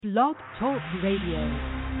Blog Talk Radio.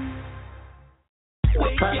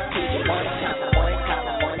 Wake your TV morning combo.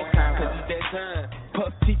 Cause it's that time. Puff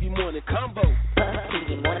TV morning combo. Puff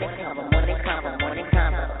TV morning combo.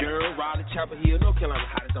 Girl, Raleigh, Chapel Hill, North Carolina,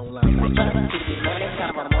 hottest online. Puff TV morning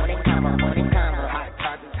combo. Hot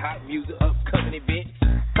topics, hot music, upcoming events.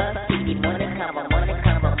 Puff TV morning combo. Now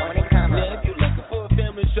if you're looking for a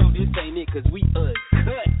family show, this ain't it, cause we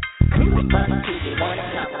uncut. Puff TV morning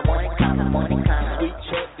combo. Sweet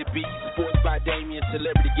Chuck, the beat, sports by Damien,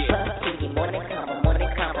 celebrity guest. Puff TV morning combo.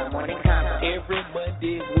 Every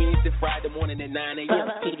Monday, Wednesday, Friday morning at 9 a.m.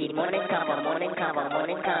 Puff TV morning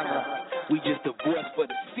combo. We just the voice for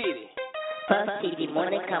the city. Puff TV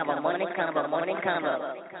morning combo.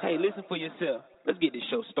 Hey, listen for yourself. Let's get this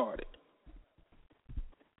show started.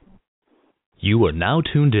 You are now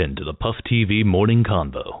tuned in to the Puff TV Morning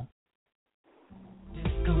Convo.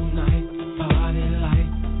 Disco night, party life,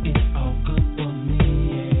 it's all good for me,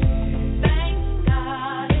 yeah. Thank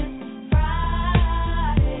God it's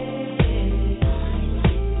Friday.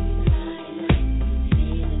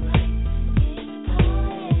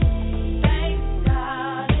 Thank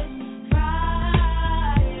God it's Friday.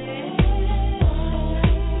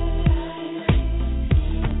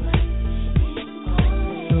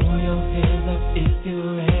 Throw your hands up if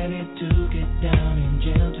you're ready to get down in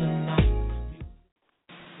jail tonight.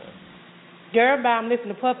 Girl, bye. I'm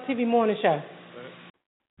listening to Puff TV Morning Show.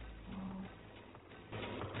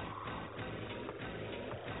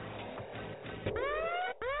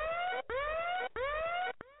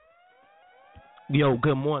 Yo,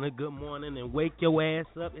 good morning, and wake your ass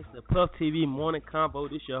up. It's the Puff TV Morning Convo.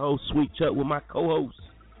 This your host, Sweet Chuck, with my co-host.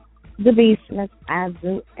 The Beastness, I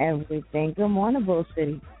do everything. Good morning, Bull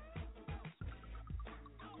City.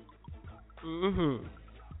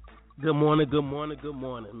 Good morning,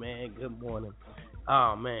 man. Good morning.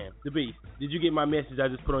 Oh, man. The Beast, did you get my message I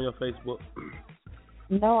just put on your Facebook?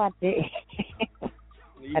 No, I didn't. I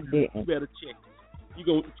didn't. You better check it. You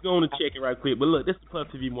go on and check it right quick. But look, this is the Puff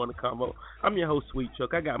TV Morning Combo. I'm your host, Sweet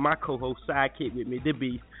Chuck. I got my co-host, Sidekick with me, The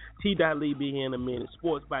Beast. T. Lee be here in a minute.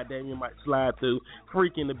 Sports by Damien might slide through.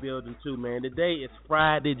 Freak in the building, too, man. Today is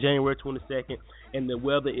Friday, January 22nd, and the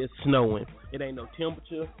weather is snowing. It ain't no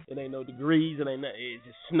temperature. It ain't no degrees. It ain't nothing. It's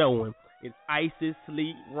just snowing. It's icy,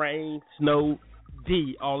 sleet, rain, snow,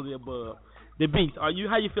 D, all of the above. The Beast, how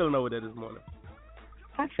you feeling over there this morning?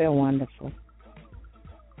 I feel wonderful.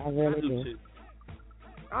 I really do. Too.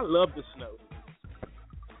 I love the snow.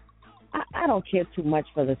 I don't care too much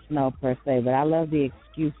for the snow per se, but I love the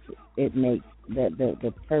excuse it makes,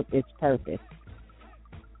 its purpose.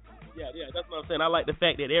 Yeah, that's what I'm saying. I like the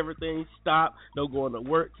fact that everything stopped. Don't go to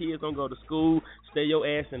work, kids don't go to school. Stay your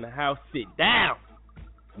ass in the house, sit down.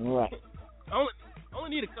 Right. Only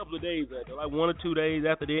need a couple of days after, like 1 or 2 days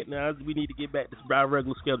after that. Now we need to get back to our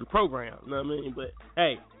regular scheduled program. You know what I mean? But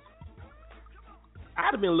hey,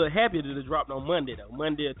 I'd have been a little happier to have dropped on Monday though.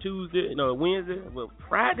 Monday or Tuesday, Wednesday, but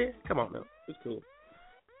Friday. Come on now, it's cool.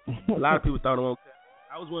 A lot of people thought it won't.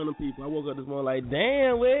 I was one of them people. I woke up this morning like,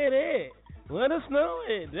 damn, where it at? Where the snow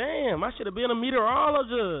at? Damn, I should have been a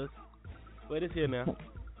meteorologist. But it's here now.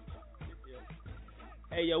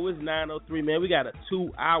 Hey, yo, it's 9:03, man. We got a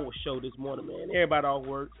 2-hour show this morning, man. Everybody off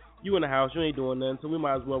work. You in the house. You ain't doing nothing, so we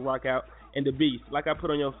might as well rock out. And The Beast, like I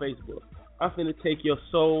put on your Facebook, I'm finna take your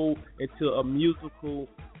soul into a musical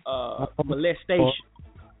molestation.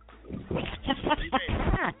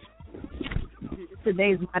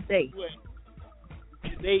 Today's my day.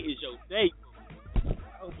 Today is your day. I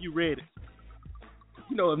hope you ready.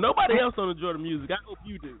 You know, if nobody else don't enjoy the music, I hope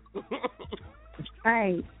you do.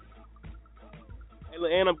 Right. Hey,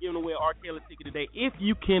 look, and I'm giving away an R. Kelly ticket today. If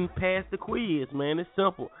you can pass the quiz, man, it's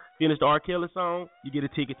simple. Finish the R. Kelly song, you get a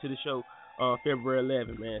ticket to the show February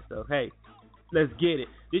 11th, man. So, hey, let's get it.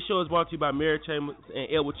 This show is brought to you by Mary Chambers and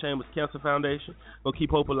Edward Chambers Cancer Foundation. Gonna keep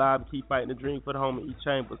hope alive and keep fighting the dream for the home of E.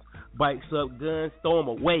 Chambers. Bikes up, guns, throw them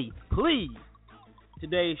away, please.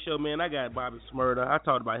 Today's show, man, I got Bobby Smurda. I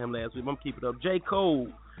talked about him last week. I'm keeping it up. J. Cole,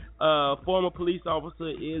 former police officer,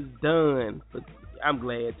 is done. But I'm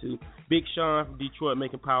glad to. Big Sean from Detroit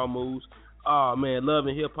making power moves. Oh, man, Love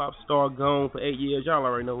and Hip Hop star gone for 8 years. Y'all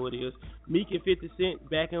already know who it is. Meek and 50 Cent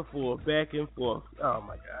back and forth. Oh,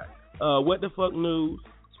 my God. What the fuck news?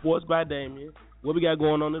 Sports by Damien. What we got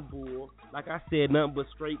going on in the Bull? Like I said, nothing but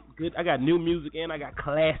straight good. I got new music and I got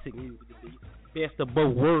classic music to be. Best of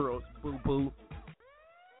both worlds, boo-boo.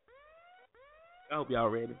 I hope y'all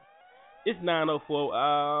ready. It's 9:04.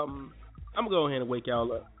 I'm going to go ahead and wake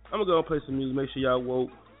y'all up. I'm going to go and play some music. Make sure y'all woke.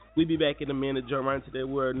 We'll be back in a minute. Jump right into that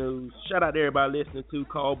world news. Shout out to everybody listening to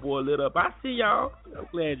Call Boy Lit Up. I see y'all. I'm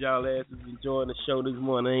glad y'all asses enjoying the show this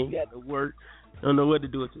morning. Ain't got to work. Don't know what to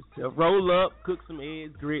do with yourself. Roll up, cook some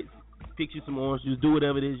eggs, grits, fix you some orange juice, do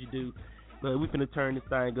whatever it is you do. But we finna turn this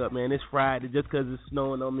thing up, man. It's Friday. Just 'cause it's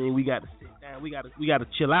snowing don't mean we got to sit down. We got to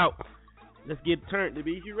chill out. Let's get it turned. To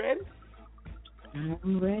be. You ready?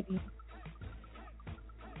 I'm ready.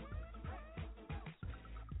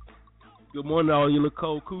 Good morning to all you little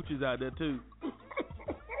cold coochies out there, too.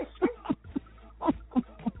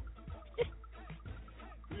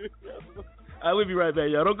 I will be right back,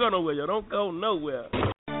 y'all. Don't go nowhere, y'all. Don't go nowhere.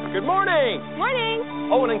 Good morning. Morning.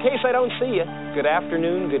 Oh, and in case I don't see you, good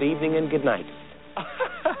afternoon, good evening, and good night.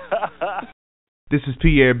 This is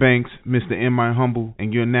Pierre Banks, Mr. M. I Humble,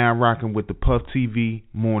 and you're now rocking with the Puff TV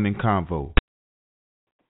Morning Convo.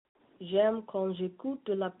 J'aime quand j'écoute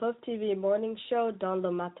la Puff TV Morning Show dans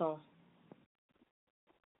le matin.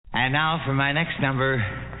 And now for my next number,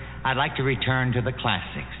 I'd like to return to the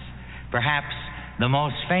classics. Perhaps the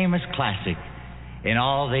most famous classic in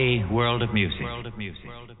all the world of music.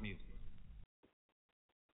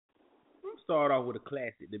 Let's start off with a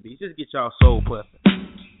classic, the beat. Just get y'all soul puffing.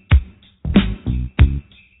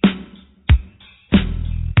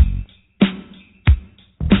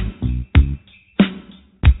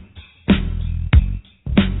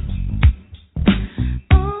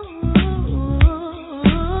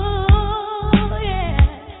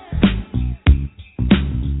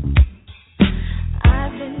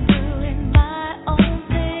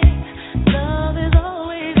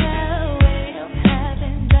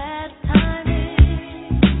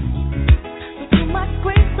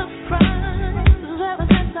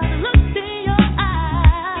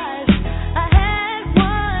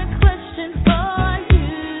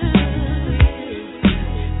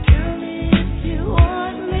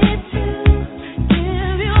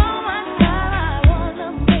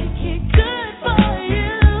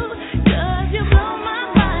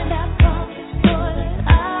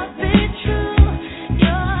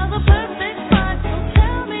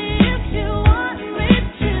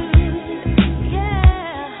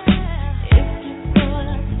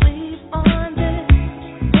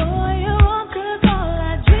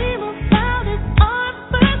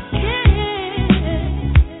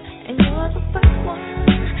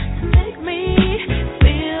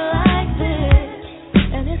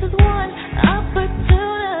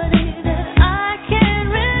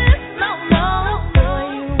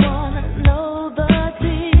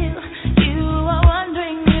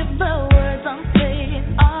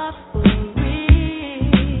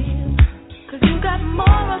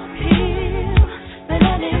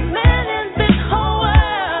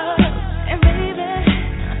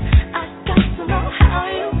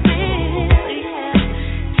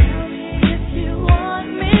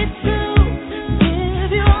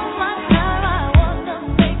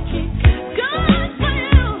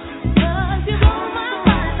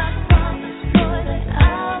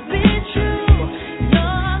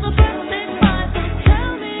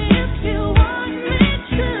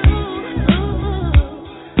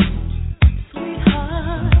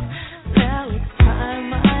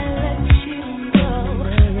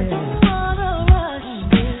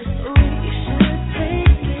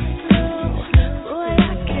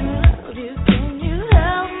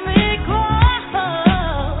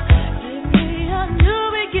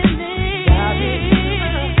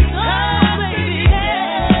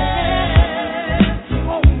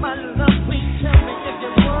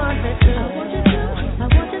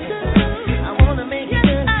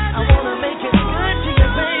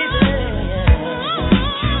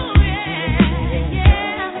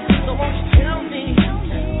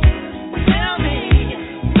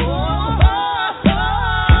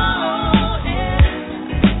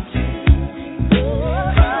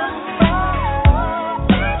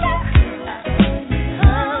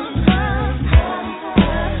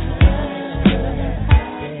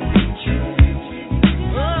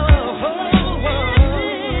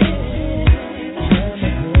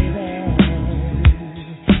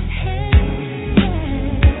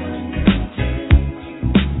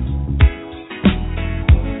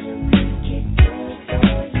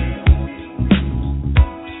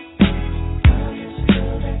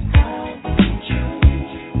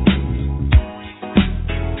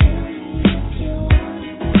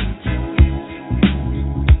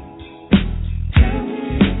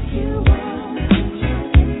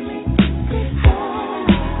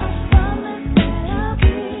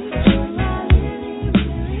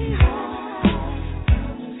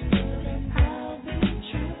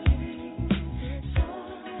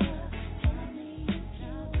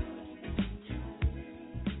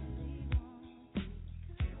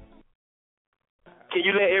 Can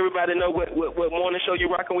you let everybody know what morning show you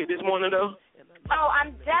rocking with this morning, though? Oh,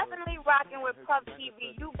 I'm definitely rocking with Puff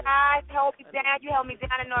TV. You guys hold me down. You held me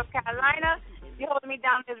down in North Carolina. You holding me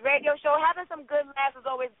down in this radio show. Having some good laughs is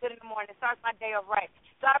always good in the morning. It starts my day off right.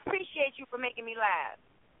 So I appreciate you for making me laugh.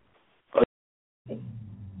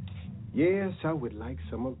 Yes, I would like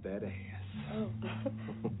some of that ass. Oh.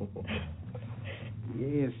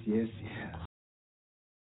 Yes.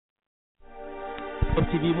 Puff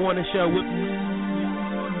TV Morning Show with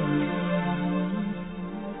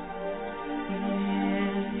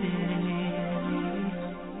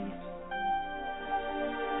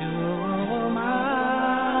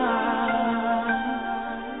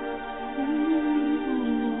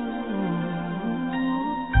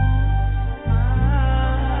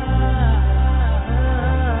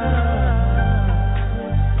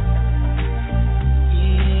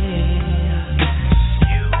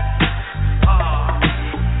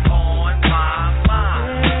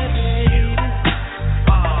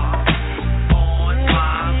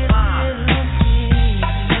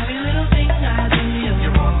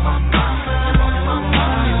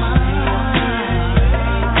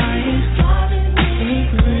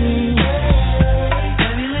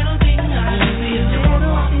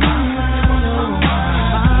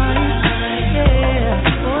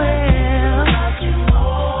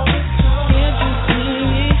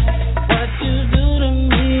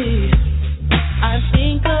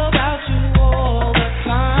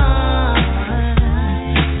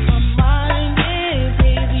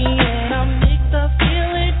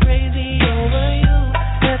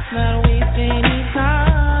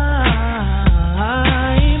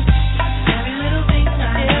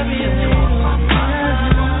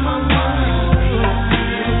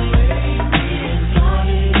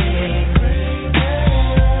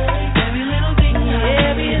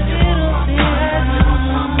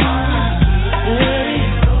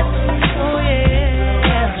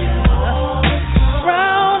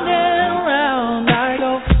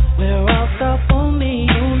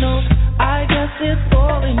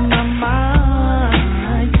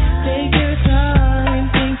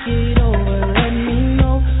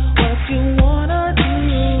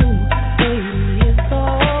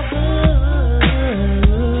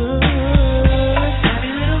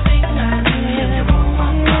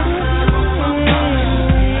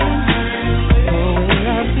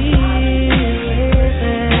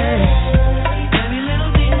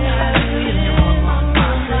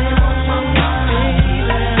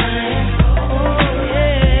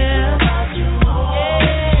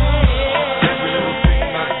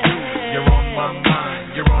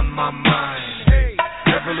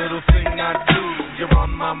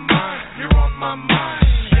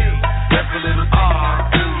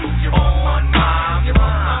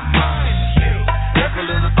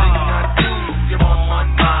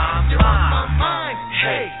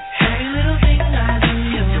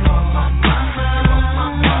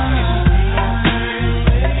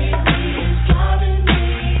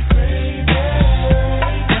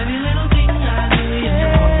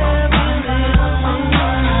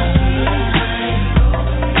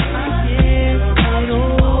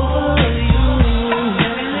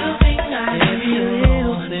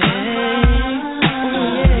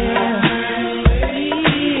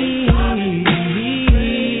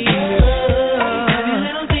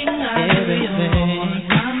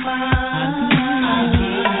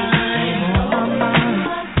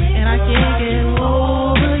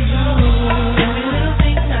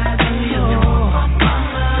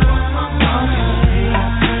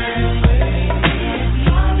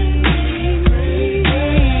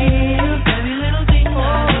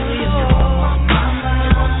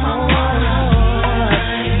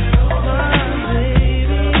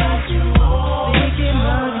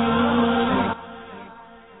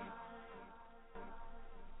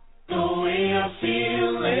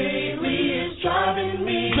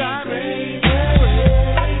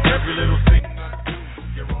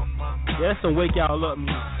That's some wake y'all up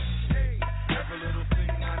music.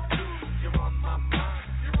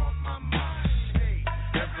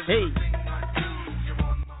 Hey.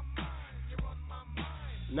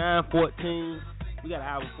 9:14. We got an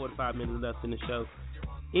hour and 45 minutes left in the show.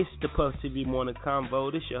 It's the Puff TV Morning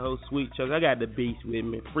Convo. This your host, Sweet Chuck. I got the beast with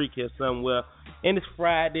me. Freak here somewhere. And it's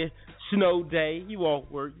Friday, snow day. You off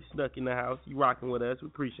work. You stuck in the house. You rocking with us. We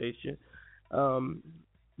appreciate you.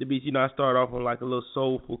 The beast, I started off on like a little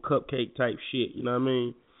soulful cupcake type shit. You know what I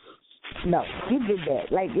mean? No, you did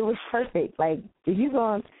that. Like, it was perfect. Like, if you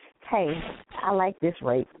going, hey, I like this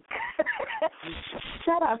rape.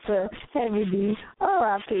 Shout out to Heavy D.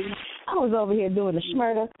 R.I.P. I was over here doing the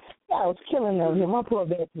schmurder. I was killing over here. My poor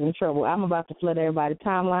bitch is in trouble. I'm about to flood everybody's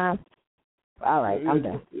timeline. All right, I'm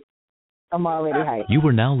done. I'm already hyped. You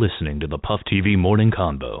are now listening to the Puff TV Morning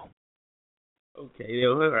Convo. Okay, yeah,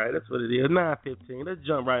 all right, that's what it is. 9:15. Let's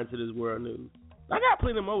jump right into this world news. I got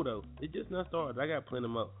plenty more though. It just not started. I got plenty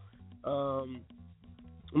more. I'm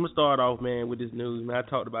gonna start off, man, with this news. Man, I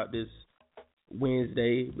talked about this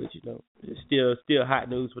Wednesday, but it's still hot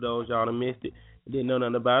news for those y'all that missed it. Didn't know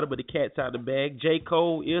nothing about it, but the cat's out the bag. J.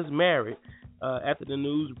 Cole is married. After the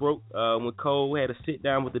news broke, when Cole had a sit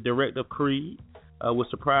down with the director of Creed, was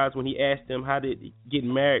surprised when he asked him, how did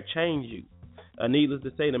getting married change you? Needless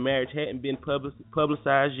to say, the marriage hadn't been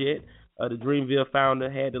publicized yet. The Dreamville founder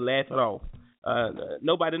had to laugh it off.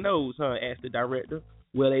 Nobody knows, huh? Asked the director.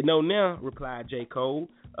 Well, they know now, replied J. Cole.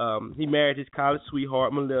 He married his college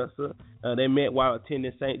sweetheart, Melissa. They met while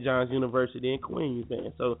attending St. John's University in Queens,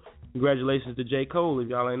 man. So congratulations to J. Cole. If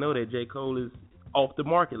y'all ain't know that, J. Cole is off the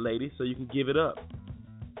market, ladies, so you can give it up.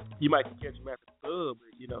 You might catch him at the club,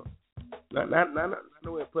 but, not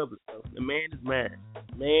nowhere in public, though. The man is married.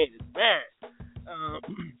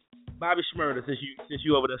 Bobby Shmurda, since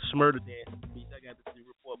you over there Shmurda dancing, I got to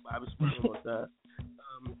report Bobby Shmurda one time.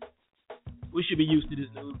 We should be used to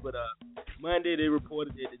this news, but Monday they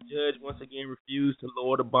reported that the judge once again refused to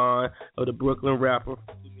lower the bond of the Brooklyn rapper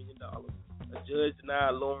for $2 million. A judge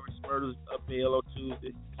denied Lawrence Murder's bail on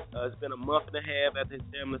Tuesday. It's been a month and a half after his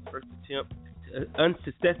family's first attempt to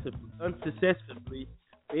unsuccessfully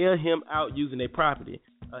bail him out using their property.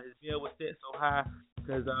 His bail was set so high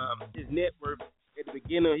because his net worth at the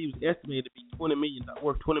beginning he was estimated to be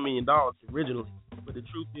worth $20 million originally, but the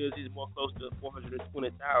truth is he's more close to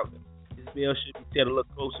 $420,000. His bail should be set a little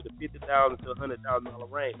closer to $50,000 to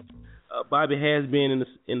 $100,000 range. Bobby has been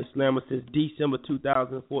in the slammer since December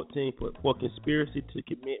 2014 for conspiracy to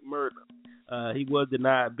commit murder. He was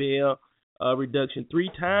denied bail reduction 3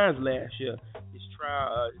 times last year. His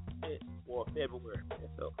trial is set for February.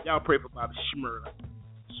 So y'all pray for Bobby Shmurda.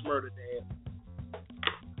 Shmurda dad.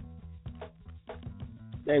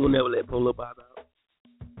 They ain't gonna never let Polo Bobby out.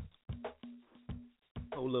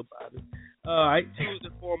 Polo Bobby. All right, Tuesday,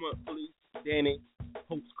 former police Danny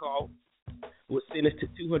Holtzclaw was sentenced to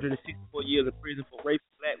 264 years in prison for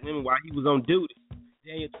raping black women while he was on duty.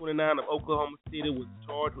 Daniel, 29, of Oklahoma City, was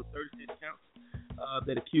charged with 36 counts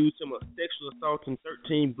that accused him of sexual assaulting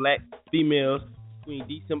 13 black females between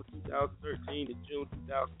December 2013 to June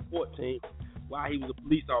 2014 while he was a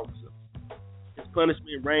police officer. His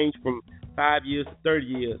punishment ranged from 5 years to 30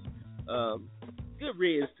 years. Good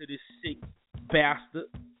riddance to this sick bastard.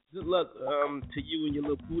 Good luck to you and your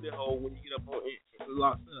little booty hole when you get up on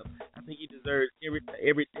locked up. I think he deserves every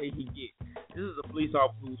day he gets. This is a police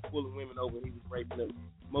officer who was pulling women over and he was raping them,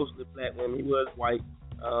 mostly black women. He was white,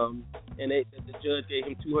 and the judge gave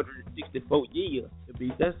him 264 years to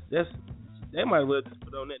be. That might well just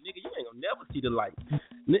put on that nigga. You ain't gonna never see the light.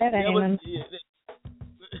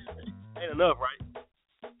 Ain't enough, right?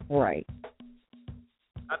 Right.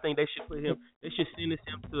 I think they should put him. They should sentence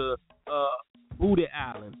him to Booty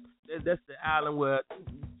Island. That's the island where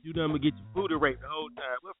you done get your booty raped the whole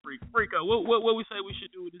time. What freako? What we say we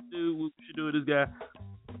should do with this dude? What we should do with this guy?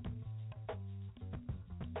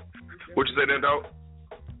 What you say then, dog?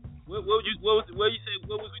 What was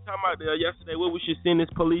we talking about yesterday? What we should send this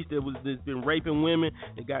police that's been raping women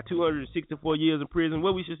that got 264 years in prison?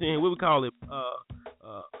 What we should send? What we call it?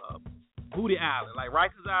 Booty Island, like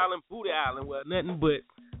Rikers Island, Booty Island, where nothing but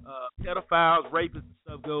pedophiles, rapists, and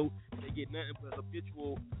stuff go. They get nothing but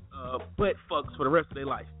habitual butt fucks for the rest of their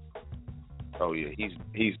life. Oh yeah,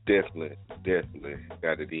 he's definitely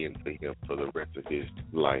got it in for him for the rest of his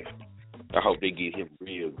life. I hope they get him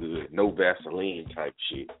real good, no Vaseline type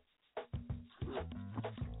shit.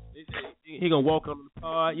 They say he gonna walk on the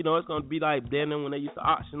pod. It's gonna be like then when they used to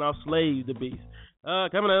auction off slaves to beasts.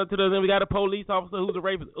 Coming up to the end, we got a police officer who's a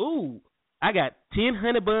rapist. Ooh, I got 10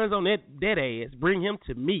 honey buns on that ass. Bring him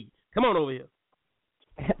to me. Come on over here.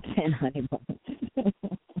 10 honey buns.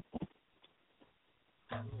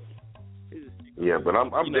 Yeah, but I'm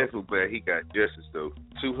definitely glad he got justice though.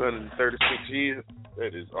 236 years.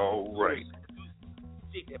 That is all right.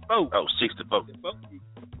 64. Oh, 64.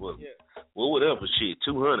 Well, whatever. Shit,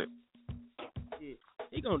 200. Yeah.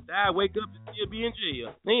 He gonna die, wake up, and still be in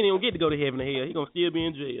jail. He ain't even get to go to heaven or hell. He gonna still be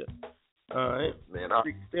in jail. All right. Man, I hope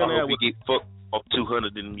we get fucked off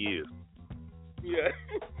 200 in years. Yeah.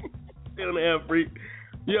 Stay on the air, freak.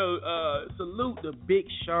 Yo, salute the Big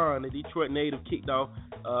Sean, the Detroit native, kicked off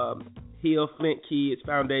Hill Flint Kids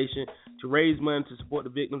Foundation to raise money to support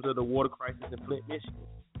the victims of the water crisis in Flint, Michigan.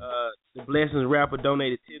 The Blessings rapper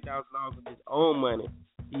donated $10,000 of his own money.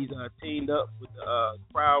 He's teamed up with the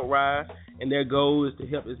Crowd Rise, and their goal is to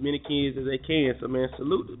help as many kids as they can. So, man,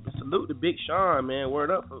 salute the Big Sean, man.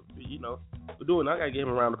 Word up for for doing it. I gotta give him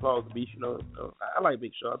a round of applause to Big Sean. I like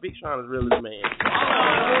Big Sean. Big Sean is really the man.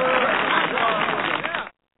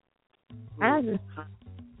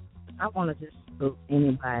 I want to just salute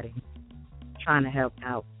anybody trying to help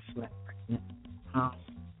out.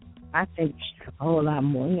 I think we should have a whole lot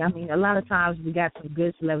more. I mean, a lot of times we got some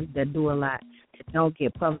good celebrities that do a lot that don't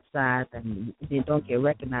get publicized and they don't get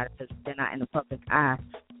recognized because they're not in the public eye.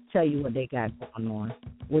 Tell you what they got going on,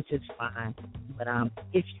 which is fine. But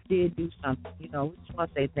if you did do something, we just want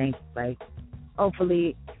to say thank you. Like,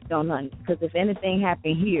 hopefully, don't nothing. Because if anything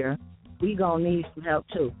happened here, we gonna need some help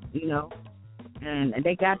too. And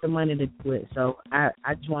they got the money to do it. So I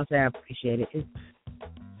just want to say I appreciate it. It's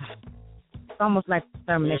almost like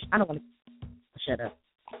extermination. I don't want to shut up.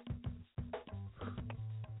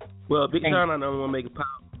 Well, Big Sean, I don't want to make a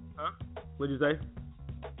power. Huh? What'd you say?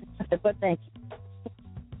 I said, but thank you.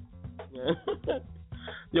 Yeah.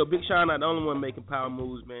 Yo, Big Sean, not the only one making power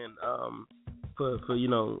moves, man. For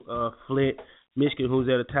Flint, Michigan, who's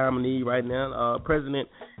at a time of need right now. President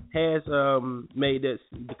has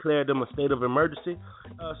declared them a state of emergency.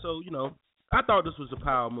 So I thought this was a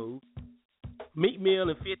power move. Meek Mill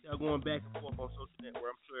and 50 are going back and forth on social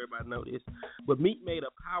network. I'm sure everybody knows this. But Meek made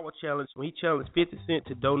a power challenge when he challenged 50 Cent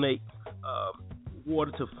to donate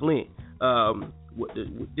water to Flint.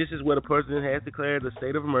 This is where the president has declared a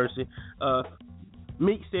state of emergency.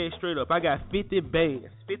 Meek said straight up, I got 50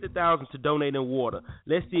 bands, 50,000 to donate in water.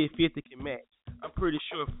 Let's see if 50 can match. I'm pretty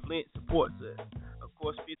sure Flint supports us. Of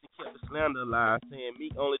course, 50 kept the slander alive, saying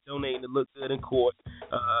Meek only donating to look good in court.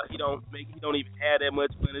 He don't even have that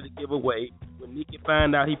much money to give away. When Nikki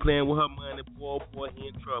find out he playing with her money, boy, he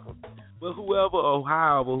in trouble. But whoever or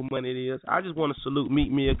however who money it is, I just want to salute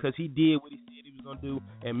Meek Mill because he did what he said he was gonna do,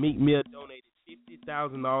 and Meek Mill donated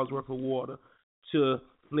 $50,000 worth of water to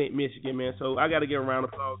Flint, Michigan, man. So I got to give a round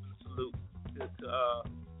of applause and salute to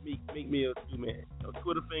Meek Mill too, man.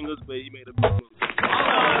 Twitter fingers, but he made a big move.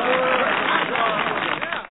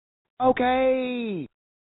 Okay.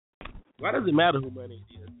 Why does it matter who money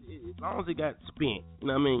it is? As long as it got spent, you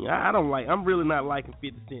know what I mean? I'm really not liking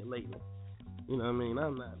 50 Cent lately. You know what I mean?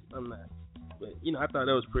 I'm not. But, I thought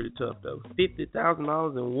that was pretty tough, though.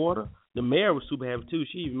 $50,000 in water. The mayor was super happy, too.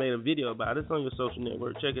 She even made a video about it. It's on your social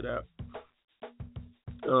network. Check it out.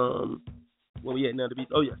 Where we at now?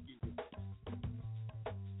 Oh, yeah.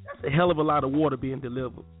 That's a hell of a lot of water being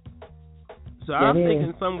delivered. So I'm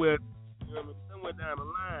thinking somewhere down the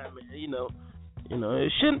line, man,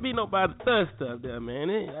 it shouldn't be nobody thirsty up there,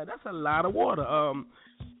 man. That's a lot of water.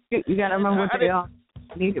 You gotta remember what they all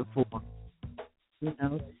need it for.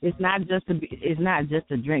 It's not just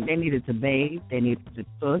to drink. They need it to bathe. They need it to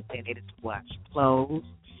cook. They need it to wash clothes.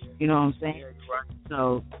 You know what I'm saying? Right.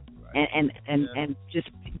 So, and just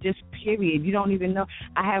period. You don't even know.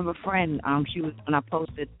 I have a friend. She was when I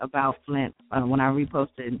posted about Flint. When I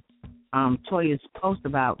reposted Toya's post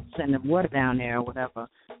about sending water down there or whatever,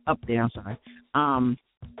 up there, I'm sorry.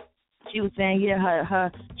 She was saying,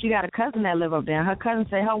 she got a cousin that live up there. Her cousin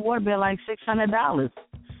said her water bill like $600.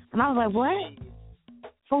 And I was like, what?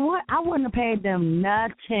 For what? I wouldn't have paid them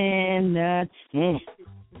nothing.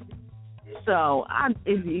 So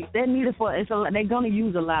if they need it for, they're going to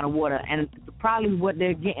use a lot of water. And probably what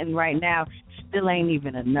they're getting right now still ain't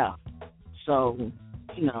even enough. So,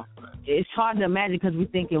 it's hard to imagine because we're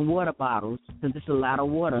thinking water bottles because it's a lot of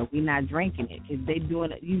water. We're not drinking it. They're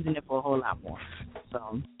using it for a whole lot more.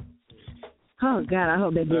 So, oh, God, I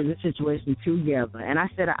hope they get this situation together. And I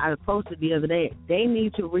said, I posted the other day, they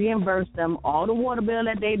need to reimburse them all the water bill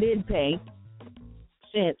that they did pay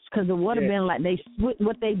since, because the water bill,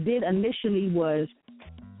 what they did initially was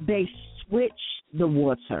they switched the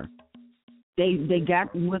water. They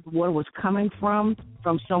got where the water was coming from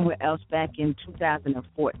somewhere else back in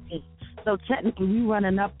 2014. So technically, we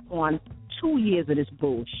running up on 2 years of this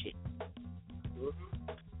bullshit.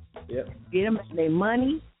 Yep. Get them their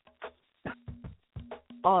money,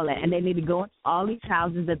 all that, and they need to go into all these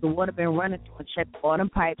houses that the water been running through and check all them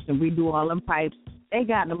pipes and redo all them pipes. They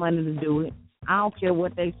got the money to do it. I don't care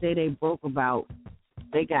what they say they broke about.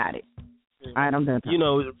 They got it. All right, I'm done.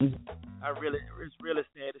 It's really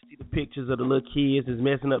sad to see the pictures of the little kids is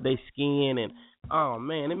messing up their skin, and oh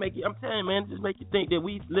man, I'm telling you, man, it just make you think that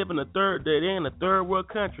we live in they're in a third world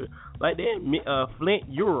country, like they're in Flint,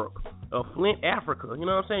 Europe, or Flint, Africa. You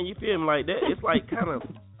know what I'm saying? You feel me? Like that? It's like kind of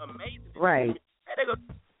amazing. Right. Hey, they go.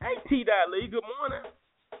 Hey, T. Lee. Good morning.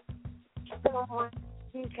 Good morning,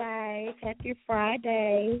 you guys. Happy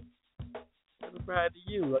Friday. Happy Friday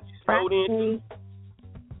to you. Are you snowed in too?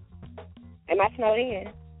 Am I snowed in?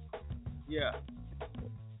 Yeah.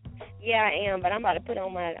 Yeah, I am, but I'm about to put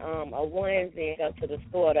on my a onesie and go to the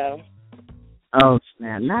store though. Oh,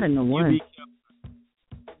 snap. Not in the one.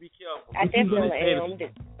 Be careful. I definitely am.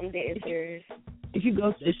 I'm dead serious. If you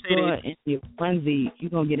go to the store in your onesie,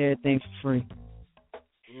 you're going to get everything for free.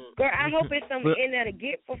 Girl, I hope it's something in there to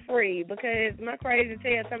get for free because my crazy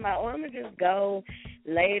tail talking about, I'm going to just go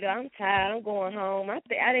later. I'm tired. I'm going home. I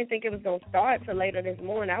didn't think it was going to start till later this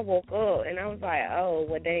morning. I woke up and I was like, oh,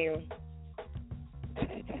 well, damn.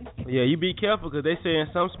 Yeah, you be careful because they say in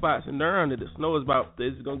some spots in Durham that the snow is going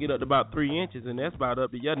to get up to about 3 inches, and that's about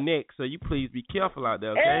up to your neck. So you please be careful out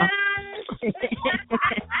there, okay?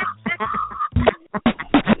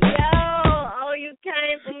 Yo, you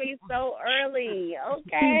came for me so early.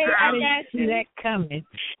 Okay, I got you. That coming.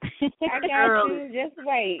 I got you. Just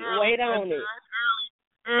wait. Wait on it.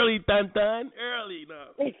 Early, early.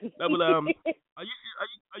 No, but are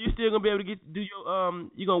you still gonna be able to do your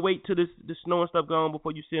you gonna wait till the snow and stuff gone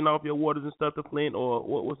before you send off your waters and stuff to Flint, or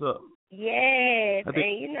what's up? Yes,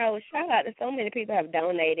 and shout out to so many people have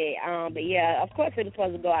donated. But yeah, of course it was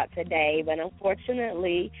supposed to go out today, but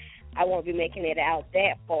unfortunately I won't be making it out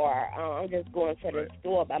that far. I'm just going to the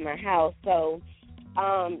store by my house. So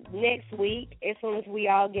next week, as soon as we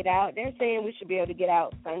all get out, they're saying we should be able to get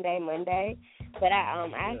out Sunday, Monday. But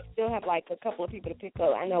I still have like a couple of people to pick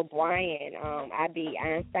up. I know Brian, I.B.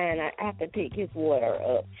 Einstein, I have to pick his water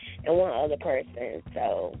up, and one other person.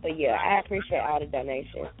 So, but yeah, I appreciate all the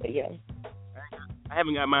donations. But yeah. I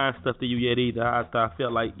haven't got mine stuff to you yet either. I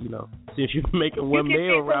felt like, since you're making one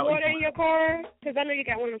mail route. You can fit some water in your car? Because I know you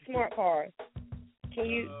got one of the smart cars. Can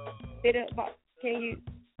you fit up? Can you?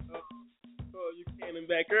 Oh, you came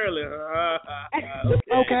back early.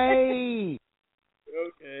 Okay.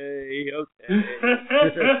 Okay.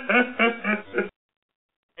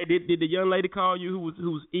 Hey, did the young lady call you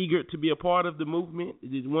who was eager to be a part of the movement?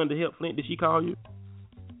 Did wanted to help Flint? Did she call you?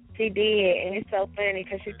 She did, and it's so funny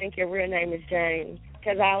because she think your real name is James.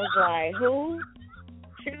 Because I was like, who?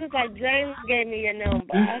 She was like, James gave me your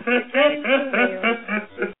number. I said, James, who,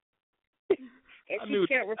 ma'am? And she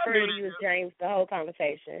kept referring to you as James the whole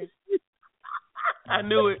conversation. I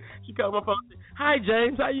knew it. She called my phone and said, hi,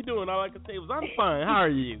 James. How you doing? All I could say was, I'm fine. How are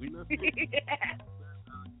you?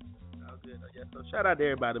 Yeah, so shout out to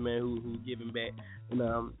everybody, man, who's giving back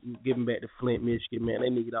giving back to Flint, Michigan, man. They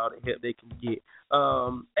need all the help they can get.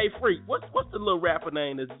 Hey, Freak, what's the little rapper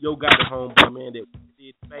name that's your guy at home, man, that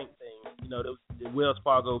did the same thing? The Wells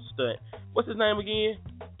Fargo stunt. What's his name again?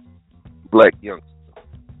 Black Youngster.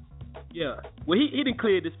 Yeah. Well, he didn't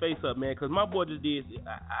clear his face up, man, because my boy just did.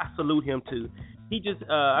 I salute him too. He just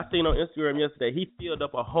I seen on Instagram yesterday. He filled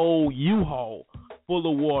up a whole U-Haul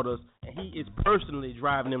full of waters, and he is personally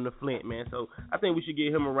driving them to Flint, man. So I think we should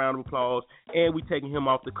give him a round of applause, and we taking him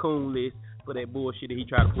off the coon list for that bullshit that he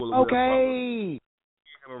tried to pull. Okay.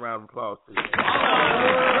 Give him a round of applause too.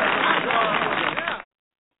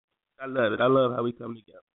 I love it. I love how we come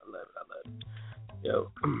together. I love it.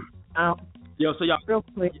 Yo, so y'all real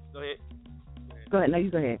quick. Go ahead. Go ahead. No,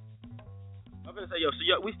 you go ahead. I'm gonna say,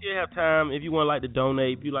 so we still have time if you want to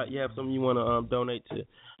donate. If you have something you want to donate to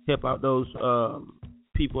help out those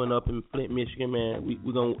people up in Flint, Michigan, man.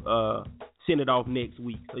 We're gonna send it off next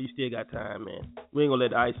week, so you still got time, man. We ain't gonna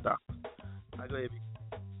let the ice stop. All right, go ahead.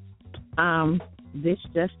 This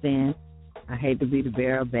just in. I hate to be the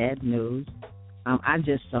bearer of bad news. I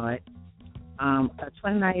just saw it. A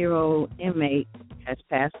 29-year-old inmate has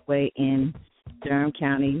passed away in Durham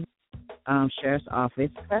County Sheriff's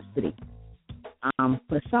Office custody.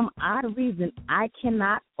 For some odd reason, I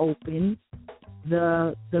cannot open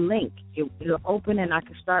the link. It'll open and I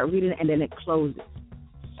can start reading it, and then it closes.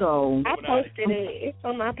 So I posted it. It's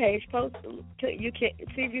on my page. You can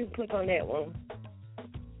see if you can click on that one.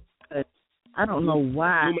 I don't know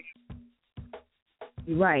why.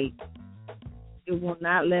 Right. It will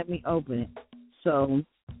not let me open it. So.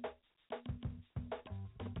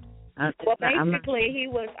 Well, basically, he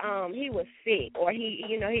was sick, or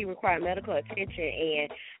he required medical attention,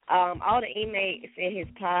 and all the inmates in his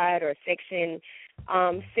pod or section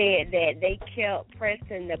said that they kept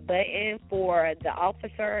pressing the button for the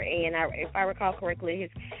officer, and if I recall correctly,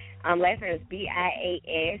 his last name is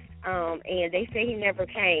BIAS, and they say he never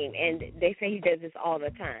came, and they say he does this all the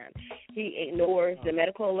time. He ignores the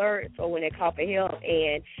medical alerts or when they call for help,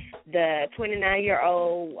 and the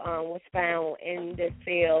 29-year-old was found in the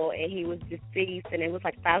cell, and he was deceased, and it was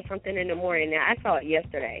like 5-something in the morning. Now, I saw it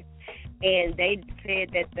yesterday, and they said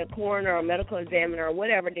that the coroner or medical examiner or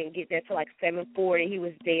whatever didn't get there till like 7:40. He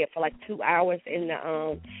was dead for like 2 hours in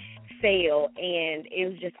the cell, and it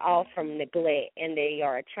was just all from neglect, and they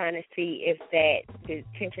are trying to see if that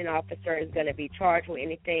detention officer is going to be charged with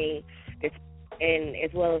anything and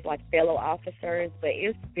as well as like fellow officers. But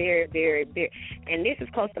it's very, very, very, and this is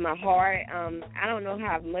close to my heart. I don't know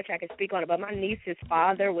how much I can speak on it, but my niece's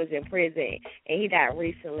father was in prison and he died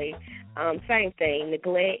recently. Same thing,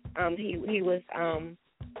 neglect.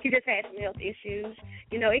 He just had some health issues.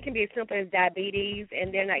 You know, it can be as simple as diabetes,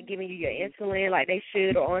 and they're not giving you your insulin like they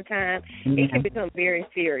should or on time. It can become very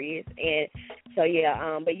serious. And so,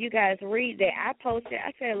 but you guys read that. I posted.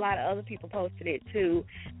 I said a lot of other people posted it too,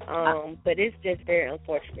 but it's just very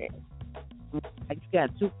unfortunate. I just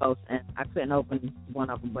got 2 posts, and I couldn't open one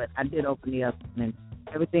of them, but I did open the other one. And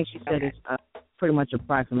everything she said is pretty much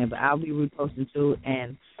approximate, but I'll be reposting too,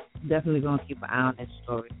 and definitely going to keep an eye on this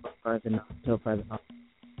story till further on.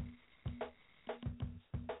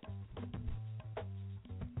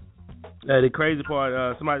 The crazy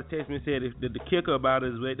part, somebody texted me and said the kicker about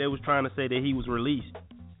it is they was trying to say that he was released.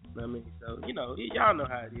 I mean, so y'all know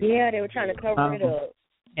how it is. Yeah, they were trying to cover it up.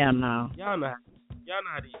 Yeah, no. Y'all know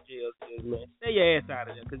how these jails is, man. Stay your ass out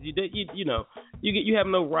of there, because you have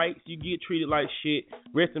no rights. You get treated like shit.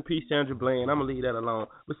 Rest in peace, Sandra Bland. I'm gonna leave that alone.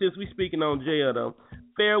 But since we speaking on jail though,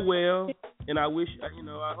 farewell. And I wish, I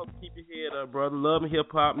hope you keep your head up, brother. Love and Hip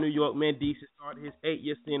Hop, New York, Mendes started his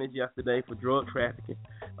 8-year sentence yesterday for drug trafficking.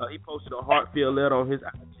 He posted a heartfelt letter on his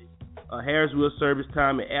IG. Harrisville service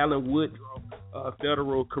time at Allen Woodrow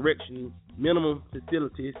Federal Correction Minimum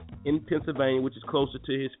Facilities in Pennsylvania, which is closer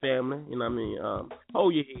to his family. You know what I mean?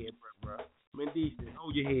 Hold your head, bro. Mendes,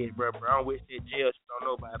 hold your head, bro. I don't wish that jail shit on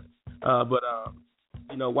nobody.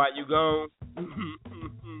 But while you gone,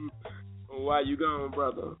 while you gone,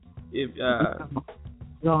 brother. If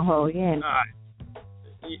gonna hold your hand.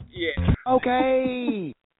 Yeah.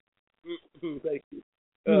 Okay. Thank you.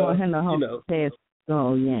 You want him to hold his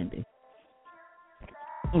hold Yandy.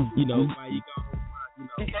 Why you go?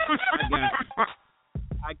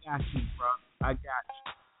 I got you, bro. I got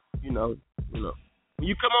you. When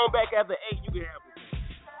you come on back after 8, you can have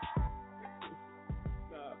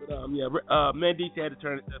it. Mendes had to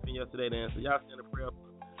turn it up in yesterday, then. So y'all send a prayer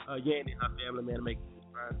for Yandy and her family, man, to make it this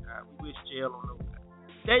prime time. We wish jail on nobody.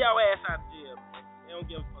 Stay y'all ass out of jail, man. They don't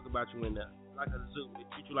give a fuck about you in there. Like a zoo, they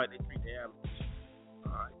treat you like they treat the animals.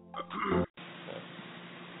 All right.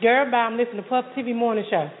 Girl, bye. I'm listening to Puff TV Morning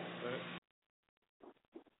Show.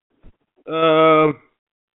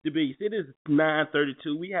 The Beast. It is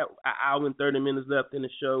 9:32. We have an hour and 30 minutes left in the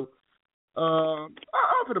show. I'm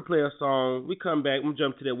going to play a song. We come back. I'm going to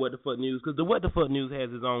jump to that What the Fuck News, because the What the Fuck News has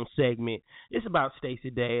its own segment. It's about Stacey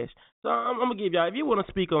Dash. So I'm going to give y'all, if you want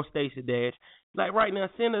to speak on Stacey Dash, like right now,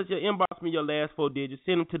 send us inbox me your last 4 digits.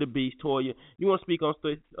 Send them to the Beast, Toya. You want to speak on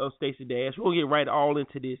Stacey Dash? We'll get right all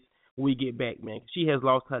into this when we get back, man. She has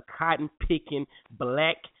lost her cotton-picking,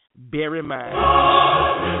 blackberry mind.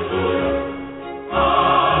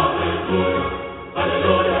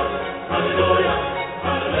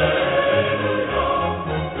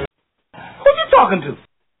 Who you talking to?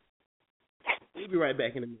 We'll be right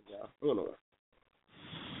back in a minute, y'all. Hold on.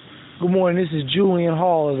 Good morning. This is Julian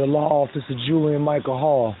Hall of the Law Office of Julian Michael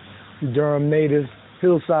Hall, Durham native,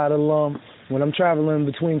 Hillside alum. When I'm traveling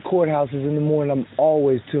between courthouses in the morning, I'm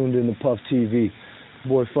always tuned in to Puff TV.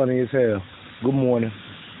 Boy, funny as hell. Good morning.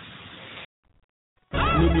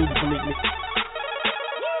 New music from Meek Mill.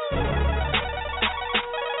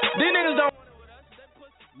 These niggas don't.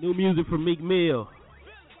 New music from Meek Mill.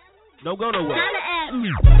 Don't go nowhere.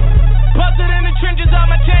 Busted in the trenches, all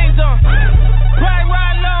my chains on. Pride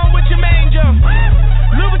ride along with your main jump.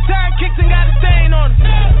 Louboutin kicks and got a stain on.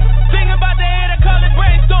 Think about the head, I call it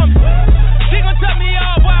brainstorm. She gon' tell me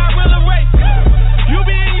all why I will erase. You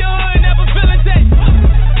be in your hood, never feeling safe.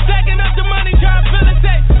 Stacking up the money, trying to feel it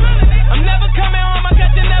safe. I'm never coming home, I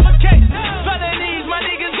got the never case. Felonies, my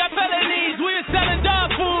niggas got felonies. We was selling dog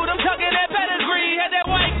food, I'm talking that pedigree. Had that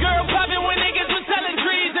white girl popping when niggas was selling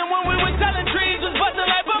trees. And when we was selling trees, was busting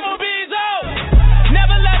like bumblebees. Oh,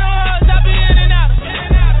 never let on hers, I be in and out.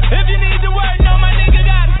 If you need the word, no, my nigga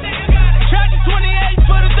got it. Charge 28.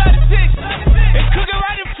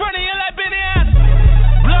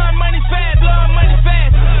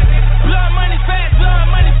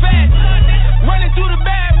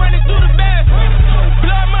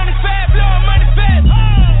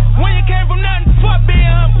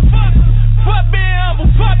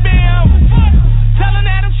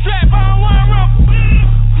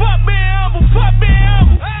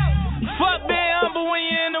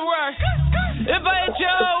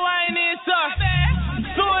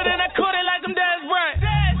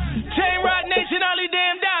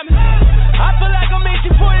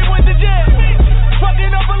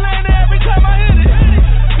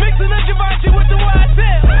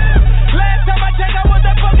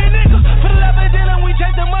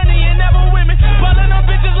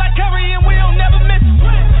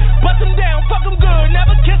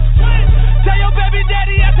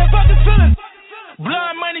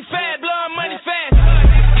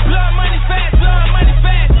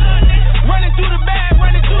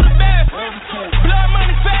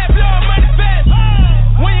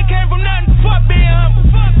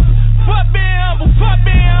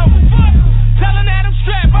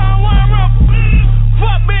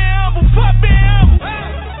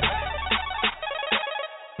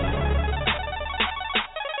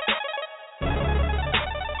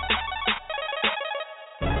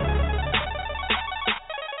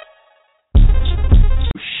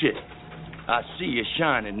 I see you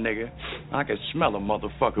shining, nigga. I can smell a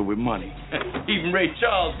motherfucker with money. Even Ray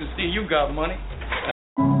Charles can see you got money.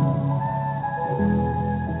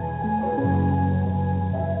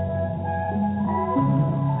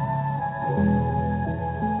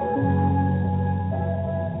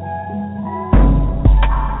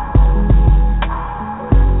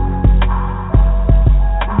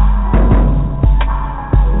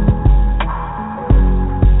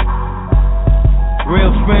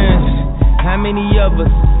 How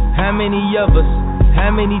many of us? How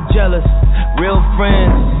many jealous? Real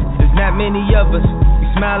friends, there's not many of us. We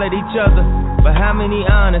smile at each other, but how many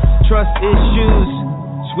honest? Trust issues,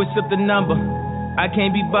 switch up the number. I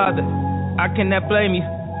can't be bothered, I cannot blame you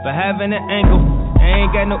for having an angle. I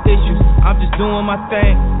ain't got no issues, I'm just doing my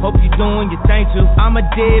thing. Hope you doing your thing too. I'm a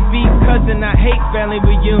deadbeat cousin, I hate family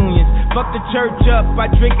reunions. Fuck the church up by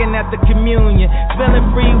drinking at the communion.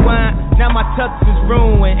 Spilling free wine, now my tux is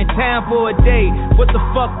ruined. In town for a day, what the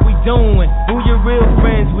fuck we doing? Who your real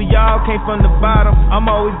friends? We all came from the bottom.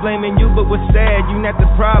 I'm always blaming you, but what's sad, you not the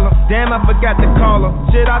problem. Damn, I forgot to call her.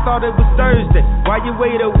 Shit, I thought it was Thursday. Why you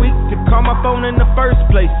wait a week to call my phone in the first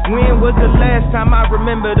place? When was the last time I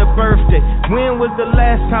remembered a birthday? When was the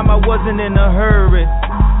last time I wasn't in a hurry?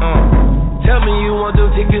 Tell me you want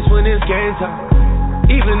them tickets when it's game time.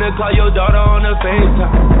 Even to call your daughter on the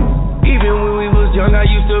FaceTime. Even when we was young, I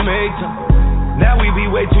used to make time. Now we be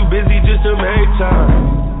way too busy just to make time.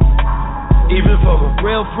 Even for my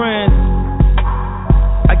real friends,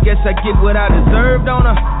 I guess I get what I deserve, don't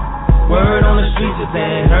I? Word on the streets if they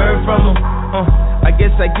ain't heard from them. I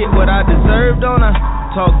guess I get what I deserve, don't I?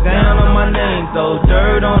 Talk down on my name, throw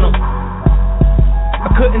dirt on them.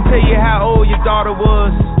 I couldn't tell you how old your daughter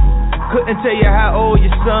was. Couldn't tell you how old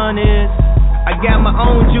your son is. I got my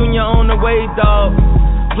own junior on the way, dog.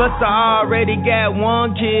 Plus I already got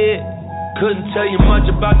one kid. Couldn't tell you much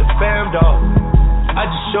about the fam, dog. I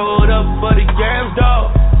just showed up for the games,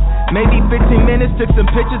 dog. Maybe 15 minutes, took some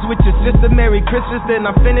pictures with your sister. Merry Christmas, then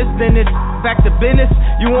I'm finished, then it's back to business.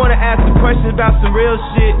 You wanna ask some questions about some real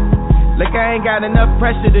shit, like I ain't got enough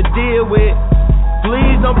pressure to deal with.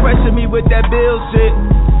 Please don't pressure me with that bill shit,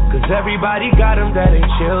 cause everybody got them that ain't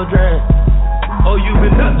children. Oh, you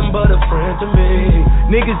been nothing but a friend to me.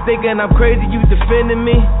 Niggas thinking I'm crazy, you defending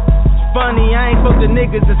me. It's funny, I ain't spoke to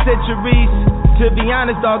niggas in centuries. To be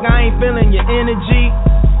honest, dog, I ain't feeling your energy.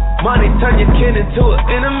 Money turn your kin into an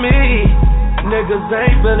enemy. Niggas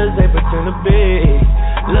ain't villains, they pretend to be.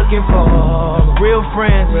 Looking for real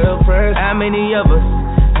friends. Real friends. How many of us?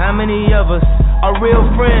 How many of us are real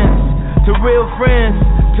friends? To real friends,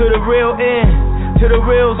 to the real end, to the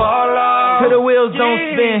reals, to the wheels don't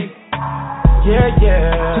spin. Yeah,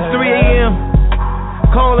 yeah. To 3 a.m.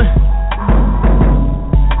 calling.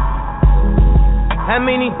 How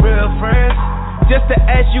many real friends? Just to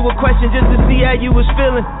ask you a question, just to see how you was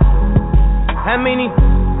feeling. How many?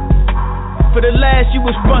 For the last you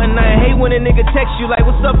was frontin'. I hate when a nigga text you like,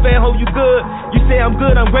 what's up, fam? Hope you good. You say I'm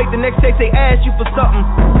good, I'm great. The next text they ask you for something.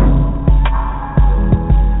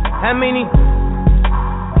 How many?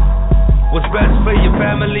 What's best for your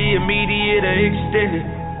family, immediate or extended?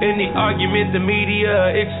 In the argument, the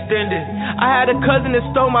media extended. I had a cousin that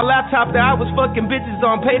stole my laptop that I was fucking bitches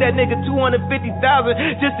on. Pay that nigga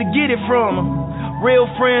 $250,000 just to get it from him. Real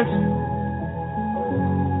friends.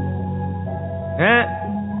 Huh?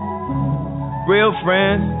 Real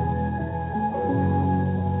friends.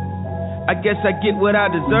 I guess I get what I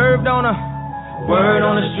deserve, don't I? Word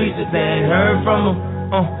on the streets if they ain't heard from them.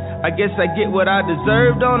 I guess I get what I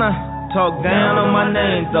deserve, don't I? Talk down on my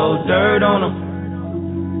name, throw dirt on them.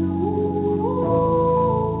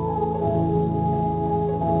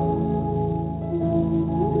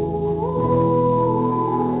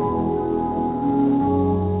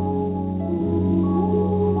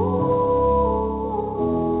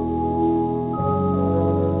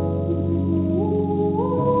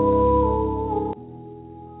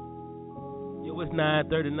 Yo, it's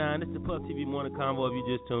 9:39. This is the Puff TV Morning Convo. If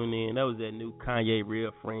you just tuned in, that was that new Kanye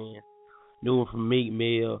Real Friend. New one from Meek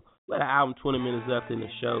Mill. We had an album 20 minutes left in the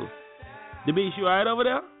show. The Beast, you alright over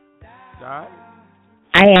there? Alright?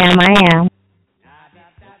 I am.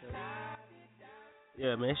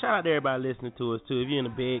 Yeah, man. Shout out to everybody listening to us, too. If you're in the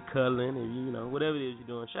bed cuddling, and you know, whatever it is you're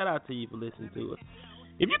doing, shout out to you for listening to us.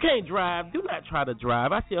 If you can't drive, do not try to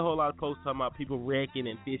drive. I see a whole lot of posts talking about people wrecking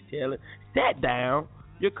and fishtailing. Sit down.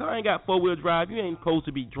 Your car ain't got four-wheel drive. You ain't supposed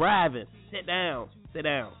to be driving. Sit down. Sit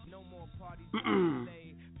down.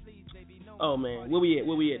 Oh, man. Where we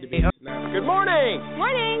at? The Beast? Good morning.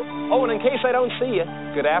 Morning. Oh, and in case I don't see you,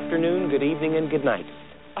 good afternoon, good evening, and good night.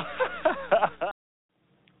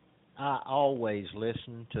 I always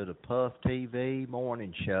listen to the Puff TV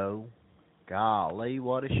morning show Golly,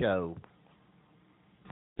 what a show.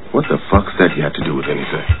 What the fuck's that you have to do with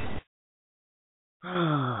anything?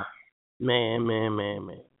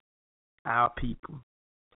 Man. Our people.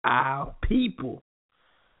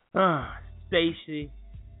 Stacey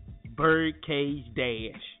Birdcage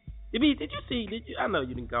Dash. Did you see? I know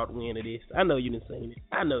you didn't got the wind of this. I know you didn't seen it.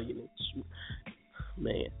 I know you didn't.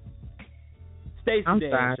 Man, Stacey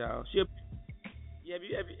Dash, y'all.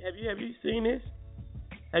 Have you seen this?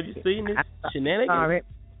 Have you seen this shenanigans? Sorry,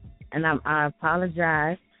 and I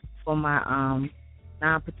apologize for my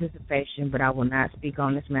non-participation, but I will not speak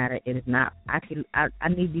on this matter. It is not. I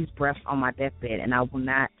need these breaths on my deathbed, and I will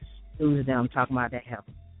not lose them talking about that health.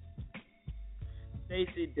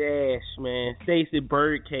 Stacey Dash, man. Stacey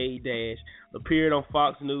Birdcage Dash appeared on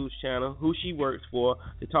Fox News Channel, who she works for,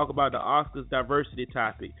 to talk about the Oscars diversity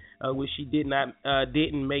topic, which she didn't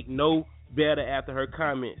make no better after her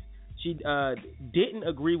comments. She didn't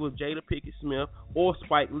agree with Jada Pinkett Smith or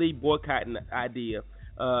Spike Lee boycotting the idea.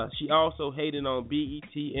 She also hated on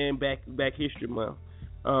BET and Black History Month,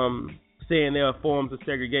 saying there are forms of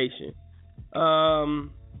segregation. I'm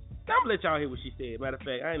gonna let y'all hear what she said. Matter of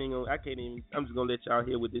fact, I'm just gonna let y'all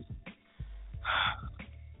hear what this.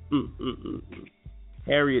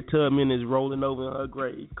 Harriet Tubman is rolling over in her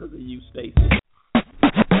grave because of you, Stacey.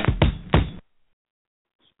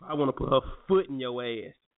 I want to put her foot in your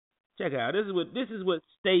ass. Check out. This is what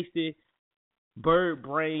Stacey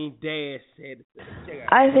Birdbrain Dash said. Check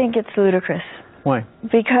out. I think it's ludicrous. Why?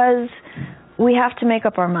 Because we have to make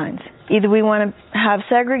up our minds. Either we want to have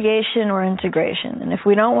segregation or integration. And if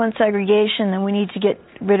we don't want segregation, then we need to get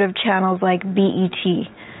rid of channels like BET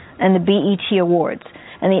and the BET Awards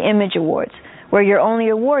and the Image Awards, where you're only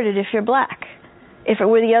awarded if you're black. If it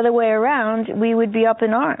were the other way around, we would be up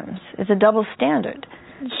in arms. It's a double standard.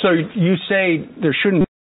 So you say there shouldn't be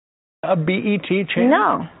a BET channel?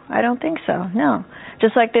 No, I don't think so, no.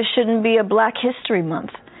 Just like there shouldn't be a Black History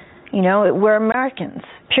Month. You know, we're Americans,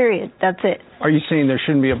 period. That's it. Are you saying there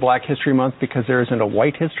shouldn't be a Black History Month because there isn't a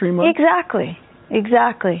White History Month?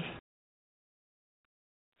 Exactly.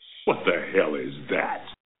 What the hell is that?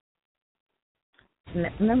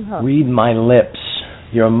 Read my lips.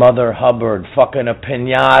 Your Mother Hubbard fucking a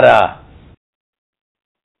pinata.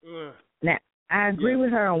 Now, I agree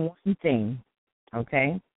with her on one thing,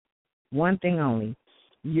 okay? One thing only.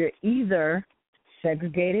 You're either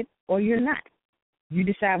segregated or you're not. You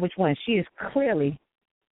decide which one. She is clearly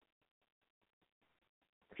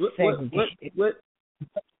segregated. What?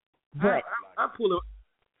 But I'm pulling.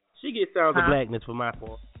 She gets sounds of blackness for my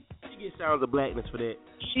fault. She gets sounds of blackness for that.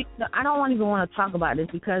 I don't even want to talk about this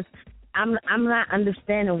because I'm not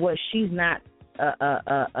understanding what she's not.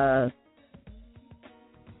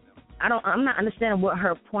 I'm not understanding what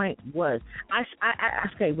her point was.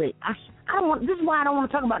 Okay, wait. I don't want. This is why I don't want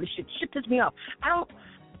to talk about this shit. Shit pisses me off. I don't.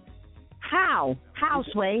 How,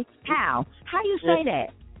 Sway? How you say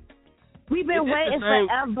that? We've been waiting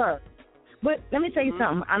forever. But let me tell you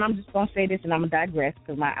something, and I'm just gonna say this, and I'm gonna digress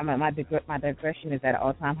because my digression is at an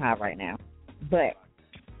all-time high right now. But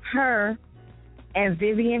her and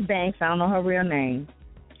Vivian Banks, I don't know her real name.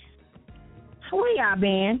 Where y'all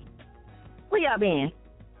been?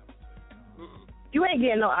 You ain't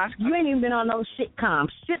getting no Oscar. You ain't even been on no sitcoms.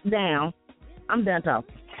 Sit down. I'm done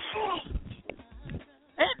talking.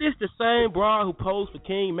 Ain't this the same broad who posed for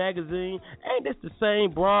King Magazine? Ain't this the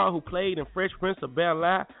same broad who played in Fresh Prince of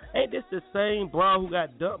Bel-Air? Ain't this the same broad who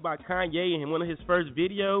got dumped by Kanye in one of his first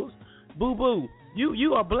videos? Boo-boo,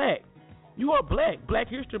 you are black. You are black. Black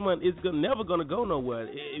History Month is never going to go nowhere.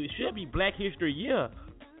 It should be Black History Year.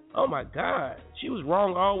 Oh, my God. She was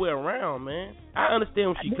wrong all the way around, man. I understand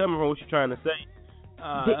where she's coming from, what she's trying to say.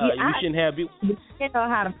 You shouldn't have... You know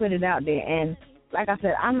how to put it out there, and like I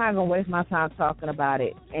said, I'm not going to waste my time talking about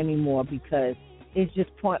it anymore because it's just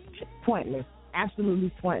pointless,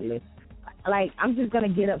 absolutely pointless. Like, I'm just going to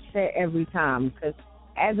get upset every time because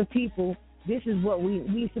as a people, this is what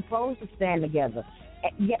we supposed to stand together.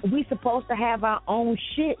 We supposed to have our own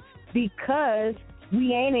shit because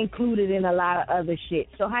we ain't included in a lot of other shit.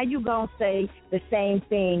 So how you going to say the same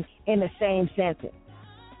thing in the same sentence?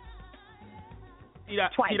 Tita,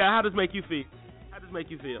 how does it make you feel?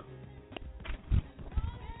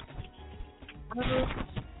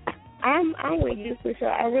 I'm with you for sure.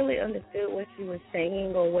 I really understood what she was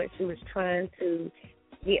saying or what she was trying to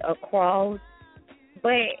get across,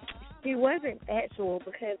 but she wasn't factual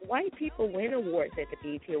because white people win awards at the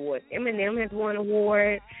BET Awards. Eminem has won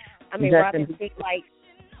awards. I mean, Robin Thicke,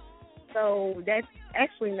 so that's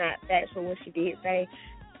actually not factual what she did say.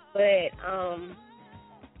 But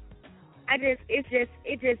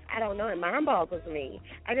I don't know. It mind boggles me.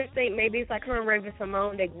 I just think maybe it's like her and Raven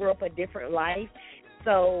Simone. They grew up a different life,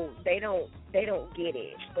 so they don't get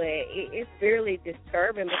it. But it's really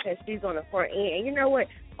disturbing because she's on the front end. And you know what?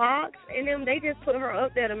 Fox and them, they just put her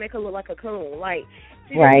up there to make her look like a coon. Like,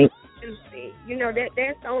 right. You know,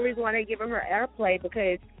 that's the only reason why they're giving her airplay,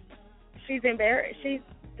 because she's embarrassed. She's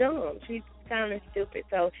dumb. She's kind of stupid.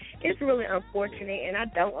 So it's really unfortunate, and I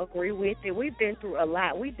don't agree with it. We've been through a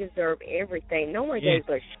lot. We deserve everything. No one gave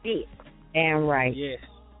us shit. Damn right. Yes.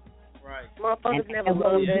 Right. Motherfuckers never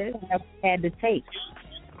loved us. Had to take.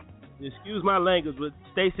 Excuse my language, but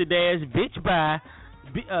Stacey Dash, bitch buy,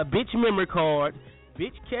 bitch memory card,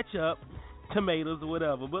 bitch ketchup, tomatoes, or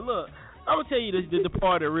whatever. But look, I'm going to tell you the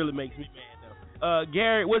part that really makes me mad, though.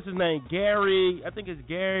 Gary, what's his name? Gary, I think it's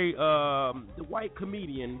Gary, the white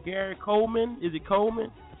comedian. Gary Coleman. Is it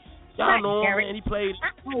Coleman? Y'all know him, man. He played.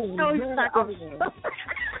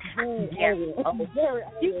 Gary.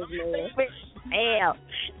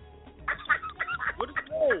 What is his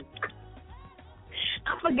name?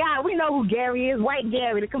 I forgot. We know who Gary is. White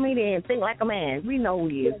Gary, the comedian, Think Like a Man. We know who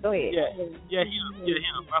he is. Go ahead. Yeah, him.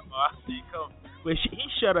 But he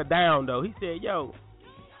shut her down, though. He said, "Yo,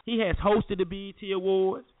 he has hosted the BET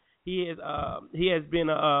Awards. He has been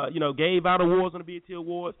gave out awards on the BET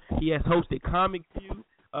Awards. He has hosted Comic View.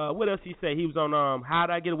 What else he say? He was on How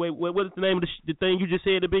Did I Get Away? What is the name of the thing you just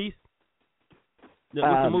said, the Beast?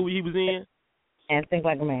 What's the movie he was in? And Think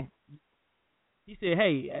Like a Man. He said,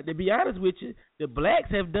 "Hey, to be honest with you, the blacks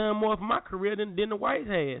have done more for my career than the whites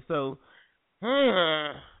had." So,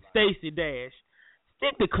 Stacey Dash,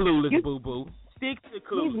 stick to Clueless, boo boo. Stick to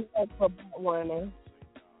Clueless. He's a black woman.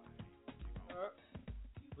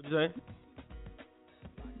 What'd you say?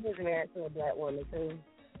 He's married to a black woman too.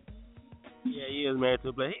 Yeah, he is married to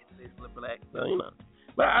a black. He's black, so you know.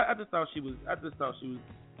 But I just thought she was.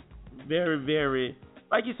 Very, very.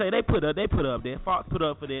 Like you say, they put up there. Fox put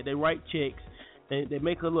up for that. They write checks. They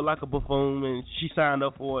make her look like a buffoon, and she signed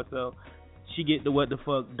up for it, so she get the what the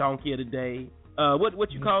fuck donkey of the day.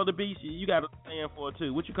 What you call the Beast? You got to stand for it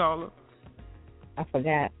too. What you call her? I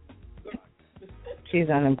forgot. She's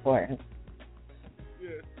unimportant.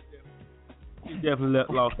 Yeah, she definitely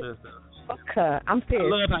lost her stuff. Fuck her. I'm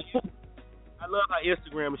serious. I love how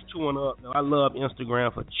Instagram is chewing her up. Though. I love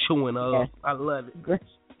Instagram for chewing her up. I love it.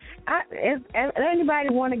 If anybody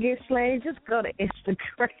want to get slayed, just go to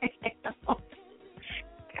Instagram.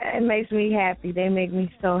 It makes me happy. They make me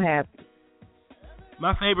so happy.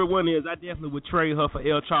 My favorite one is I definitely would trade her for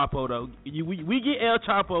El Chapo, though. We get El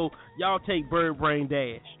Chapo, y'all take Bird Brain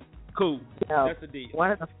Dash. Cool. That's the deal. One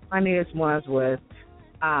of the funniest ones was,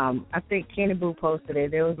 I think Kenny Boo posted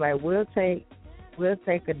it. It was like, we'll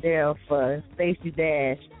take Adele for Stacey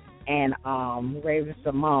Dash and Raven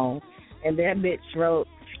Simone. And that bitch wrote,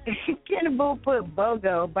 Kenny Boo put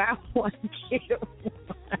BOGO, buy one, get one.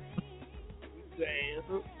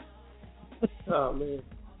 Damn. Oh, man.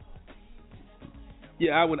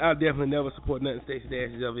 Yeah, I definitely never support nothing Stacey Dash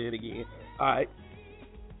is ever in again. All right.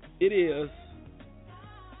 It is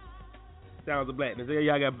Sounds of Blackness.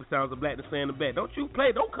 Y'all got Sounds of Blackness playing the back. Don't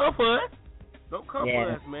come for us. Don't come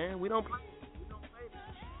for us, man. We don't play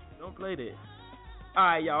that. Don't play that. All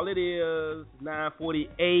right, y'all. It is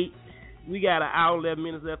 9:48. We got an hour, 11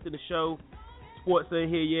 minutes left in the show. Sports in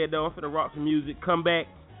here, yeah, though. I'm finna rock some music. Come back.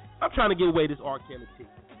 I'm trying to give away this R. Kelly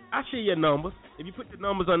ticket. I share your numbers. If you put the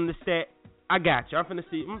numbers on the stat, I got you. I'm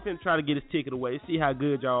finna try to get this ticket away. See how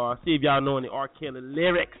good y'all are. See if y'all know any R. Kelly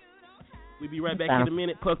lyrics. We'll be right back in a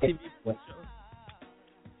minute. Puff TV.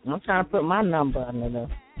 I'm trying to put my number on there.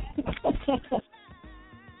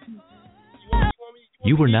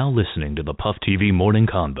 You are now listening to the Puff TV Morning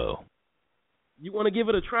Convo. You want to give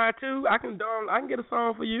it a try too? I can get a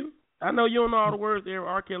song for you. I know you don't know all the words to every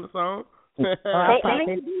R. Kelly song. Me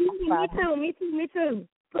too.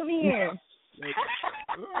 Put me in.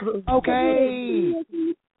 Okay.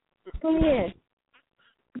 Put me in.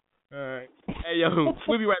 All right. Hey, yo,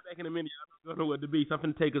 we'll be right back in a minute. Y'all don't know what the beast. I'm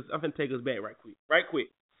finna take us back right quick.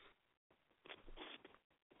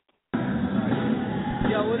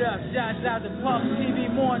 Yo, what up? Shouts out to Puff TV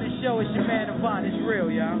Morning Show. It's your man Devon. It's real,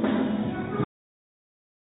 y'all.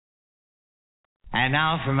 And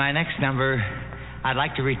now for my next number, I'd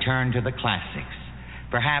like to return to the classics.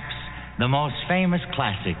 Perhaps the most famous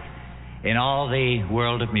classic in all the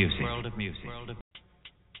world of music.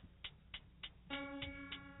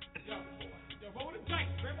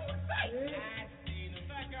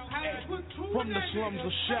 From the slums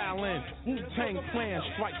of Shaolin, Wu-Tang Clan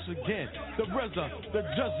strikes again. The RZA, the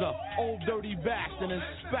Juzza, Old Dirty Bastard,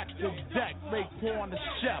 Inspector Deck, Raekwon the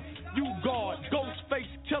Chef, U-Guard,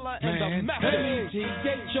 Ghostface Killer and the method.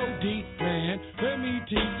 M-E-T-H-O-D, man.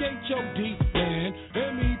 M-E-T-H-O-D, man.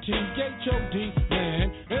 M-E-T-H-O-D, man.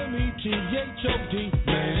 M-E-T-H-O-D,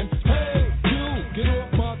 man. Hey, you, get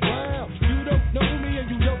off my ground. You don't know me and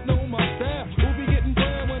you don't know my style. Who be getting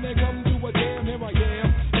down when they come to a jam? Here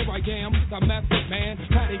I am, the method man.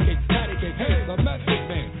 Patty cake, hey, the method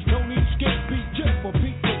man. No need skip beat just for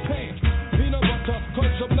Peter Pan. Peanut butter,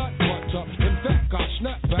 cause I'm not butter. In fact, I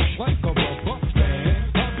snap back like a rubber man.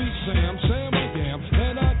 I be Sam I am,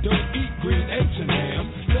 and I don't eat green eggs and ham.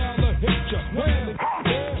 Dollar hit ya, when it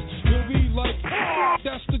you'll be like,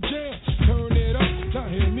 that's the jam. Turn it up, now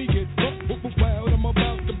hear me get wild. I'm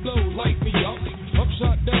about to blow, light me up.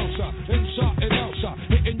 Upside, downside, inside and outside.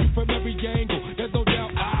 Hitting you from every angle, there's no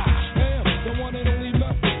doubt I am the one and only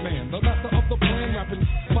method man. The master of the plan, rapping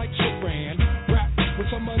like Saran. Rap with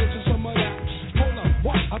some of this and some of that. Hold up,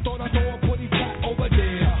 what? I thought I saw a putty fat over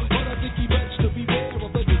there. But I think he bets to be there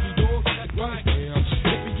of the diggy dog. Right there.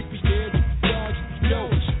 Yippee, yeah, dog. Yo,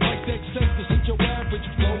 like that sense, this is your average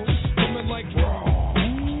flow. Coming like raw.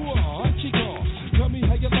 Ooh, Chico. Tell me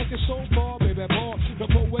how you like it so far, baby boy. The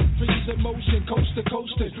poetry's in motion, coast to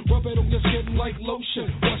coast. Rub it on your skin like lotion.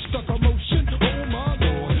 What's the commotion? Oh my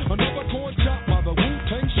lord. Another corn chop by the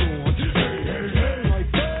Wu-Tang sword. Hey, right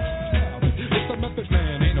there. It's the method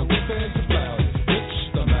man, ain't no ifs about it.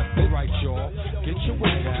 It's the method, right, y'all. Get your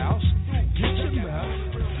White House, get your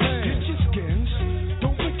meth, get your skins.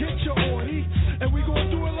 Don't forget your orty, and we gonna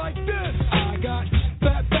do it like this. I got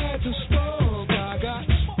fat bags of stuff. I got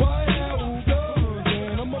White House guns,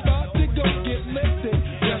 and I'm about to go get lifted.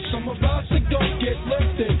 Yes, I'm about to go get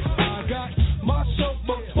lifted. I got myself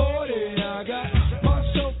a 40, I got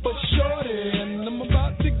myself a shorty, and I'm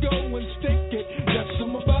about to go and stick it. Yes,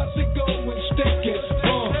 I'm about to go and stick it.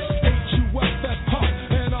 H-U-F-F, pop,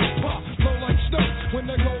 and I pop, flow like snow when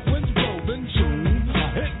the cold winds blowing soon.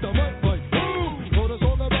 I hit the mic like boom, told us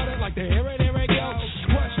all about it like the here it goes.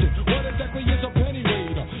 Question, what exactly is a penny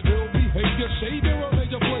waiter? Ill behavior, savior, or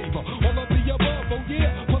major flavor? All of the above, oh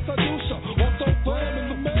yeah, plus I do so. Also flam in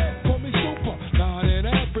the man, call me super. Not an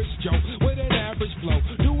average Joe, with an average flow.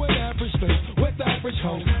 Do an average thing, with average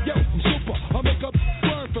hoe. Yo, I'm super, I make up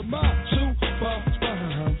word for my super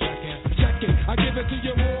sperm. Check it, I give it to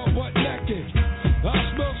you raw but naked. I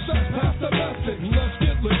smell sex, pass the method. Let's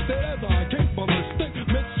get listed as I kick ballistic.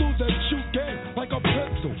 Missiles that shoot game like a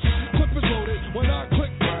pistol. Clip is loaded when I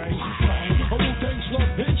click bang. A Wu-Tang slug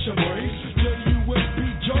hit your brain. J-U-M-P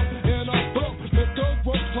jump and I bump. It goes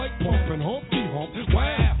ropes like pumping Humpty Hump.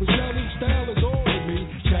 Wow, the selling style is all in me.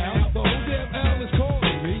 Child, the whole damn L is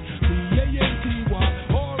calling me. B-A-N-T-Y-R-A-I-D-E-R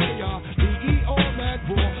mad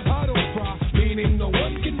raw. I don't cry, meaning no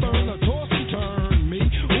one can burn or toss and turn me.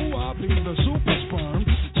 Ooh, I be the super sperm.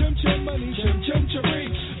 Chim chim money, chim chim cherry.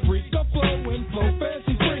 Freak the flow and flow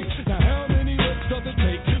fancy free. Now how many licks does it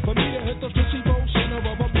take for me to hit the fishy motion of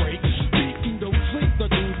a break? Speaking, don't sleep, the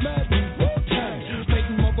dude's mad deep. Wu-Tang,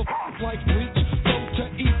 making motherfuckers like bleach. Go to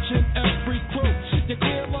each and every crew. You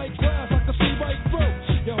clear like glass, I can see right through.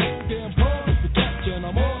 Your whole damn car is the captain.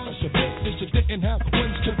 I'm on a ship that you didn't have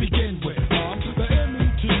wings to begin with. I'm the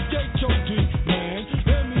M-E-T-H-O-D man.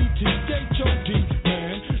 M-E-T-H-O-D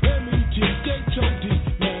man. M-E-T-H-O-D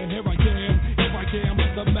man. Here I am,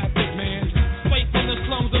 the method man. Straight from the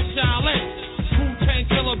slums of Shaolin. Wu-Tang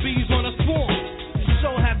killer bees on a swarm. So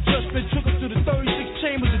have just been took up to the 36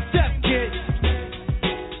 chambers of death, kid.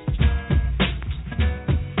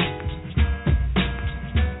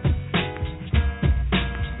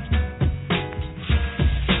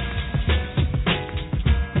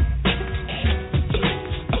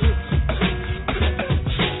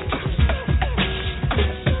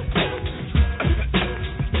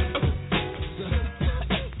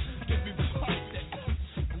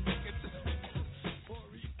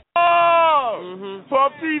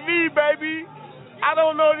 Puff TV, baby. I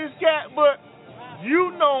don't know this cat, but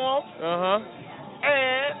you know him.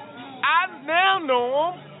 And I now know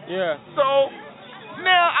him. Yeah. So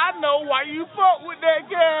now I know why you fuck with that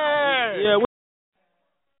guy. Yeah.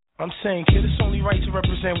 I'm saying, kid, it's only right to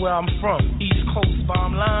represent where I'm from. East Coast,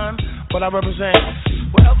 bottom line. But I represent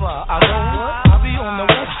wherever I go. I be on the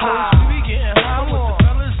West Coast. We be getting high with the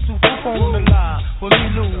fellas super on the line. When we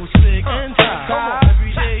lose, sick and tired.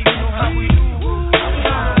 Every day, you know how we do.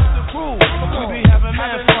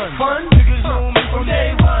 Fun, niggas know me from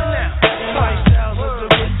day one now. Lifestyles of the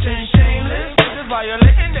rich and shameless. If it's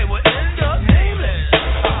violating, they will end up nameless.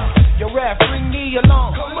 Yo, rap, bring me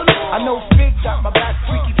along. I know Fig got my back,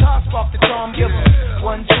 freaky toss off the charm giver.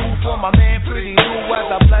 1, 2 for my man, Pretty Lou,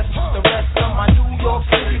 as I bless the rest of my New York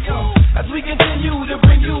City crew. As we continue to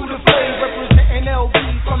bring you the flavor, representing LB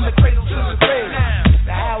from the cradle to the grave.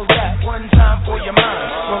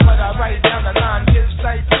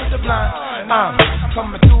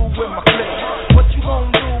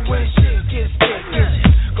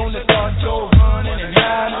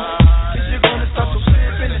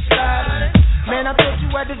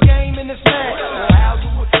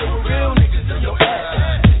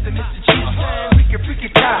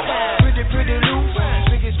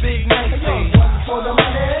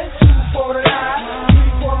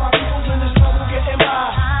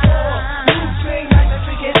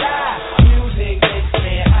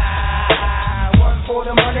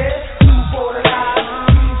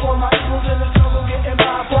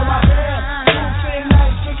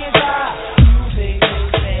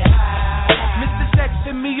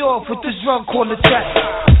 with this drug called the track.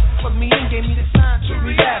 Put me in, gave me the sign to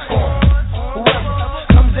react on. Whoever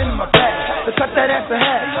comes in my path, to cut that ass in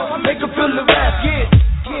half, make her feel the wrath.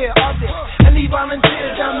 Yeah, all this. Any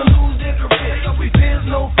volunteers down to lose their career? We fears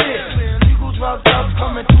no fear. Legal drugs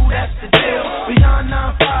coming through, that's the deal. Beyond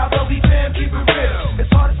 9-5, but we can keep it real. It's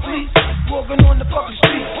hard to sleep, walking on the fucking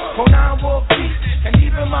street. For 9 war peace, and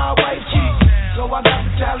even my white cheek. So I got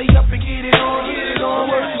to tally up and get it on.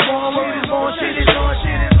 Word is on, shit is on.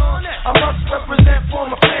 I must represent for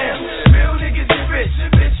my fam. Real niggas get rich,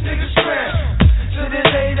 bitch niggas scram. To the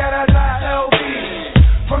day that I die, LB.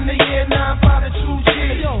 From the year 9-5 to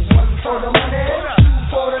 2G. One for the money, 2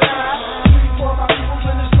 for the lie. 3 for my people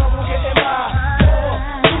in the struggle getting by.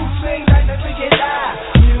 4, 2 swing like the ticket die.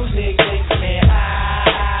 Music makes me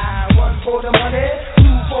high. 1 for the money, 2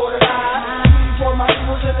 for the lie. 3 for my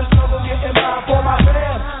people in the struggle getting by. For my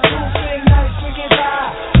fam, 2 swing nice, ticket die.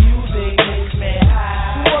 Music makes me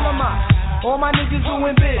high. To all of all my niggas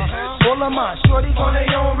doing biz. All of my shorties on their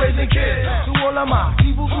own raising kids. To all of my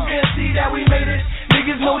people who can't see that we made it.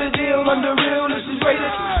 Niggas know the deal, under real, this is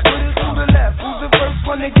rated. Put it to the left, who's the first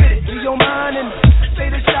one to get it? Be your mind and say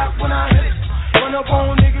the shot when I hit it. Run up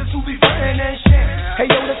on niggas who be frontin' and shit. Hey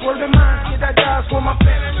yo, that's word of mine, get that dies for my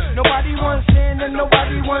fam. Nobody wants sin and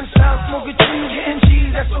nobody wants south. Smoking trees, getting cheese,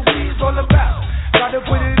 that's what we's all about. Gotta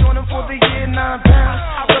put it on them for the year 9 pounds.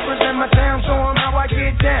 I represent my town, show them how I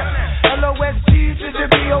get down. LOST to the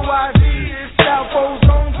BOYZ. South Coast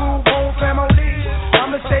Zone, Groove, Home Family.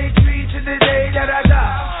 I'ma stay true to the day that I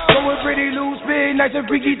die. Going pretty loose, big, nice and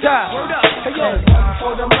freaky tie. Hey yo, 1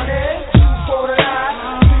 for the money, 2 for the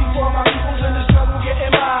lie. 3 for my peoples in the struggle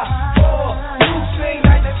getting by. 4, 2 swing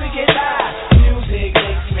nice and freaky die. Music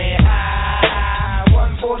makes me high.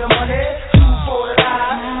 1 for the money, 2 for the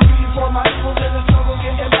lie. 3 for my peoples in the struggle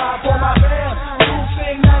getting by. For my fam, 2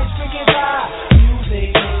 swing nice freaky die.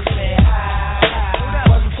 Music makes me high.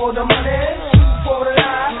 1 for the money, 2 for the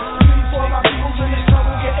lie. 3 for my peoples in the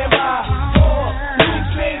struggle getting by. 4,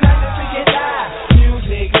 2 swing nice and freaky die.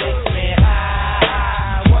 Music makes me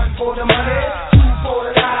high. 1 for the money, 2 for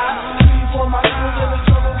the lie. 3 for my peoples in the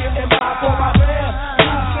struggle getting by. For my fam, 2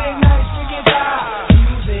 swing nice freaky die.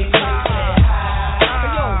 Music makes me high.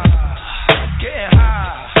 Yo, getting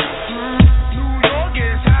high. New York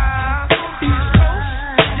is high. East Coast,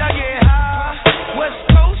 y'all get high. West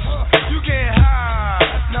Coast, you get high.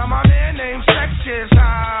 Now my man named Sex is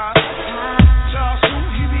high. Charles Sue,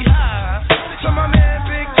 he be high. So my man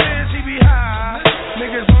Big Kids, he be high.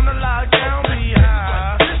 Niggas on the lockdown be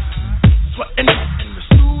high. Sweating in the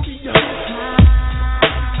studio.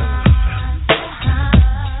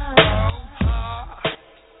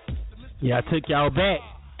 Yeah, I took y'all back.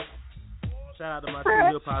 Shout out to my 2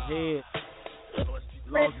 hip hop heads.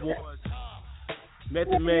 Lost Boys.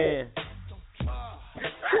 Method Man.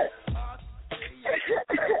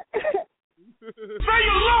 Say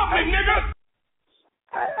you love me, nigga!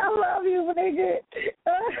 I love you, nigga.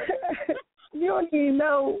 You don't even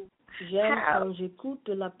know. J'aime quand j'écoute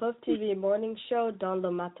la Puff TV Morning Show dans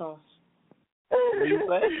le matin.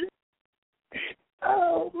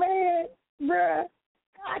 Oh man, bruh,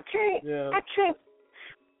 I can't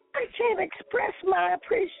express my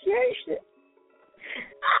appreciation.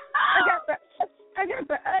 I got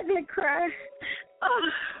the ugly cry.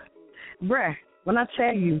 Bruh, when I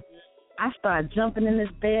tell you, I started jumping in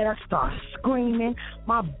this bed. I started screaming.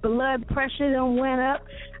 My blood pressure done went up.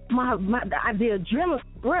 The adrenaline.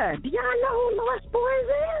 Bruh, do y'all know who Lost Boys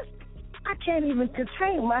is? I can't even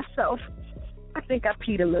contain myself. I think I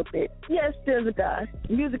peed a little bit. Yes, there's a God.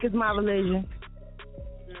 Music is my religion.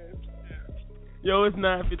 Yo, it's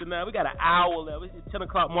 9:59. We got an hour left. It's 10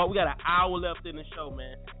 o'clock mark. We got an hour left in the show,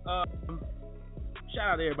 man. Shout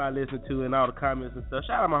out to everybody listening to and all the comments and stuff.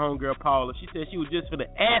 Shout out to my homegirl Paula. She said she was just finna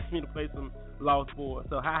ask me to play some Lost Boys.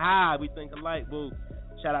 So, we think alike, boo.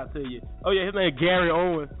 Shout out to you. Oh, yeah, his name is Gary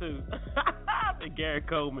Owens, too. Gary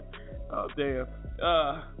Coleman. Oh, damn.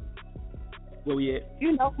 Where we at?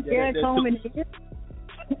 You know who Gary Coleman is?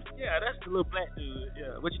 Yeah, that's the little black dude.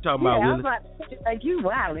 Yeah, what you talking about, Willie? Like you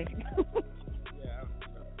wildin'.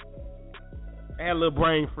 I had a little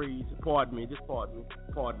brain freeze. Pardon me.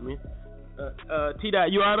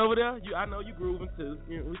 T-Dot, you out over there? I know you grooving too.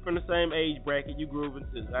 We from the same age bracket. You grooving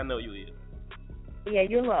too. I know you is. Yeah,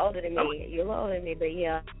 you're a little older than me. But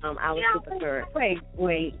yeah, I was super third.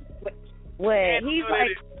 Wait. What? He's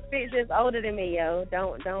like 6 years older than me, yo.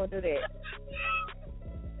 Don't do that.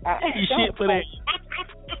 You shit for that.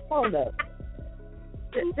 Hold up.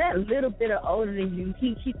 That little bit of older than you,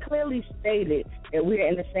 he clearly stated that we're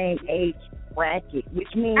in the same age bracket,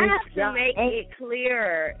 which means I have to make it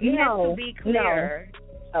clear. It has to be clear.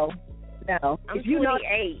 No. I'm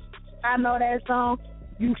 28. I know that song.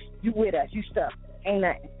 You with us. You stuck. Ain't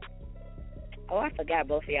nothing. Oh, I forgot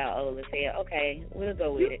both of y'all old as hell. Okay, we'll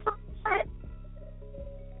go with it.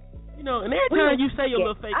 You know, and every time you say your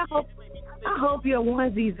little fake, I hope your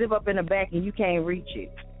onesie zip up in the back and you can't reach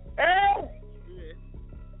it. Yeah.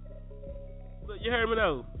 Look, you heard me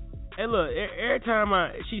though. Hey, look, every time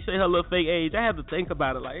she say her little fake age, I have to think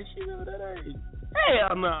about it. Like, is she really that age?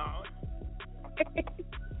 Hell no.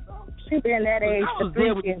 She been that age for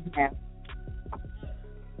 3 years now.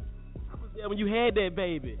 I was there when you had that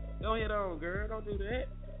baby. Go ahead on, girl. Don't do that.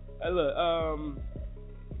 Hey, look,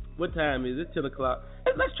 what time is it? 10 o'clock.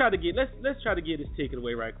 Let's try to get this ticket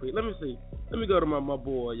away right quick. Let me see. Let me go to my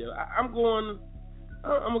boy, yo. I'm gonna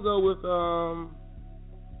go with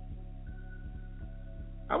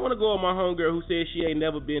I want to go with my homegirl who says she ain't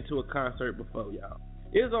never been to a concert before, y'all.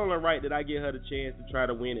 It's only right that I give her the chance to try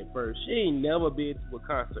to win it first. She ain't never been to a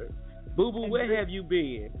concert. Boo Boo, where have you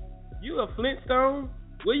been? You a Flintstone?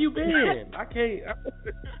 Where you been? I can't.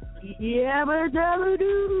 Yabba dabba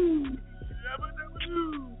doo. Yabba dabba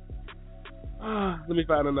doo. Let me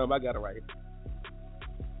find her number. I got it right here.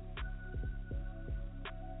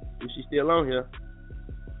 Is she still on here?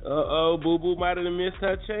 Boo Boo might have missed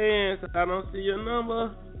her chance. I don't see your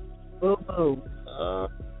number. Boo Boo.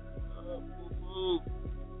 Boo Boo.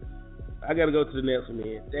 I gotta go to the next one,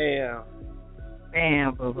 man.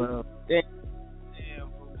 Damn, Boo Boo. Damn,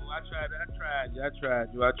 Boo Boo. I tried you.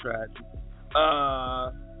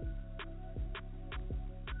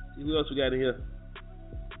 See who else we got in here?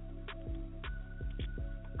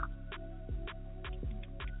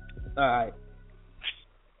 All right.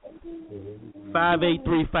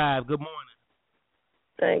 5835. Good morning.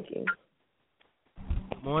 Thank you.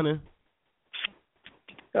 Morning.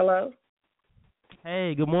 Hello.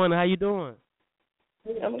 Hey, good morning. How you doing?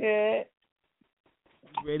 I'm good.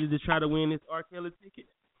 You ready to try to win this R. Kelly ticket?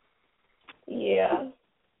 Yeah.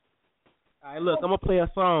 All right, look, I'm gonna play a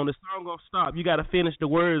song. The song gonna stop. You gotta finish the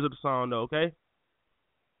words of the song, though. Okay?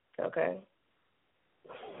 Okay.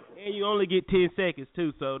 And you only get 10 seconds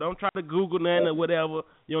too, so don't try to Google nothing or whatever.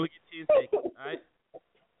 You only get 10 seconds. All right?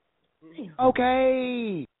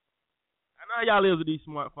 Okay. I know how y'all live with these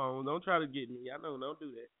smartphones. Don't try to get me. I know. Don't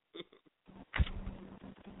do that.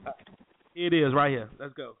 Here it is, right here.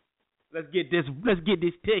 Let's go. Let's get this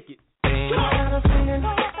ticket. She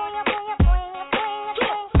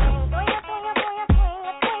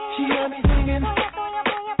got me singing.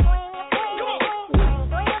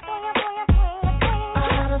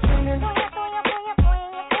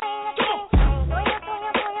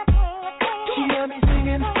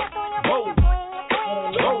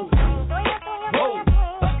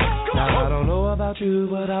 You,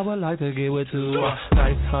 but I would like to get with two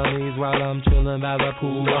nice honeys while I'm chilling by the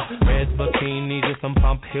pool. Red bikinis and some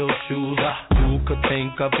pump heel shoes. Who could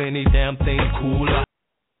think of any damn thing cooler?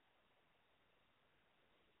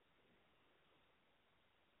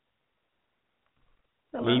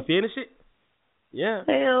 Can you finish it? Yeah.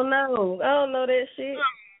 Hell no. I don't know that shit.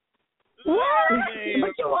 What?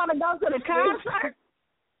 But you want to go to the concert?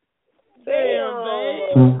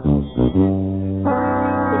 Damn,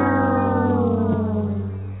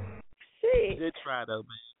 Good try, though,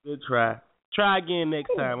 man. Good try. Try again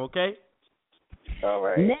next time, okay? All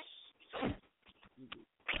right.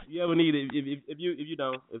 You ever need it? If you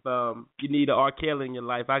need an R. Kelly in your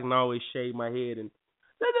life, I can always shave my head and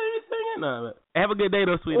have a good day,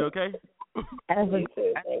 though, sweet. Okay. Thank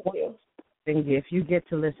you. If you get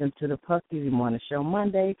to listen to the Puff TV Morning Show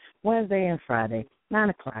Monday, Wednesday, and Friday, 9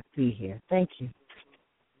 o'clock, be here. Thank you.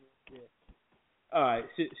 Yeah. All right.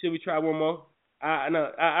 Should we try one more?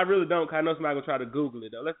 I really don't. Cause I know somebody gonna try to Google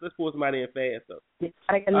it though. Let's pull somebody in fast though.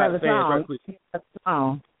 I got another song.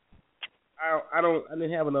 I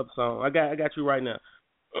didn't have another song. I got you right now.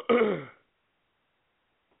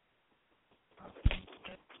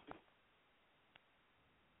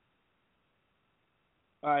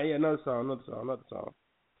 All right, yeah, another song.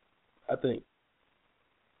 I think.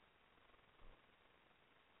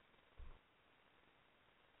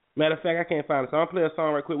 Matter of fact, I can't find it. So I'm gonna play a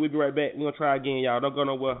song right quick. We'll be right back. We're gonna try again, y'all. Don't go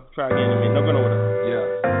nowhere. Try again in a minute. Don't go nowhere. Yeah.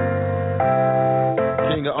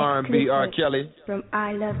 King of R&B, R. Kelly. From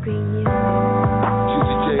I Love Green News.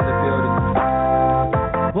 Juicy J in the building.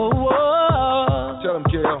 Whoa, whoa. Tell him,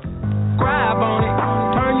 Kill. Grab on it.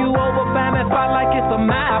 Turn you over, find that spot like it's a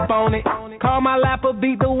map on it. Call my lapper,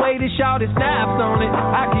 beat the way the shawty snaps on it.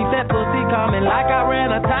 I keep that pussy coming like I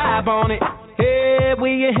ran a tab on it. Yeah,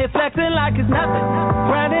 we in here flexing like it's nothing.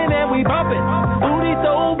 Grinding and we bumping. Booty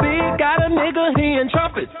so big, got a nigga hearing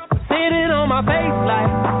trumpets. Sitting on my face like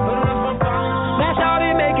that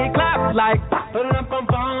shawty make it clap like. And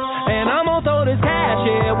I'm gonna throw this cash,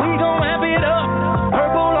 yeah, we gon'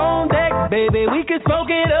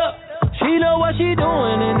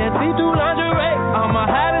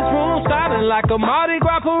 like a Mardi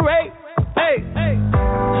Gras parade. Hey,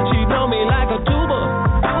 she know me like a tuba.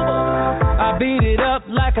 I beat it up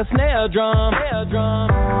like a snare drum. That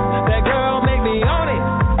girl make me own it.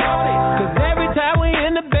 Cause every time we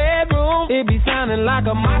in the bedroom, it be sounding like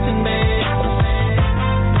a marching band.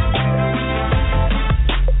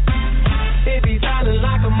 It be sounding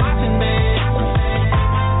like a marching band.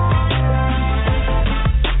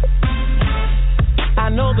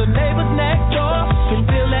 I know the neighbors next door can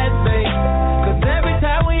feel that bass. Cause every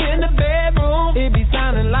time we in the bedroom, it be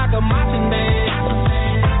sounding like a marching band.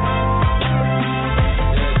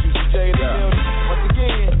 Once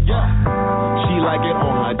again, she like it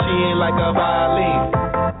on her chin like a violin,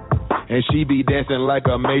 and she be dancing like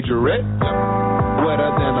a majorette.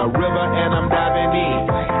 Wetter than a river, and I'm diving in.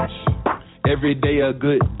 Every day a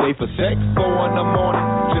good day for sex. 4 in the morning,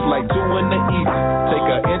 just like 2 in the evening. Take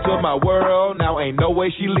her into my world, now ain't no way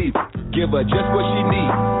she leaving. Give her just what she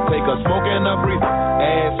need. Take her smoking a breather.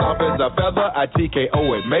 Ass soft as a feather, I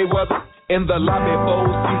TKO at Mayweather. In the lobby 4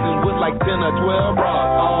 seasons with like 10 or 12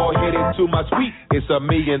 rods. All headed to my suite, it's a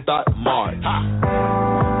million thought march.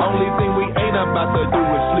 Only thing we ain't about to do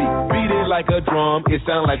is sleep. Beat it like a drum, it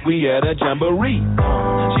sound like we at a jamboree.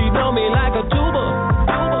 She know me like a tuba.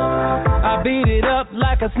 I beat it up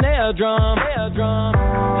like a snare drum. That girl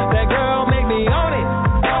make me own it.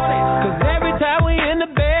 Cause every time we in the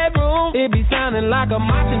bedroom, it be sounding like a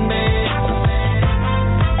marching band.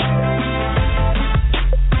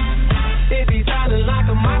 It be sounding like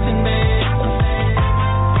a marching band.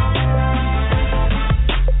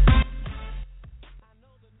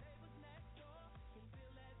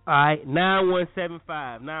 All right,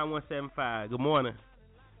 9175. Good morning.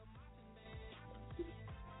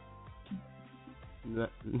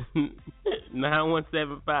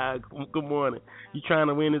 9175. Good morning. You trying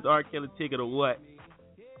to win this R. Kelly ticket or what?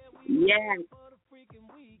 Yeah.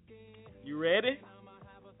 You ready?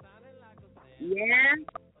 Yeah.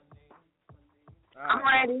 I'm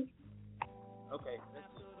ready. Okay.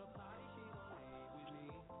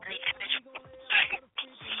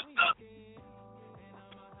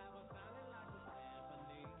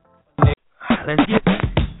 Let's get it.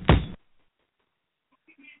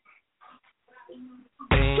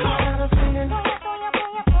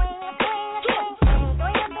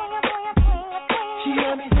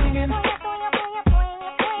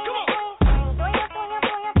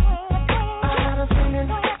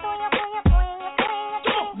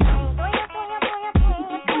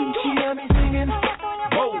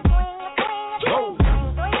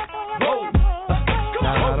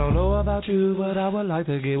 You, but I would like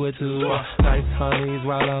to get with two nice honeys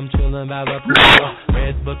while I'm chilling by the pool.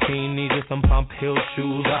 Red bikinis and some pump heel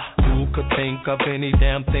shoes. Who could think of any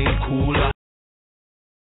damn thing cooler?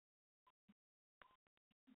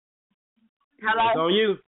 Hello? It's on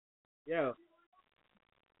you. Yeah.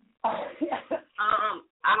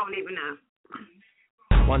 I don't even know.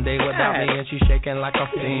 One day without me and she shaking like a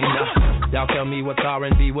fiend. Y'all tell me what's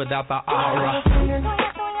R&B without the aura.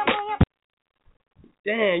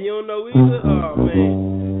 Damn, you don't know either? Oh,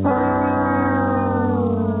 man.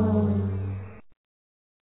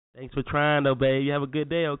 Thanks for trying, though, babe. You have a good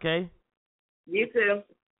day, okay? You too.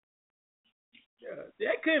 Yeah,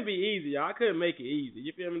 that couldn't be easy, y'all. I couldn't make it easy.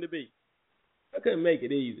 You feel me to be? I couldn't make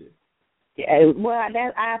it easy. Yeah, well,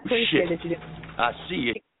 I appreciate that you did. I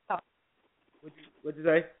see it. What'd you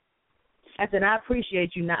say? I said I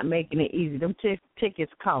appreciate you not making it easy. Them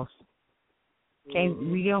tickets cost.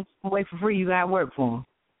 We don't wait for free. You gotta work for them.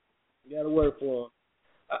 You gotta work for them.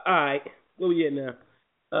 All right, where we at now?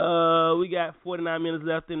 We got 49 minutes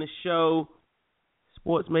left in the show.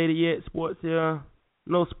 Sports made it yet? Sports here?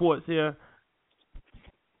 No sports here.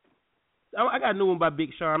 I got a new one by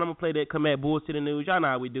Big Sean. I'm gonna play that. Come at Bullshit the News. Y'all know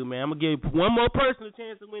how we do, man. I'm gonna give one more person a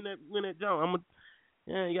chance to win that jump.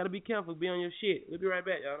 Yeah, you gotta be careful. Be on your shit. We'll be right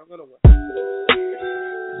back, y'all. I'm gonna win.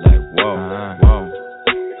 Like whoa. Whoa.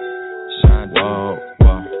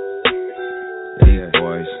 Yeah,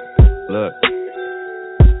 boys. Look.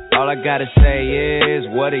 All I gotta say is,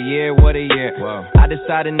 what a year. Whoa. I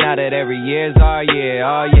decided now that every year's our year.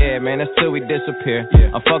 Oh yeah, man, that's till we disappear.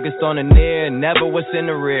 Yeah. I'm focused on the near, never what's in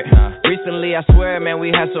the rear. Recently, I swear, man,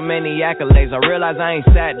 we had so many accolades. I realize I ain't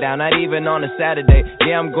sat down, not even on a Saturday.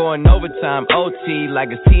 Yeah, I'm going overtime, OT,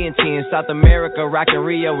 like it's TNT in South America, rockin'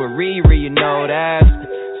 Rio with Riri, you know that's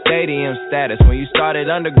stadium status. When you started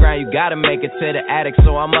underground, you gotta make it to the attic,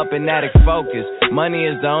 so I'm up in attic focus. Money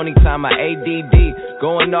is the only time I ADD,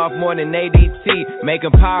 going off more than ADT,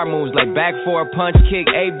 making power moves like back for a punch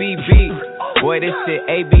kick, ABB. Boy, this shit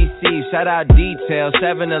ABC, shout out Detail.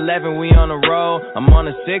 7-Eleven, we on the road. I'm on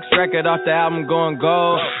the 6th record off the album Going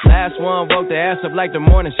Gold. Last one woke the ass up like the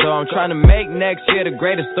morning show. I'm trying to make next year the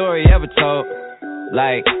greatest story ever told.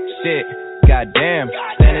 Like, shit, goddamn.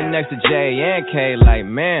 Standing next to J and K, like,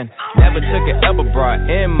 man. Never took an elbow, brought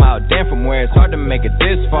him out. Damn, from where it's hard to make it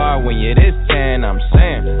this far when you're this 10, I'm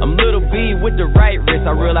saying. I'm little B with the right wrist.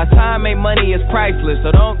 I realize time ain't money, is priceless.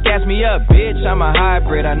 So don't gas me up, bitch, I'm a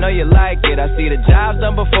hybrid. I know you like it. I see the jobs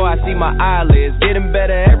done before I see my eyelids. Getting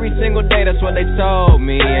better every single day, that's what they told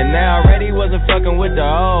me. And now I already wasn't fucking with the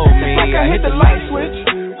old me. Like I hit the light switch.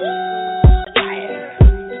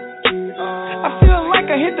 I feel like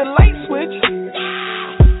I hit the light switch.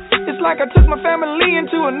 It's like I took my family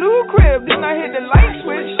into a new crib, then I hit the light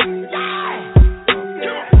switch.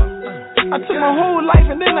 I took my whole life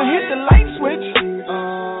and then I hit the light switch.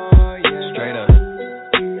 Straight up.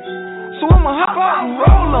 So I'ma hop out and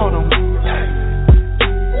roll on them.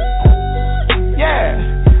 Yeah,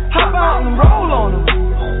 hop out and roll on them.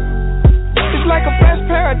 It's like a fresh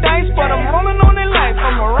paradise, but I'm rolling on their life.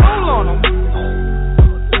 I'ma roll on them.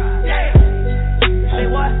 Say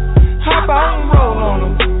what? Hop out and roll on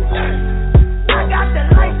them. I got the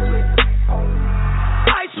light switch.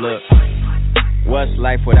 Look, what's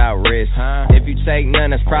life without risk? If you take none,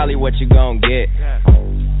 that's probably what you gon' get.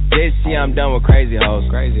 This year I'm done with crazy hoes.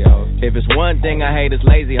 If it's one thing I hate, it's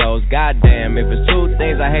lazy hoes. Goddamn, if it's two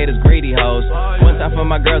things I hate, it's greedy hoes. One time for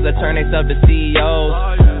my girls that turn themselves to CEOs.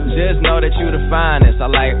 Just know that you the finest.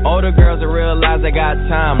 I like older girls that realize they got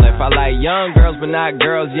time left. I like young girls, but not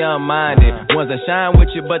girls young-minded. Ones that shine with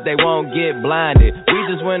you, but they won't get blinded. We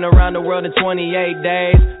just went around the world in 28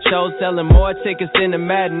 days. Shows selling more tickets than the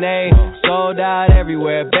matinee. Sold out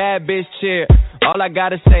everywhere, bad bitch cheer. All I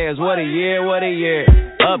gotta say is what a year, what a year.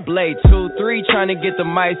 Up late, 2, 3, trying to get the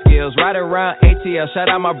mic skills. Right around ATL, shout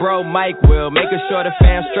out my bro Mike Will. Making sure the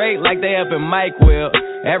fam straight like they up in Mike Will.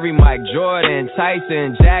 Every Mike, Jordan,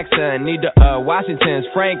 Tyson, Jackson. Need the Washingtons,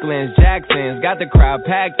 Franklins, Jacksons. Got the crowd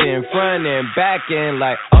packed in front and back in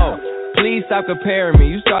like, oh. Please stop comparing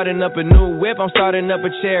me. You starting up a new whip, I'm starting up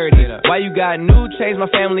a charity. Why you got new change,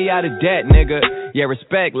 my family out of debt, nigga. Yeah,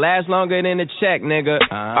 respect lasts longer than a check, nigga.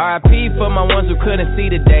 R.I.P. for my ones who couldn't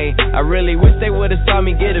see today. I really wish they would've saw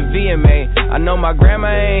me get a VMA. I know my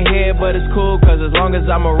grandma ain't here, but it's cool, cause as long as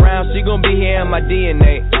I'm around, she gon' be here in my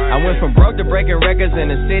DNA. I went from broke to breaking records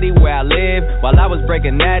in the city where I live. While I was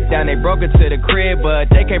breaking that down, they broke it to the crib,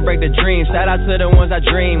 but they can't break the dream. Shout out to the ones I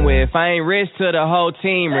dream with. I ain't rich to the whole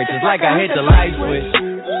team rich. It's like I hit the light switch.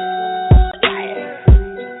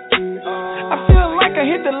 I feel like I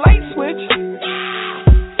hit the light switch.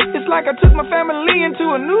 It's like I took my family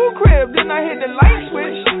into a new crib, then I hit the light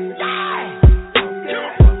switch.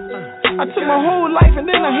 I took my whole life and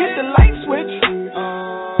then I hit the light switch.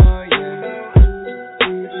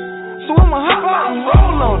 So I'ma hop out and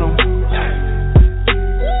roll on them.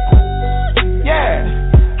 Yeah,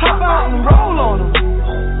 hop out and roll on them.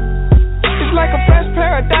 It's like a fresh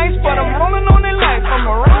paradise, but I'm rolling on their life.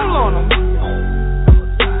 I'ma roll on them.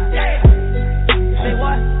 Say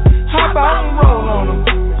what? Hop out and roll on them.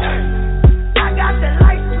 I got the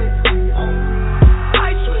light switch.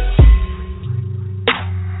 Light switch.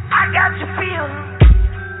 I got you feeling.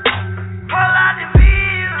 Pull out the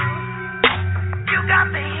wheel. You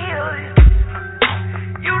got the healing.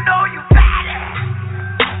 You know you got it.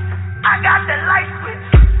 I got the light switch.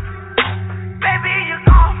 Baby, you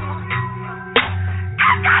gone.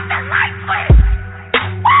 I got the light switch.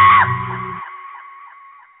 Woo!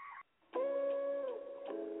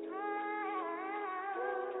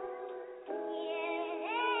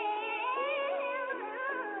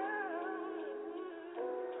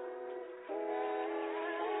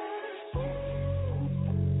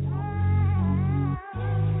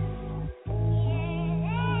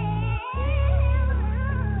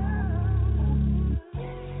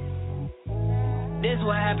 This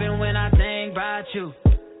what happen when I think about you.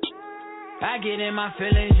 I get in my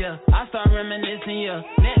feelings, yeah. I start reminiscing, yeah.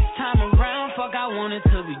 Next time around, fuck, I want it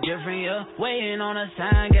to be different, yeah. Waiting on a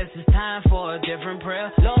sign, guess it's time for a different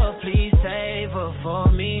prayer. Lord, please save her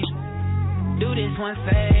for me. Do this one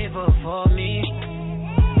favor for me.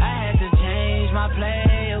 I had to change my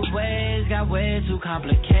play of ways, got way too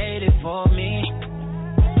complicated for me.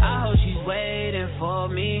 I hope she's waiting for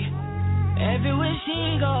me. Everywhere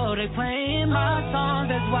she go, they playing my songs.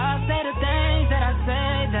 That's why I say the things that I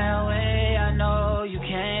say that way. I know you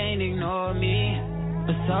can't ignore me.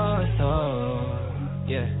 But so,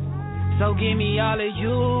 yeah. So give me all of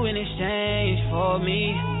you in exchange for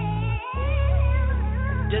me.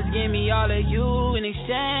 Just give me all of you in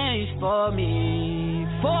exchange for me.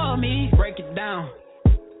 For me, break it down.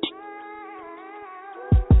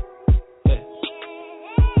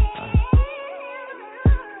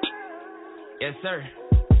 Yes, sir.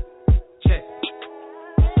 Check.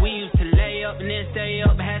 We used to lay up and then stay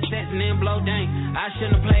up, had sex and then blow dang. I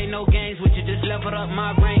shouldn't have played no games with you, just leveled up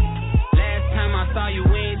my rank. Last time I saw you,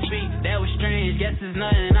 we ain't speak, that was strange. Guess there's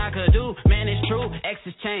nothing I could do, man, it's true.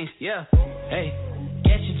 Exes changed, yeah. Hey,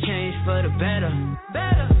 guess you changed for the better.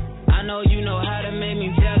 I know you know how to make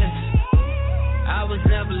me jealous. I was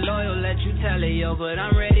never loyal, let you tell it, yo, but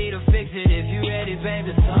I'm ready to fix it if you ready,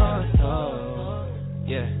 baby. So,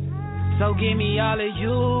 yeah. So give me all of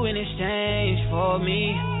you in exchange for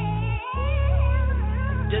me.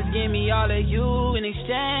 Just give me all of you in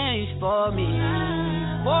exchange for me.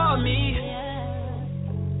 For me.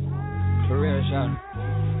 For real, Sean.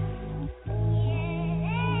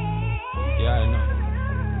 Yeah, I know.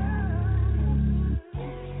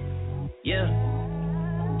 Yeah.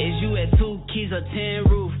 Is you at 2 keys or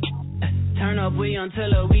 10 roof? Turn up, we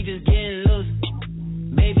until we just getting loose.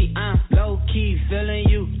 Baby, I'm low-key feeling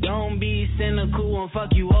you. Don't be cynical, won't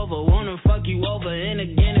fuck you over. Wanna fuck you over. And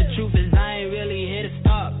again, the truth is I ain't really here to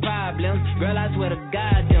start problems. Girl, I swear to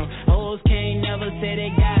God, them hoes can't never say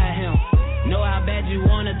they got him. Know how bad you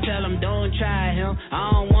wanna tell him, don't try him.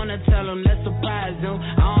 I don't wanna tell him, let's surprise him.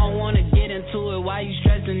 I don't wanna get into it, why you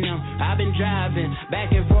stressing them? I've been driving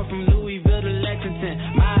back and forth from Louisville to Lexington.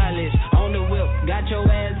 Mileage on the whip, got your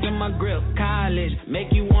ass in my grip. College,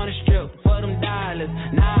 make you wanna strip for them dollars.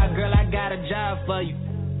 Nah, girl, I got a job for you.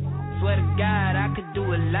 Swear to God, I could do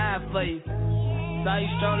it live for you. Saw you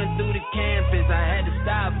strolling through the campus, I had to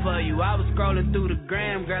stop for you. I was scrolling through the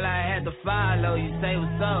gram, girl, I had to follow you. Say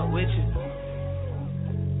what's up with you.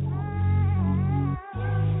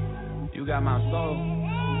 You got my soul.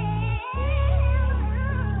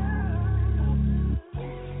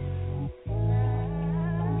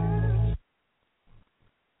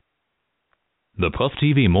 The Puff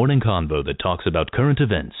TV Morning Convo that talks about current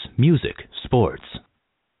events, music, sports.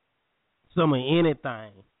 Some of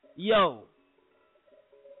anything. Yo.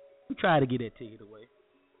 We try to get that ticket away.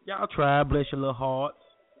 Y'all try, bless your little hearts.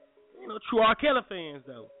 You know, true R. Kelly fans,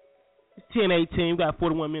 though. It's 10:18. We got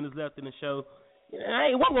 41 minutes left in the show.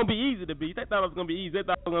 It wasn't going to be easy to beat. They thought it was going to be easy. They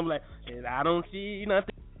thought it was going to be like, and I don't see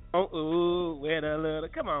nothing. Oh, where the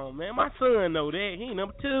love. Come on, man. My son know that. He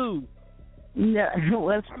number 2. No,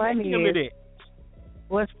 what's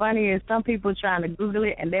funny is some people trying to Google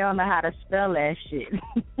it and they don't know how to spell that shit.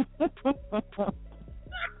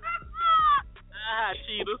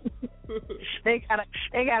 Cheaters. They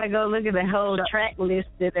gotta go look at the whole track list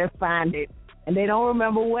and they find it. And they don't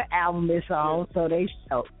remember what album it's on, so they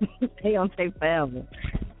show. They don't take forever.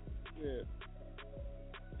 Yeah.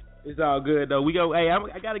 It's all good though. We go. Hey,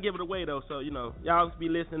 I gotta give it away though. So you know, y'all be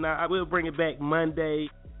listening. I will bring it back Monday,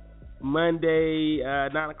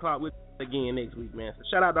 9:00 with again next week, man. So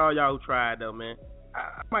shout out to all y'all who tried though, man.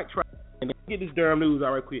 I might try and get this Durham news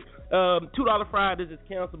all right quick. $2 Fridays is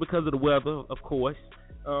canceled because of the weather, of course.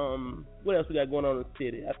 What else we got going on in the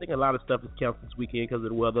city? I think a lot of stuff is canceled this weekend because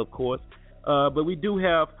of the weather, of course. But we do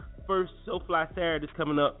have first So Fly Saturdays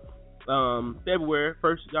coming up February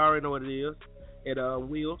 1st. Y'all already know what it is. At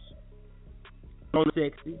Wheels on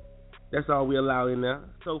Sexy. That's all we allow in there.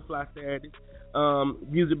 So Fly Saturdays.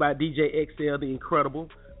 Music by DJ XL, the Incredible.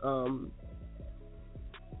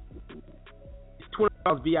 It's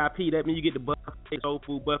 $20 VIP. That means you get the buffet, soul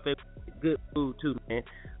food buffet, good food too, man.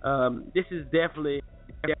 This is definitely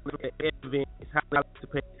an event. It's how I like to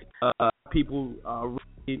pay. People are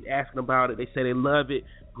really asking about it. They say they love it.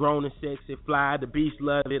 Grown and sexy, Fly, the Beast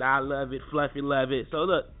love it. I love it. Fluffy love it. So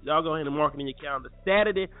look, y'all go ahead and mark it in your calendar.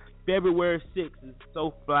 Saturday, February 6th is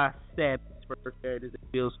So Fly Saturdays. First Saturdays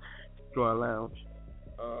at Bill's Drawing Lounge.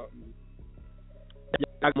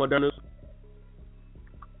 Got more done this?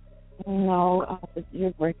 No,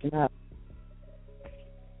 you're breaking up.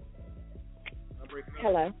 I'm breaking up.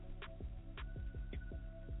 Hello.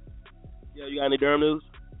 Yeah, you got any Durham news?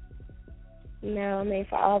 No, I mean,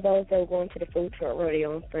 for all those that are going to the food truck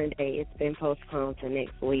rodeo on Sunday, it's been postponed to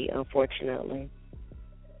next week, unfortunately.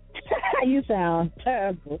 You sound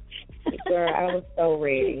terrible. Girl, I was so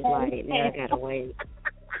ready. Like, now I gotta wait.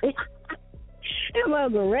 I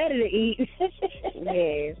wasn't ready to eat.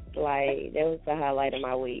 Yes, like, that was the highlight of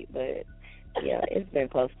my week, but, yeah, it's been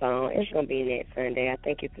postponed. It's going to be next Sunday. I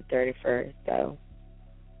think it's the 31st, so.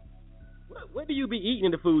 What do you be eating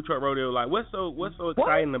in the food truck rodeo? Like, what's so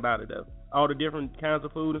exciting about it, though? All the different kinds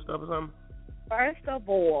of food and stuff or something? First of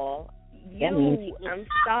all, I'm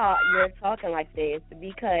shocked you're talking like this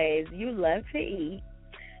because you love to eat.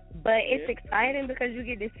 But it's exciting because you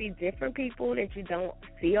get to see different people that you don't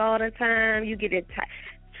see all the time. You get to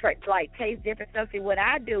taste different stuff. See, what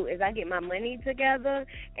I do is I get my money together,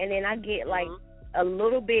 and then I get, like, a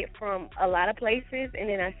little bit from a lot of places, and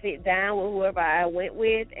then I sit down with whoever I went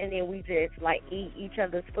with, and then we just like eat each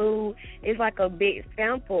other's food. It's like a big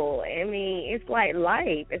sample. I mean, it's like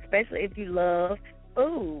life, especially if you love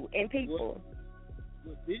food and people.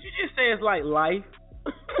 Did you just say it's like life?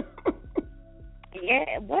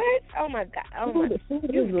 Yeah, what? Oh my God! Oh my!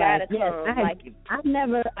 Food You is gotta life. Yes, come.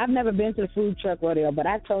 I've never been to the food truck rodeo, but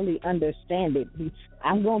I totally understand it.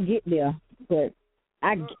 I'm gonna get there, but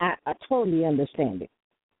I totally understand it.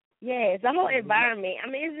 Yeah, the whole environment. I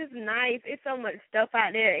mean, it's just nice. It's so much stuff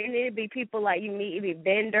out there, and it'd be people like you meet, it'd be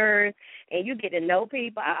vendors, and you get to know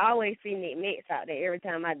people. I always see Nick Mix out there every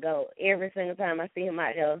time I go. Every single time I see him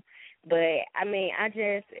out there. But, I mean,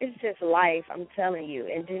 it's just life, I'm telling you.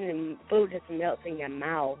 And then the food just melts in your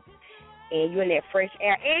mouth. And you're in that fresh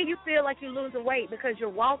air. And you feel like you're losing weight because you're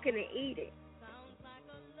walking and eating.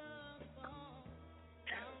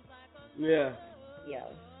 Yeah. Yeah.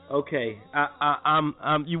 Okay.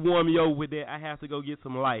 I'm you won me over with that. I have to go get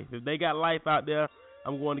some life. If they got life out there,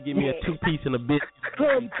 I'm going to give me a 2-piece and a biscuit.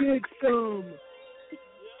 Come get some.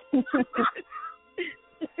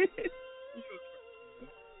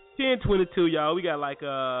 10:22, y'all. We got like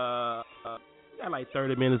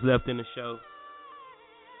 30 minutes left in the show.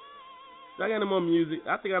 I got no more music.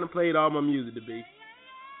 I think I done played all my music to be.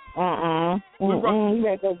 You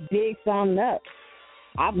better go dig something up.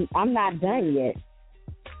 I'm not done yet.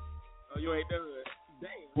 Oh, you ain't done it?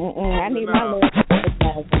 Dang. I need my little.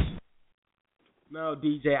 No,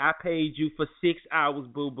 DJ, I paid you for 6 hours,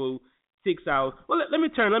 boo-boo. 6 hours. Well, let me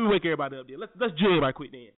wake everybody up there. Let's drill right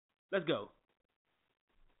quick then. Let's go.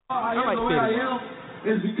 I am the way I am.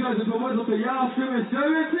 It's because if it wasn't for y'all screaming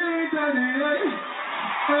 1738,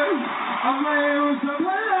 I might was a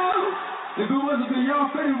player. If it wasn't for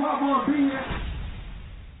y'all, Fetty Wap won't be here.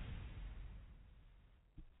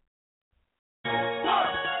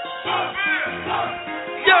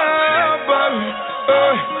 Yeah, baby.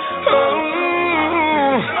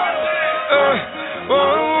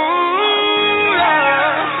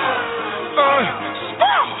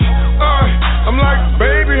 I'm like,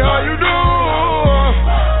 baby, how you doing?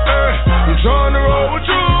 I'm trying to roll with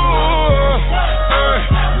you.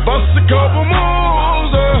 Bust a couple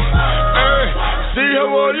moves. See how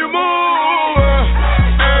well you move.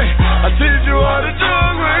 I teach you how to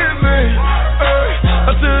jug with me.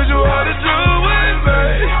 I teach you how to jug with me.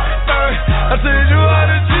 I teach you how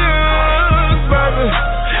to jug, baby.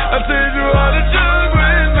 I teach you how to jug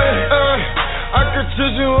with me. I can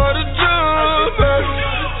teach you how to jug, baby.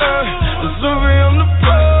 Susie, I'm the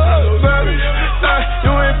plug, baby. You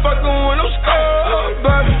ain't fucking with no scrub,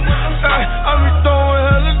 baby. I be throwing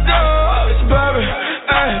hella dogs, baby.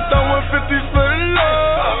 Throwing 50s for the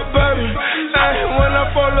love, baby. When I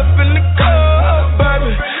fall up in the club, baby.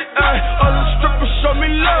 All the strippers show me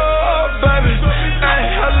love, baby.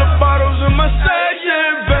 Hella bottles in my section,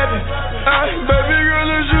 baby. Baby girl,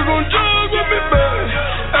 is you gon' jug with me, baby?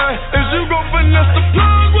 Is you gon' finesse the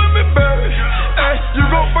plug with me, baby? You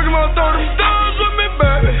gon' fuck around, throw them dogs with me,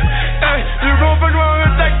 baby. You gon' fuck around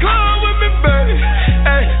at that club with me, baby.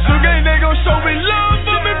 So gang, they gon' show me love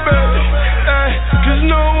for me, baby. Cause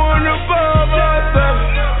no one above us, baby.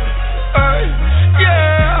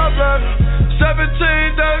 Yeah, baby.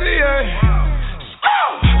 1738.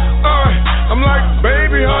 I'm like,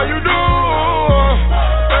 baby, how you doing?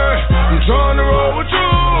 I'm trying to roll with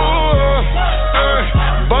you.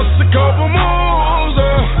 Bust a couple moves.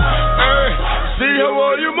 See how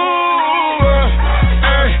well you move.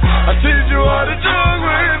 I teach you how to jug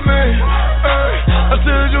with me. I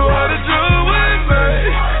teach you how to jug with me.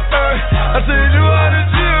 I teach you how to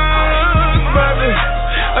jug, baby.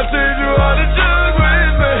 I teach you how to jug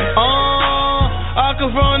with me. I come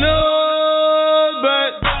from the hood,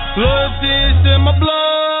 but loyalty is in my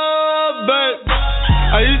blood, but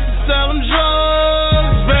I used to sell them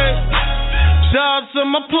drugs, babe. Shout out to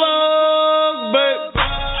my plug, babe.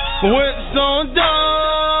 With some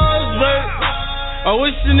dogs, babe. I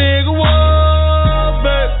wish a nigga was,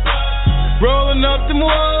 babe. Rolling up them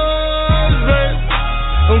ones, babe.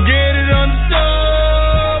 Don't get it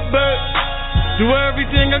understood, babe. Do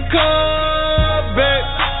everything I could, babe.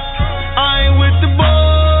 I ain't with the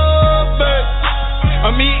ball, babe.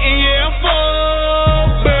 I'm eating, yeah, I'm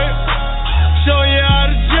full, babe. Show you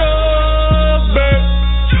how to jug, babe.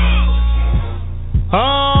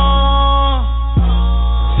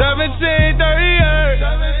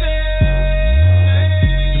 1738.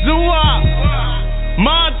 Zua,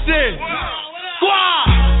 Monty, Squad.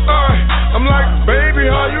 I'm like, baby,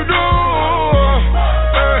 how you doing?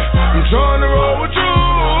 I'm trying to roll with you.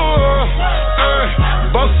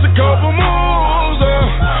 Bust a couple moves.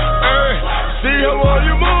 See how well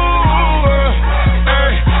you move.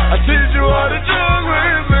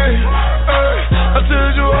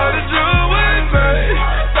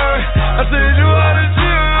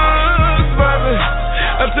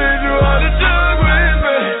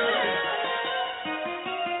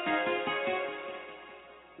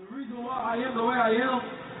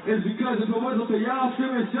 Cause if it wasn't for y'all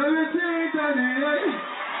screaming 1738,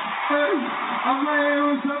 I might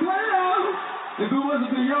lose some love. If it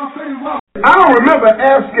wasn't for y'all faded walk. I don't remember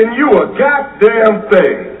asking you a goddamn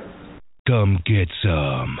thing. Come get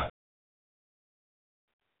some.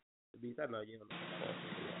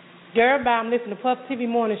 Girl, bye. I'm listening to Puff TV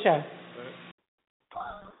Morning Show.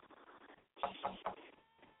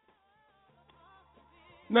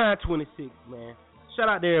 9:26, man. Shout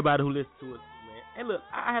out to everybody who listens to us, man. And look,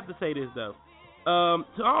 I have to say this though.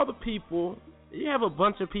 To all the people, you have a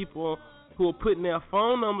bunch of people who are putting their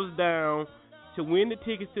phone numbers down to win the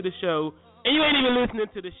tickets to the show, and you ain't even listening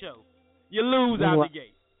to the show. You lose out the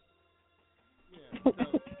gate. Yeah, so,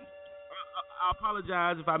 I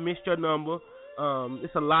apologize if I missed your number.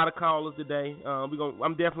 It's a lot of callers today. I'm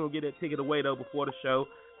definitely gonna get that ticket away though before the show.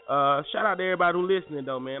 Shout out to everybody who listening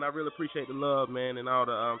though, man. I really appreciate the love, man, and all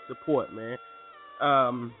the support, man.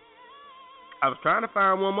 I was trying to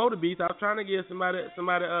find one more to beat. I was trying to give somebody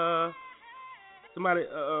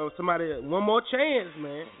one more chance,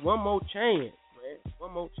 man. One more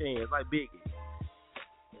chance, like Biggie.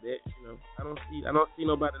 But that, I don't see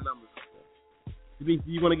nobody numbers. Do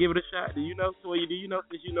you want to give it a shot? Do you know, Toya? Do you know,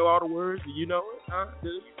 since you know all the words? Do you know it? Huh? Do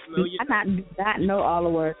you know I do not know all the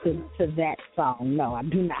words to that song. No, I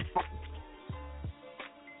do not.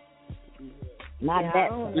 Not that. I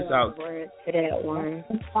don't know the words to that one.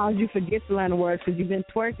 Sometimes you forget to learn the words because you've been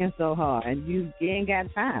twerking so hard and you ain't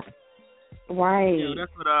got time. Right. Yeah,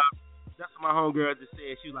 that's what my homegirl just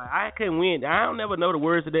said. She was like, I couldn't win. I don't never know the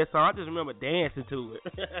words to that song. I just remember dancing to it.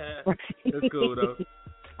 That's cool though.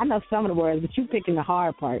 I know some of the words, but you picking the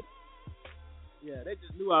hard part. Yeah, they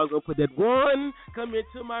just knew I was gonna put that one. Come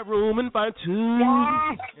into my room and find two.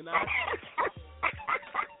 Yeah. And I...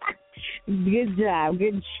 Good job.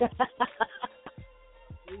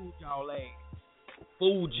 Fooled y'all ass.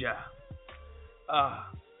 Fooled ya.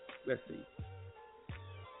 Let's see.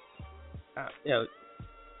 Yeah,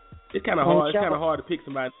 it's kind of hard. It's kind of hard to pick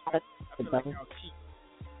somebody. I feel like y'all cheap.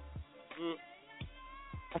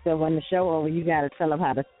 I said, when the show over, you got to tell them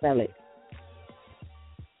how to spell it.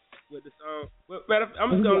 With the song. Well,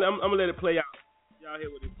 I'm gonna let it play out. Y'all hear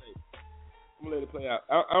what it say. I'm gonna let it play out.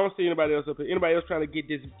 I don't see anybody else up here. Anybody else trying to get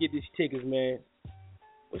these tickets, man?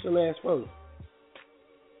 What's your last phone?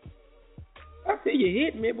 I see you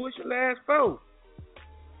hit me, but what's your last phone?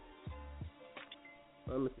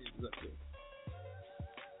 Let me see what's up here.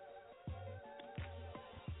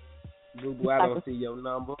 Boo boo, I don't see your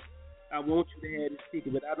number. I want you to have this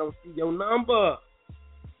ticket, but I don't see your number. I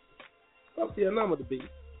don't see your number to be.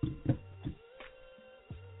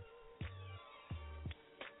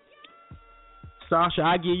 Sasha,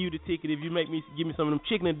 I give you the ticket if you give me some of them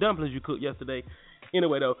chicken and dumplings you cooked yesterday.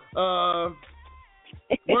 Anyway, though,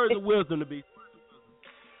 words of wisdom to be.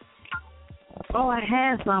 Oh, I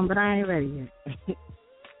had some, but I ain't ready yet.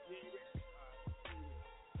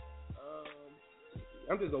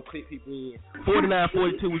 I'm just gonna click people in.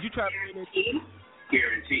 4942. Would you try to win that?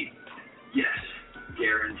 Guaranteed. Yes,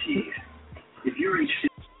 guaranteed. If you're in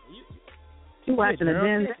shit, you watching the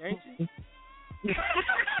dance, ain't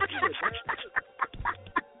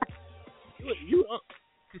you?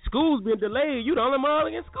 School's been delayed. You the only mother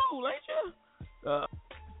in school, ain't you?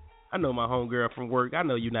 I know my homegirl from work. I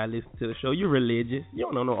know you not listening to the show. You're religious. You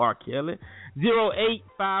don't know no R. Kelly.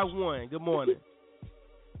 0851. Good morning.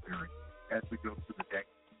 as we go through the day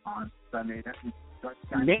on Sunday. That's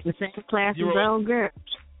they the same class as our own girls.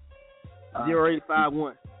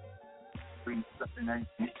 0851. Bring something that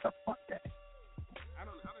you stuff like that. I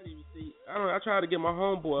don't even see. I tried to get my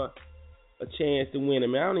homeboy a chance to win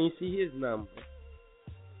him. I don't even see his number.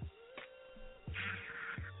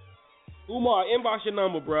 Umar, inbox your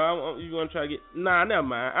number, bro. You want to try to get... Nah, never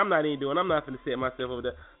mind. I'm not even doing... I'm not finna set myself over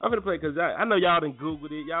there. I'm finna play because I know y'all done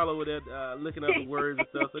Googled it. Y'all over there looking up the words and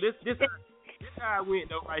stuff. So this how I went,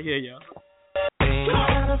 though, right here, y'all.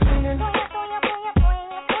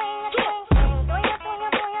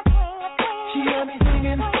 She heard me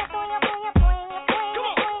singing.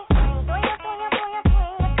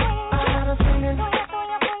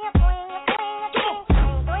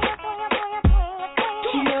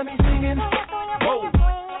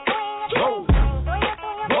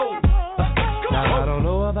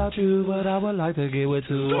 You, but I would like to get with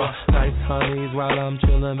two nice honeys while I'm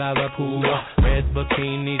chilling by the pool. Red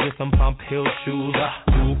bikinis and some pump heel shoes.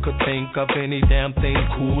 Who could think of any damn thing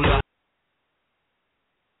cooler?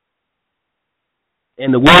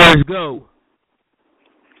 And the words go.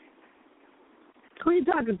 Who you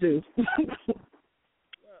talking to?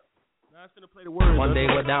 One day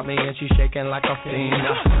without me and she shaking like a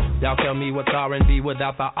fiend. Y'all tell me what's R&B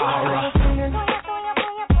without the aura.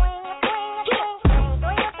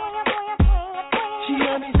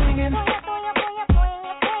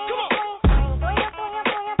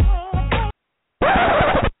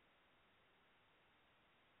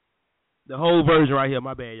 The whole version right here.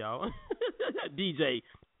 My bad, y'all. DJ,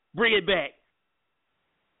 bring it back.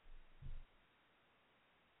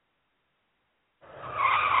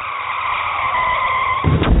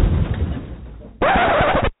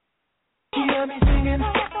 You hear me singing?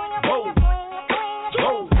 Whoa.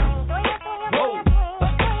 Whoa. Whoa.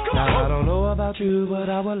 Now I don't know about you, but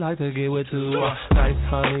I would like to get with two nice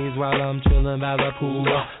honeys while I'm chilling by the pool.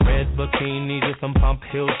 Red bikinis and some pump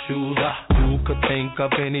heel shoes. Who could think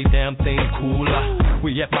of any damn thing cooler?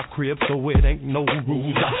 We at my crib, so it ain't no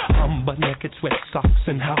rules. I'm butt naked, sweat socks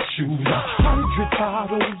and house shoes. 100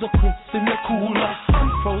 bottles of Chris in the cooler.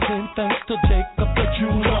 I'm frozen thanks to Jacob the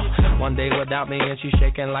jeweler. One day without me and she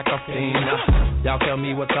shaking like a fiend. Y'all tell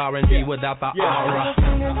me what's R&B without the aura.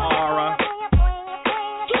 Aura.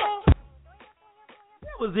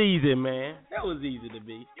 That was easy, man. That was easy to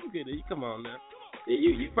be. You could, come on now.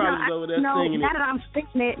 You probably was over there singing now it.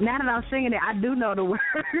 Now that I'm singing it, I do know the words.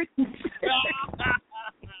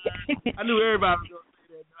 I knew everybody was going to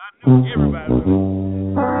say that. I knew everybody was going to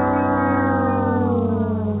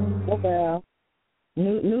say that. Well,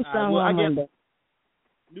 new song on Monday.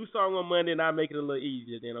 New song on Monday, and I'll make it a little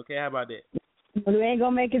easier then, okay? How about that? But we ain't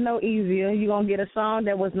going to make it no easier. You're going to get a song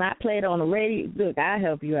that was not played on the radio. Look, I'll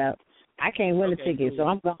help you out. I can't win a ticket, so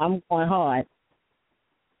I'm going hard.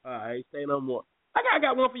 All right, say no more. I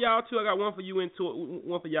got one for y'all too. I got one for you and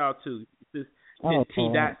one for y'all too. This T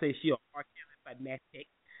Dot says she a R. Kelly fanatic.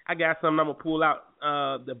 I got something I'm gonna pull out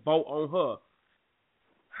the vote on her.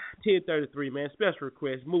 10:33, man. Special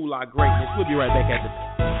request, Moolah Greatness. We'll be right back at the.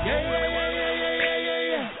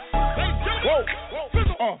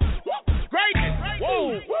 Whoa, greatness.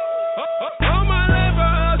 Whoa. On my life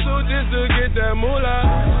I hustle just to get that moolah.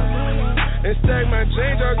 And stack my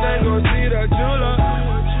change up, then go see the jeweler.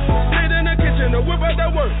 Stayed in the kitchen to whip out that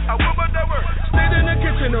work. I whip out that work. Stayed in the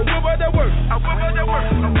kitchen to whip out that work. I whip out that work.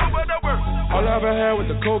 I whip out that work. All I ever had was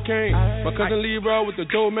the cocaine. My cousin Leroy with the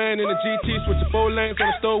dough man in the GT, switching 4 lanes on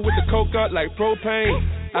the stove with the coke up like propane.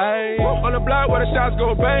 Ayy, on the block where the shots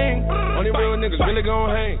go bang. Only real niggas really gon'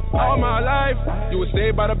 hang. All my life, you was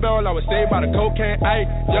saved by the bell, I was saved by the cocaine. Ayy,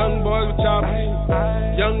 young boys with choppers,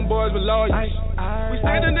 young boys with lawyers. We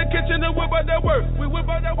stayed in the kitchen to whip out that work. We whip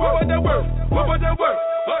out that work, whip out that work, whip out that work.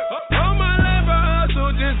 All my life I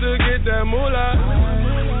hustle just to get that moolah.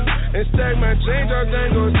 And stack my change up,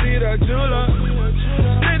 then go see the jeweler.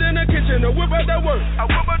 Stayed in the kitchen to whip out that work. I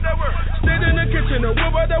whip out that work. Stayed in the kitchen to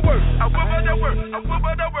whip out that work. I whip out that work. I whip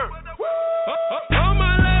out that work. All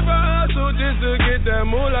my life I hustle just to get that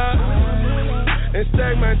moolah. And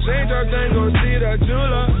stack my change up, then go see the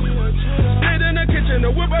jeweler. Stayed in the kitchen to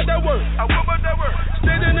whip out that work. I whip out that work.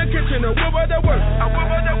 Stayed in the kitchen to whip out that work. I whip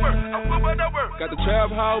out that work. I whip out that work. Got the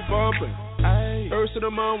trap house bumping. First of the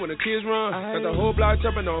month when the kids run. Got the whole block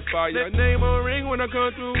jumping on fire. Name on ring when I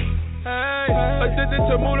come through. Hey, addicted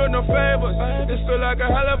to moolah, no favors. This feel like a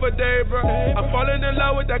hell of a day, bro. I'm falling in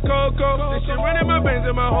love with that cocoa. This shit running my veins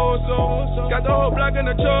in my whole soul. Got the whole block in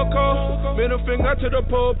the choco. Middle finger to the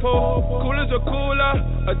popo. Cool as a cooler.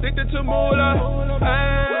 Addicted to moolah.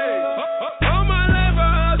 Hey, all my life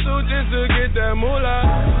I hustle just to get that moolah.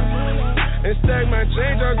 And stack my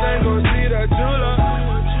change up, then go see the jeweler.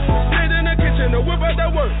 Stayed in the kitchen to whip out that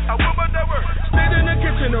work. I whip out that work. Stayed in the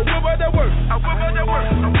kitchen to whip out that work. I whip out that work.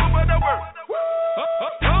 I whip out that work.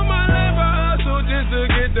 All my life I hustle just to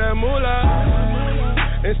get that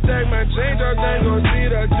moolah. And stack my change up, then go see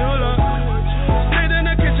the jeweler. Stayed in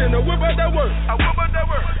the kitchen to whip out that work. I whip out that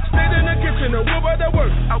work. Stayed in the kitchen to whip out that work.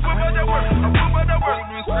 I whip out that work. I whip out that work.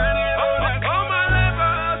 All my life I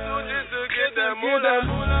hustle just to get that moolah.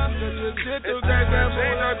 And stack my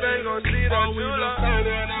change up, then go see the jeweler. Stayed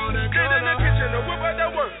in the kitchen to whip out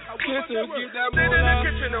that work. Stayed in the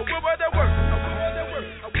kitchen to whip out that work. I whip out that work.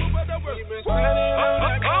 I whip out that work.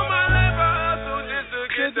 All my life I hustle just to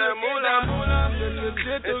get that moolah. And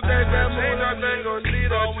stack my change up, then go see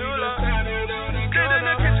the jeweler. Stayed in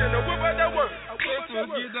the kitchen to whip out that work.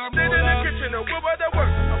 Stayed in the kitchen to whip out that work.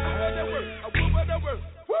 I whip out that work. I whip out that work.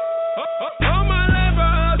 All my life I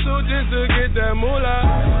hustle just to get that moolah.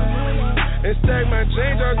 And stack my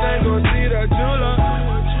change up, then go see the jeweler.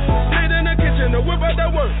 Stayed in the kitchen to whip out that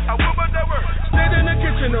work. I whip out that work. Stayed in the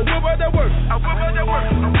kitchen to whip out that work. I whip out that work.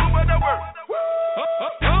 I whip out that work.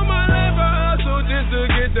 All my life I hustle just to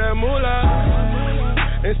get that moolah.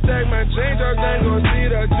 And stack my change up, then go see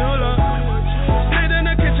the jeweler. Stayed in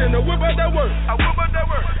the kitchen to whip out that work. I whip out that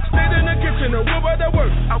work. Stayed in the kitchen to whip out that work.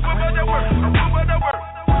 I whip out that work. I whip out that work.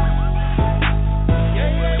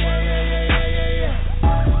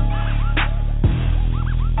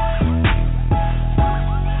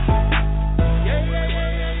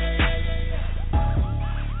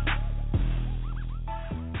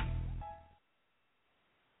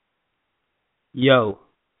 Yo.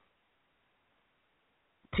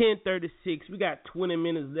 10:36. We got 20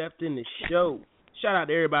 minutes left in the show. Shout out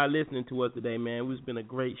to everybody listening to us today, man. It's been a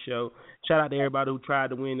great show. Shout out to everybody who tried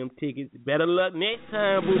to win them tickets. Better luck next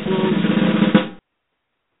time, boo-boo.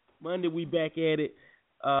 Monday, we back at it.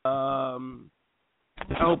 I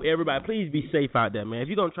hope everybody, please be safe out there, man. If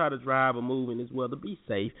you're going to try to drive or move in this weather, be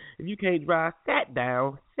safe. If you can't drive, sit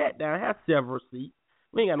down, have several seats.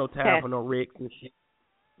 We ain't got no time for no wrecks and shit.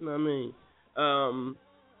 You know what I mean?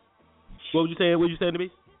 What would you say? What you saying to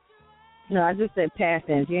me? No, I just said past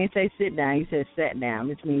tense. You ain't say sit down. You said sat down,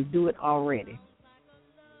 which means do it already.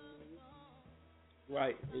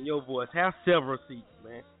 Right. In your voice. Have several seats,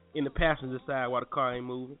 man. In the passenger side while the car ain't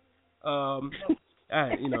moving.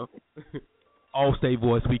 You know. All-state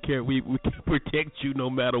voice. We can protect you no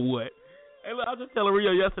matter what. Hey, look, I was just telling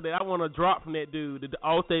Rio yesterday, I want to drop from that dude, the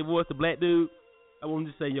all-state voice, the black dude. I want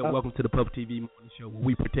him to say, yo, welcome to the Puff TV Morning Show where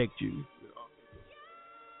we protect you.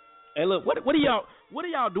 Hey, look, what are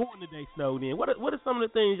y'all doing today, Snowden? What are some of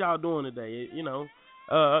the things y'all doing today? You know,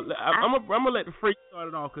 I'm gonna let the freak start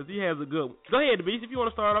it off because he has a good one. Go ahead, Beast. If you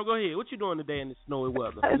want to start off, go ahead. What you doing today in the snowy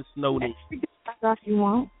weather? In the snowy. Stuff you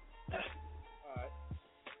want. All right,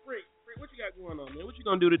 freak, what you got going on, man? What you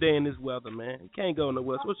gonna do today in this weather, man? You can't go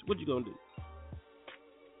nowhere. So what you gonna do?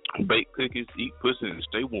 Bake cookies, eat pussy, and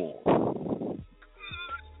stay warm.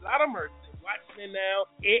 A lot of mercy. Watching it now.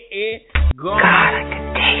 Go.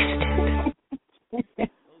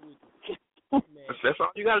 That's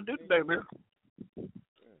all you got to do today, man.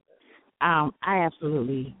 I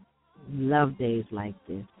absolutely love days like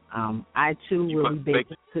this. I too will be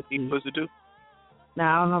baking cookies. Eat pussy too? No,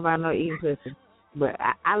 I don't know about no eating pussy, but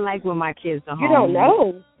I like when my kids are home. You don't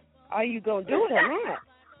know. Are you gonna do it or not?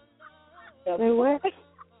 Say what?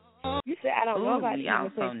 You said I don't know about eating y'all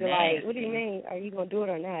pussy. so Like, what do you mean? Are you gonna do it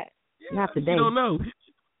or not? Not today. You don't know.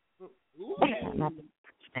 Not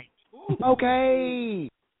today. Okay.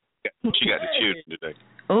 She got the children today.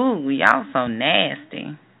 Ooh, y'all so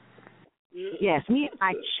nasty. Yes, me and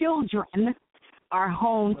my children are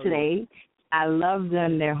home today. I love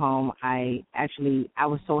them. They're home. I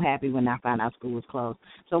was so happy when I found out school was closed.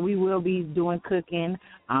 So we will be doing cooking.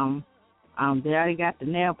 They already got the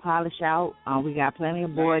nail polish out. We got plenty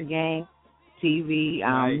of board games, TV.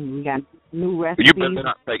 We got new recipes. You better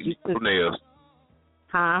not paint Nico nails.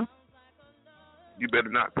 Huh? You better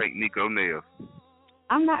not paint Nico nails.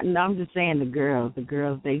 I'm not. No, I'm just saying the girls. The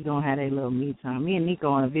girls, they don't have their little me time. Me and Nico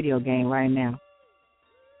on a video game right now.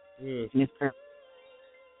 Yeah. Miss Pearl.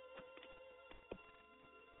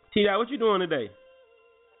 T.I., what you doing today?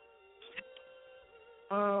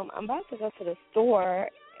 I'm about to go to the store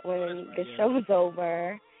when the show is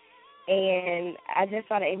over, and I just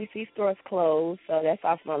saw the ABC stores closed, so that's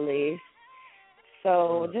off my list.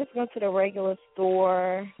 So just go to the regular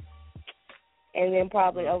store, and then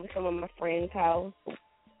probably over some of my friends' house.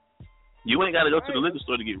 You ain't got to go to the liquor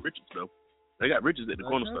store to get Richards, though. They got Richards at the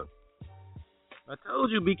corner store. I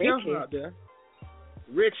told you, be careful out there.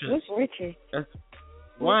 Richards. What's Richards? That's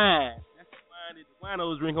wine. That's the wine that the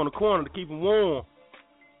winos drink on the corner to keep them warm.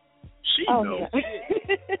 She knows.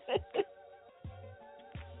 Yeah.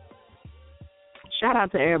 Shout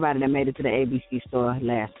out to everybody that made it to the ABC store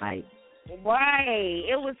last night. Right.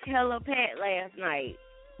 It was hella packed last night.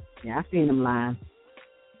 Yeah, I seen them lying.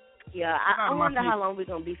 Yeah, I wonder how long we're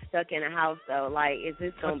going to be stuck in the house, though. Like, is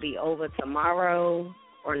this going to be over tomorrow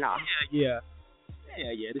or not? Yeah. This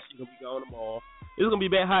shit going to be going tomorrow. It's going to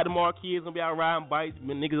be bad hot tomorrow. Kids going to be out riding bikes.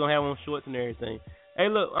 Niggas going to have on shorts and everything. Hey,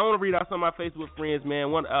 look, I want to read out some of my Facebook friends, man.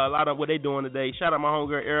 A lot of what they doing today. Shout out my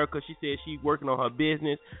homegirl, Erica. She said she working on her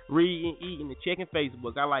business, reading, eating, and checking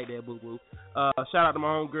Facebook. I like that, boo-boo. Shout out to my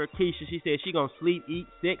homegirl, Keisha. She said she going to sleep, eat,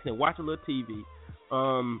 sex, and watch a little TV.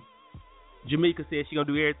 Jamaica said she going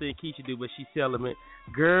to do everything Keisha do, but she's celibate.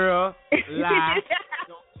 Girl, lie.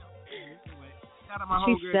 Shout out my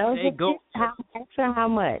homegirl. Hey, go. How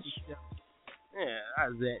much? Yeah,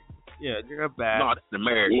 how's that? Yeah, girl, bad. No, that's the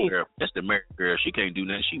married girl. That's the married girl. She can't do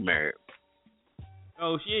nothing. She married.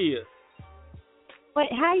 Oh, she is. Wait,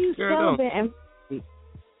 how you celibate and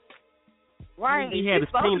right? She's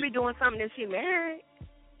supposed to be doing something that she married.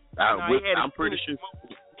 I'm pretty sure.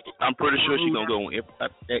 I'm pretty sure she's gonna go on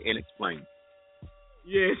and explain.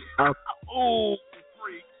 Yes. Oh,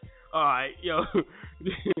 freak. All right, yo.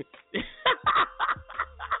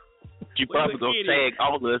 She probably gonna tag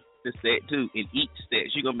all of us in stat too in each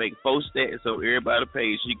stat. She gonna make 4 stats so everybody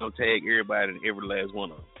pays. She gonna tag everybody in every last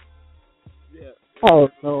one of them. Yeah. Oh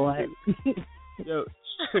Lord. Yo,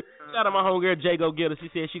 shout out my homegirl Jay Go Getter. She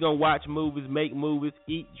said she gonna watch movies, make movies,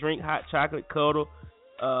 eat, drink hot chocolate, cuddle.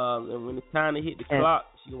 And when it's time to hit the clock,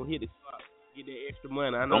 she gonna hit the clock. Get that extra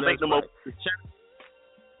money. I know don't make no more.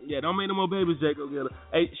 Yeah, don't make no more babies, Jacob.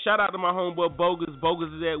 Hey, shout out to my homeboy Bogus. Bogus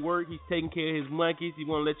is at work. He's taking care of his monkeys. He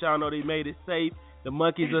want to let y'all know they made it safe. The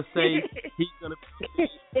monkeys are safe. He's gonna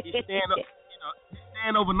he's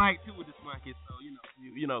staying overnight too with this monkey. So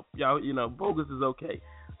y'all, Bogus is okay.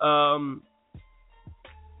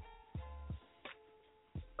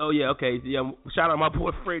 Oh yeah, okay. Yeah, shout out my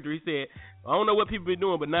boy Frederick. He said, I don't know what people been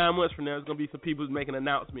doing, but 9 months from now, there's gonna be some people making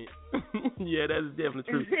announcements. Yeah, that is definitely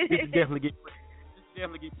true. This is definitely get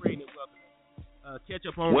pregnant. Catch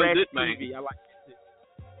up on Ratchet TV. I like that.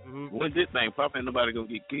 Mm-hmm. When's this thing? Probably ain't nobody gonna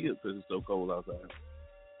get killed because it's so cold outside.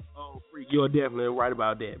 Oh, freak, you're definitely right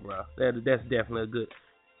about that, bro. That's definitely a good.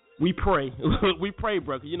 We pray,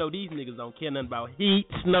 bro. Cause these niggas don't care nothing about heat,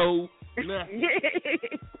 snow, nothing.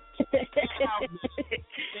 Stay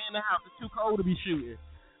in the house. It's too cold to be shooting.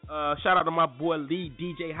 Shout out to my boy Lee,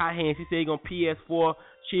 DJ High Hands. He said he gonna PS4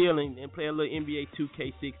 chill and play a little NBA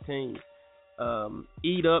 2K16.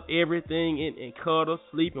 Eat up everything and cuddle,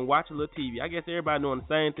 sleep, and watch a little TV. I guess everybody doing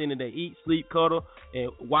the same thing that they eat, sleep, cuddle,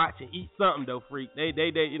 and watch and eat something though, freak. They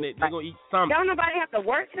gonna eat something. Don't nobody have to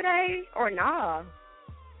work today or nah?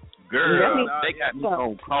 Girl, they got me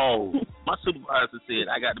on call. My supervisor said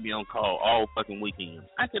I got to be on call all fucking weekend.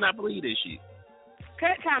 I cannot believe this shit.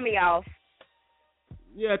 Cut Tommy off.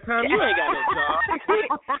 Yeah, Tommy, you ain't got that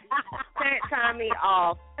job. Cut Tommy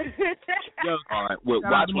off. Yo, all right, well,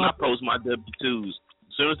 watch when I post my W-2s.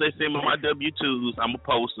 As soon as they send me my W-2s, I'm going to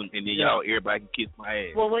post them, and then everybody can kiss my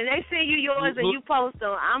ass. Well, when they send you yours and you post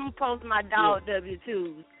them, I'm going to post my dog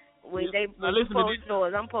W-2s. When you post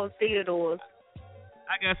yours, I'm going to post Theodore's.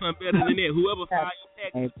 I got something better than that. Whoever files your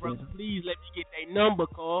taxes, brother, please let me get their number,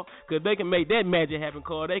 Carl, because they can make that magic happen,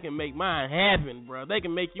 Carl. They can make mine happen, bro. They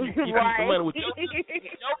can make you some money with your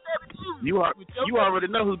You already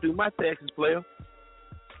know who do my taxes, player.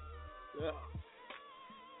 Yeah.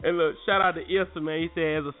 And look, shout out to Issa, man. He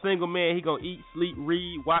said, as a single man, he gonna eat, sleep,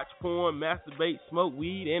 read, watch porn, masturbate, smoke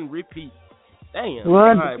weed, and repeat. Damn. What?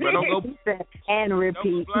 All right, bro, don't go and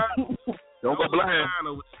repeat. Don't go blind.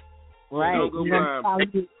 Right. Don't go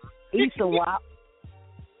blind. Eat a while.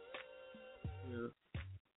 Yeah.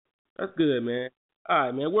 That's good, man. All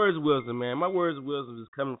right, man. Words of wisdom, man. My words of wisdom is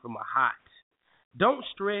coming from a hot. Don't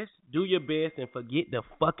stress, do your best, and forget the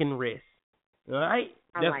fucking rest. All right?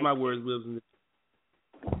 That's my words of wisdom.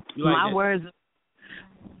 You like my that? Words.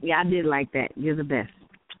 Yeah, I did like that. You're the best.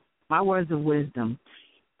 My words of wisdom.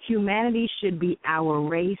 Humanity should be our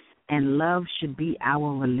race, and love should be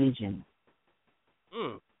our religion.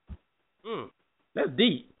 That's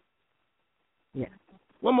deep. Yeah.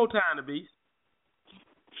 One more time, the beast.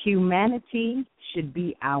 Humanity should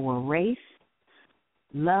be our race.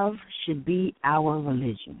 Love should be our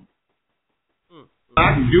religion.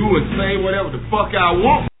 I can do and say whatever the fuck I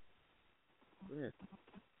want.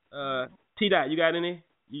 T-Dot, you got any?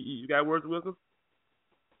 You got words of wisdom?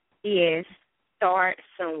 Yes. Start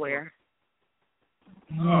somewhere.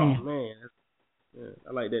 Oh, man. Yeah,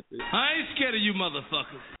 I like that too. I ain't scared of you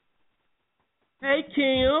motherfuckers. Hey,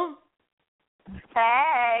 Kim.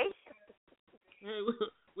 Hey. Hey,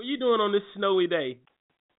 what you doing on this snowy day?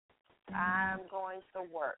 I'm going to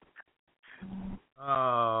work.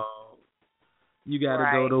 Oh, you got to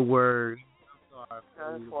go to work. I'm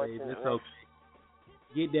sorry for you, baby. It's okay.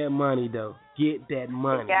 Get that money, though. Get that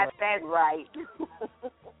money. You got that right.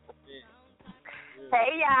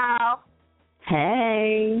 Hey, y'all.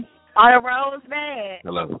 Hey. Are the roads bad?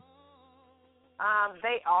 Hello.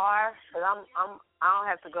 They are, but I don't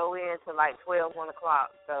have to go in till like 1 o'clock.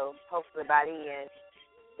 So hopefully by then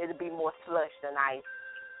it'll be more slush than ice.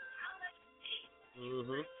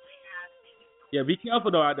 Mhm. Yeah, be careful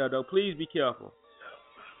though out there though. Please be careful.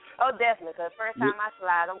 Oh, definitely. Cause first time I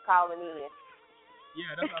slide, I'm calling in.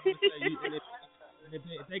 Yeah, that's what I'm gonna say. And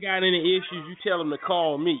if they got any issues, you tell them to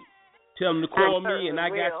call me. Tell them to call me, and I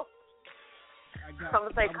got. I'm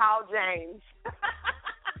gonna say call James.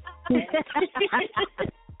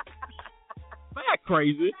 Back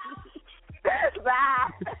crazy.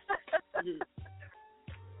 Bye.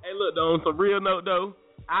 Hey, look, though, on some real note, though,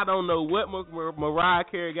 I don't know what Mariah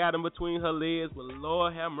Carey got in between her legs, but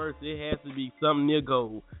Lord have mercy, it has to be something near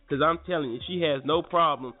gold. Because I'm telling you, she has no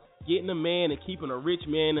problem getting a man and keeping a rich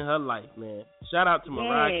man in her life, man. Shout out to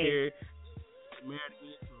Mariah Carey. Married to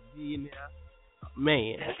a billionaire.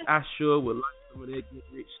 Man, I sure would like some of that get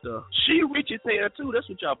rich stuff. She rich as hell, too. That's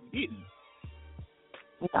what y'all forgetting.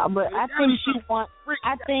 No, but I think she wants.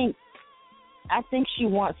 I think she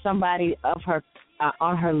wants somebody of her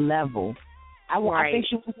on her level. I think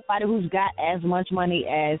she wants somebody who's got as much money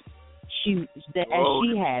as she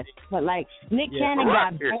has. But like Nick Cannon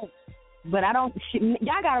got broke, but I don't.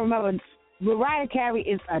 Y'all gotta remember, Mariah Carey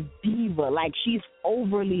is a diva. Like, she's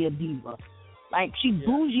overly a diva. Like, she's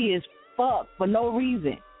bougie as fuck for no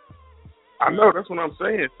reason. I know, that's what I'm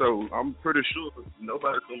saying. So I'm pretty sure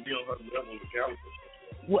nobody's gonna be on her level with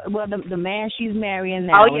California. Well, the man she's marrying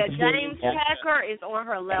now. Oh yeah, James Packer is on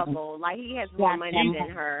her level. Like, he has more money than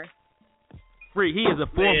her. Free. He is the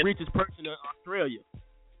fourth richest person in Australia.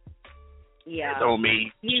 Yeah. That don't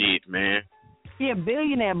mean shit, man. He a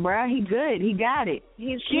billionaire, bro. He good. He got it.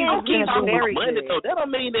 He's very good. Though. That don't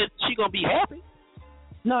mean that she gonna be happy.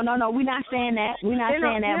 No. We're not saying that. We're not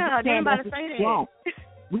saying that. Yeah, we're saying that's say what that. she want.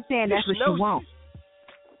 We're saying that's what she wants.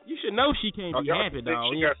 You should know she can't be happy,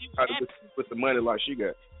 dog. She got with the money like she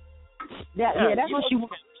got. That's what she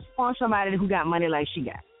wants. She wants somebody who got money like she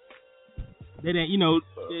got. They didn't,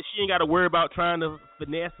 she ain't got to worry about trying to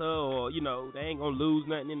finesse her, or they ain't gonna lose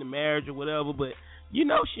nothing in the marriage or whatever. But she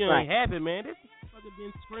ain't happy, man. This motherfucker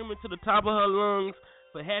been screaming to the top of her lungs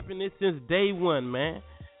for happiness since day one, man.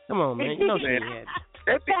 Come on, man. You know she ain't happy.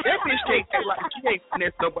 That bitch can't act like she ain't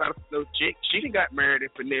finessed nobody for no chick. She done got married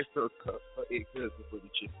and finessed her ex-husband for the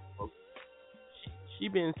chick. She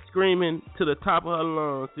been screaming to the top of her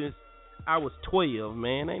lungs since I was 12,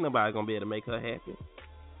 man. Ain't nobody gonna be able to make her happy.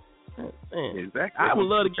 Man, exactly. I would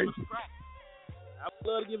love to give it a try.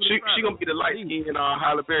 She gonna be the light skin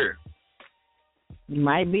Halle Berry.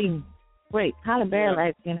 Might be. Wait, Halle Berry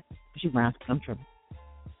light skin? She brown skin. I'm tripping.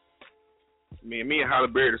 Me and Halle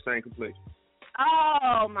Berry the same complexion.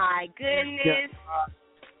 Oh my goodness.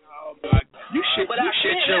 Oh my God. You shit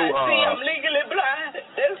your I'm legally blind.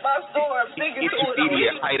 That's my story. I'm thinking to it.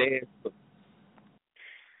 Idiot height ass.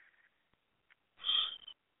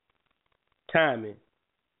 Timing.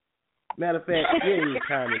 Matter of fact, you ain't even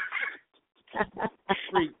timing.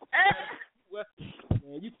 Freak.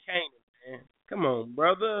 Man, you can't, man. Come on,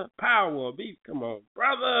 brother. Power, beat. Come on,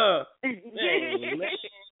 brother. Man.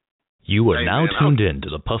 You are now tuned in to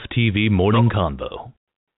the Puff TV Morning Convo.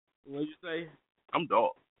 What'd you say? I'm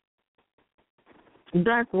dark.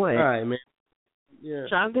 Dark what? All right, man. Yeah.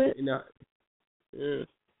 Chocolate? Yeah.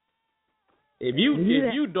 If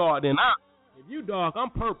you dark, then if you dark, I'm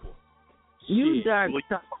purple. You Shit. dark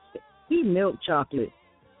chocolate. He milk chocolate.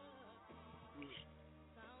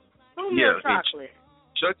 Who milk chocolate?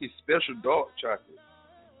 Chucky's special dark chocolate.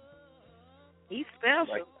 He's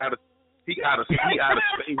special. Like he out of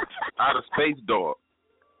space dark.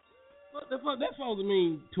 What the fuck that supposed to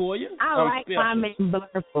mean, Toya? I like my man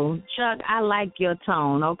blurful. Chuck, I like your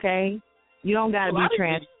tone, okay? You don't gotta be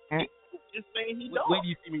transparent. Just saying he dark. When do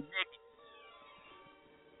you see me naked?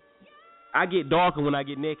 I get darker when I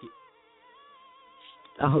get naked.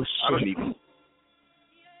 Oh shit! I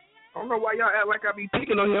don't know why y'all act like I be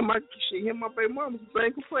picking on him. Him and my baby mama's the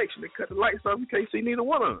same complexion. They cut the lights off, you can't see neither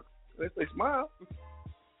one of them. Unless they smile.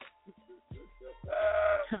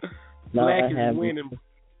 Black is winning.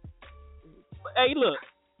 Hey, look.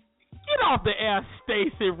 Get off the air,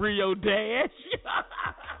 Stacey Rio Dash.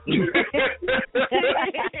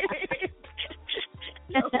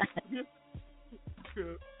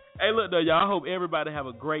 Hey, look, though, y'all. I hope everybody have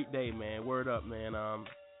a great day, man. Word up, man.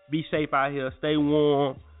 Be safe out here. Stay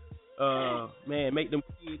warm. Man, make them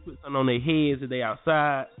kids put something on their heads if they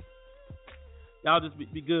outside. Y'all just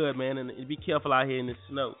be good, man, and be careful out here in the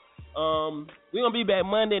snow. We're going to be back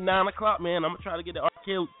Monday at 9 o'clock, man. I'm going to try to get the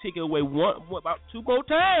arcade ticket away about 2 more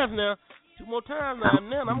times now. 2 more times now.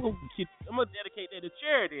 And then I'm going to dedicate that to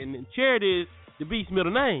Charity. And Charity is the Beast's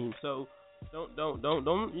middle name. So don't,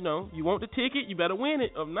 you want the ticket, you better win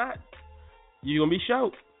it. If not, you're going to be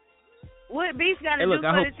short. What Beast got to do for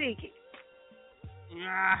the ticket? She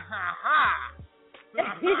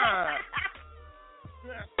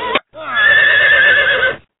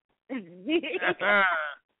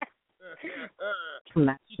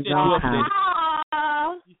set you up for that.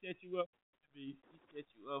 She set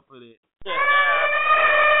you up for that.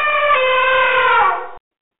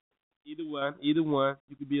 Either one.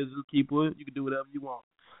 You could be a zookeeper. You can do whatever you want.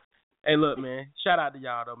 Hey, look, man. Shout out to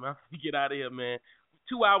y'all, though, man. We get out of here, man.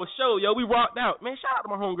 2-hour show, yo. We rocked out. Man, shout out to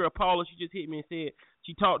my homegirl, Paula. She just hit me and said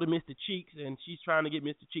she talked to Mr. Cheeks, and she's trying to get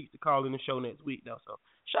Mr. Cheeks to call in the show next week, though. So,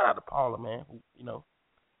 shout out to Paula, man, who,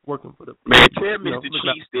 working for the... Man, tell Mr.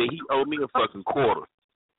 Cheeks that he owed me a fucking quarter.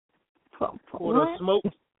 Quarter of smoke?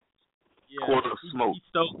 Yeah, quarter of smoke.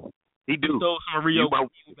 He stole some Rio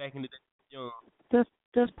back in the day.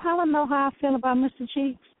 Does Paula know how I feel about Mr.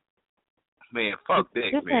 Cheeks? Man, fuck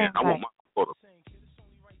that, man. I want my quarter.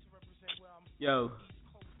 Yo,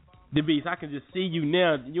 the Beast, I can just see you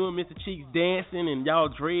now. You and Mr. Cheeks dancing, and y'all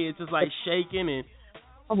dreads just like shaking, and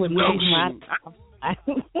I would I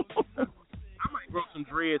might grow some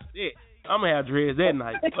dreads for that. I'm gonna have dreads that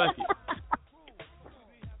night. Fuck it.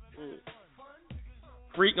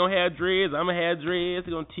 Freak gonna have dreads. I'm gonna have dreads.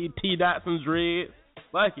 We're gonna T-Dot some dreads.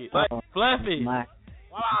 Like it. Fluffy.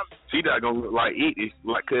 T-Dot gonna look like Edie,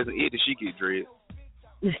 like cousin Edie. She get dreads.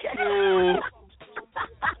 She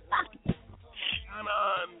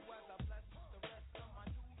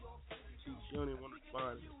don't even want to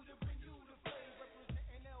respond.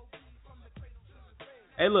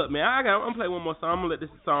 Hey, look, man, I'm gonna play one more song. I'm gonna let this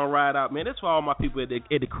song ride out, man. That's for all my people at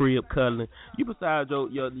the crib cuddling. You besides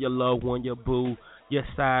your loved one, your boo, your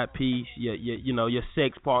side piece, your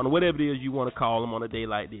sex partner, whatever it is you want to call them on a day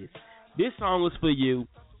like this. This song is for you.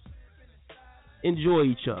 Enjoy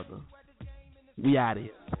each other. We out of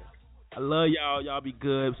here. I love y'all. Y'all be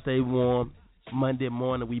good. Stay warm. Monday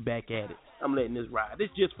morning, we back at it. I'm letting this ride. This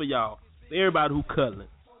just for y'all. For everybody who cuddling.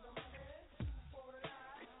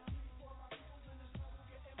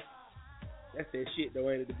 That's that shit, though,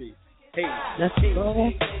 ain't it, to be? Hey, let's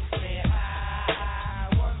go.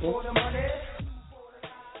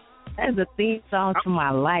 That's a theme song to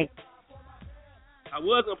my life. I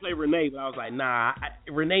was gonna play Renee, but I was like, nah,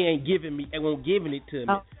 Renee ain't giving it to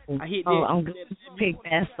me. I hit that. I'm gonna pick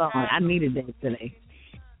that song. I needed that today.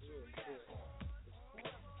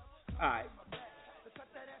 All right.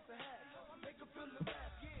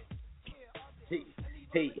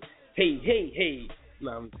 Hey.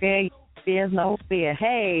 No, There's no fear.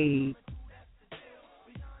 Hey.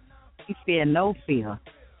 You fear no fear.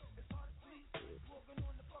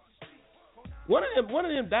 One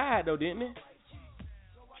of them died though, didn't he?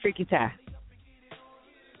 Freaky Ty.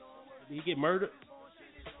 Did he get murdered?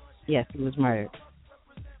 Yes, he was murdered.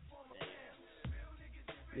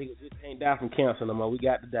 Niggas just can't die from cancer no more. We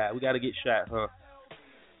got to die. We got to get shot, huh?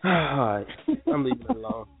 All right. I'm leaving it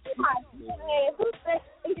alone.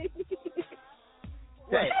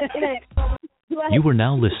 You are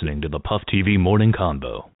now listening to the Puff TV Morning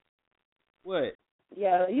Convo. What?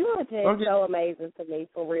 Yeah, you are just so amazing to me,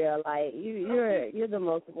 for real. Like you're the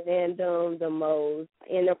most random, the most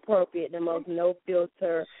inappropriate, the most no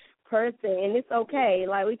filter person, and it's okay.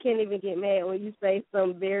 Like we can't even get mad when you say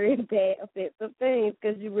some very bad, offensive things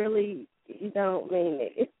because you don't mean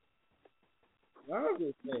it. I'm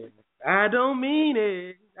just saying. I don't mean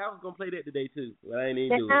it. I was gonna play that today too, but I ain't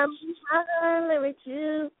even do it. I'm hollering with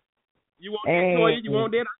you. You want that, Toya? You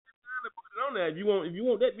want that? I'm gonna put it on there. If you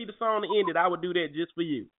want that to be the song to end it, I would do that just for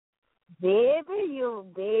you. Baby.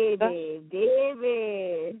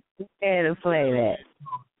 Yeah, to play that.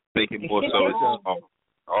 Thinking more so.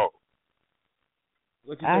 Oh.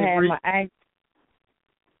 What you say,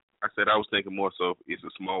 I said I was thinking more so. It's a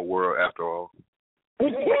small world after all.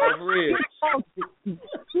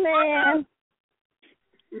 Man.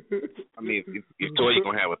 I mean, if Toya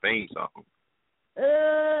gonna have a theme song.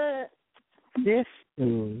 This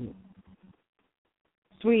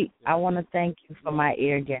Sweet, I want to thank you for my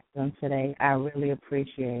eargasm today. I really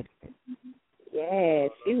appreciate it.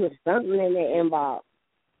 Yes, she was something in the inbox.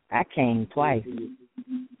 I came twice.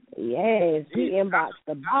 Yes, he inboxed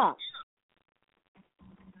the box.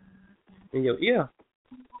 In your ear.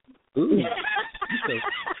 Ooh.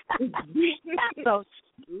 So,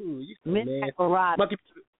 you nasty.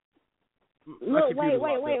 Look,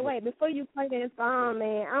 wait. Before you play that song,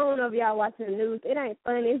 man, I don't know if y'all watching the news. It ain't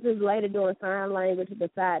funny. It's this lady doing sign language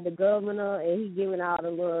beside the governor, and he giving all the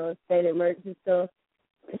little state emergency stuff.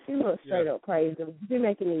 And she looks straight up crazy. She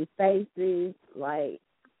making these faces. Like,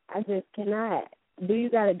 I just cannot. Do you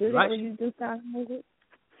got to do that when you do sign language?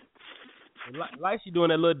 Like she doing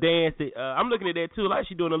that little dance. I'm looking at that, too. Like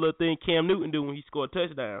she doing a little thing Cam Newton do when he scored a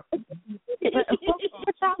touchdown. What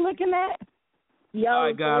y'all looking at? Yo, all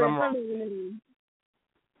right, God, I'm wrong.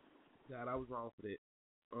 God, I was wrong for that.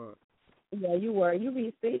 Yeah, you were. You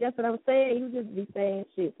be see, that's what I'm saying. You just be saying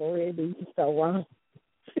shit for real. You be so wrong.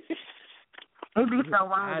 You be so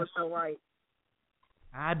wrong but so right.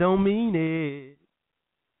 I don't mean it.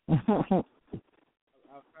 I was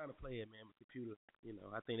trying to play it, man. My computer,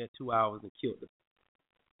 I think that 2 hours and killed it.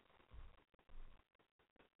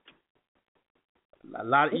 A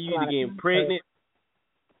lot of you getting pregnant.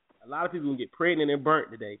 A lot of people gonna get pregnant and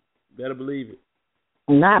burnt today. Better believe it.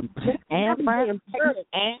 Not and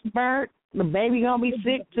burnt. The baby gonna be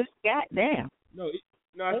sick too. Goddamn. No,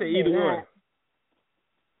 I say either one.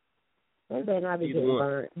 They better not be getting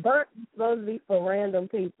burnt. Burnt is supposed to be for random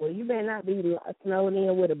people. You better not be snowed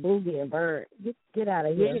in with a boogie and burnt. Get out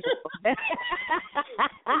of here.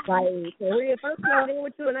 Like, for real, if I'm snowed in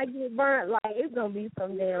with you and I get burnt, like, it's going to be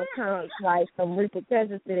some damn like some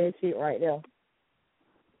repercussions to that shit right there.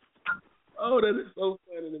 Oh, that is so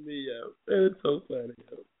funny to me, yo. That is so funny,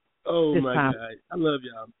 yo. Oh, my God. I love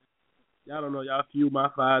y'all. Y'all don't know. Y'all fuel my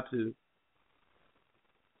fire, too.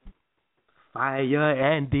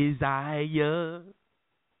 Fire and desire.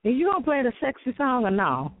 Is you gonna play the sexy song or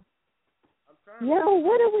no? Yo,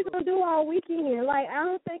 what are we gonna do all weekend? Like, I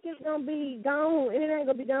don't think it's gonna be gone. It ain't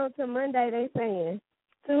gonna be gone till Monday. They saying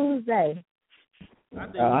Tuesday. I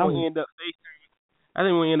think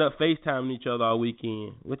we'll end up FaceTiming each other all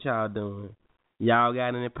weekend. What y'all doing? Y'all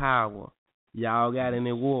got any power? Y'all got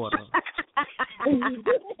any water?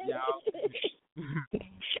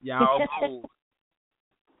 y'all bold.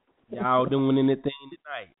 Y'all doing anything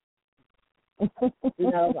tonight?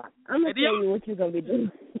 No, I'm gonna tell you what you're gonna be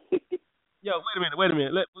doing. Yo, wait a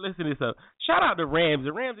minute. Listen to this up. Shout out to Ramsey.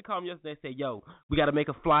 Ramsey called me yesterday and said, yo, we got to make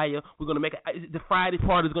a flyer. We're going to make the Friday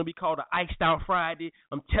party is going to be called the Iced Out Friday.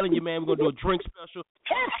 I'm telling you, man, we're going to do a drink special.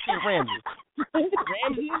 I said, Ramsey?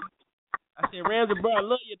 I said, Ramsey, bro, I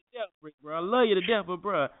love you to death, bro. I love you to death, but,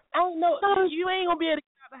 bro, I don't know. You ain't going to be able to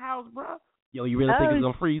get out the house, bro. Yo, you really think it's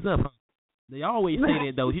going to freeze up, huh? They always say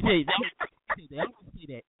that, though.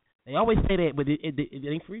 They always say that, but it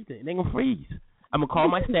ain't freezing. It ain't going to freeze. I'm going to call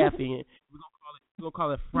my staff in. We're going to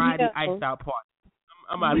call it Friday Iced Out Party.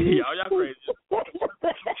 I'm out of here, y'all. Y'all crazy.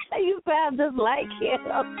 You sound just like him.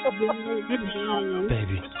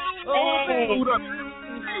 Baby. Hey.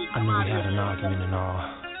 I know we had an argument and all.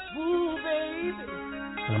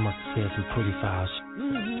 And I must have said some pretty foul shit.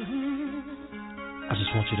 I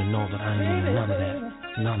just want you to know that I ain't mean none of that.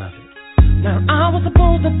 None of it. Now I was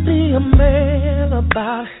supposed to be a man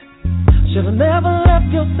about it. Should've never left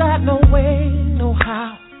your side, no way, no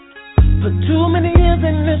how. Put too many years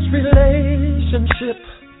in this relationship,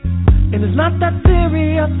 and it's not that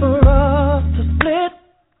serious for us to split.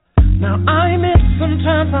 Now I admit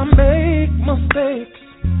sometimes I make mistakes,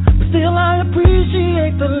 but still I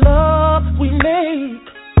appreciate the love we make.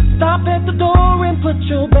 Stop at the door and put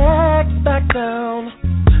your back down.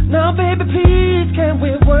 Now baby please, can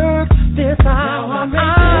we work this out? Now I may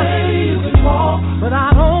say you can walk, but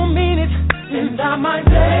I don't mean it. And I might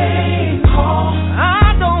say call,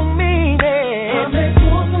 I don't mean it. I may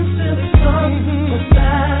pull some silly stuff, but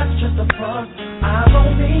that's just a front. I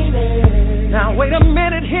don't mean it. Now wait a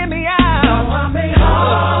minute, hear me out. Now I may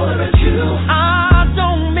holler at you, I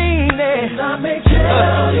don't mean it. And I may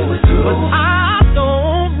tell you it's true, but I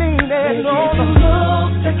don't mean it. No, the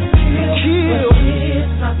love that can kill,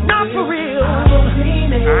 not for real. I don't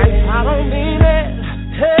mean it. I don't mean it.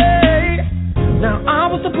 Hey, now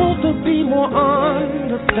I was supposed to be more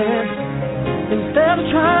understanding instead of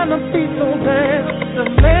trying to be so damn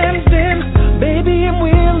demanding. Baby, I'm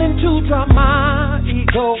willing to drop my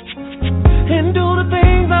ego and do the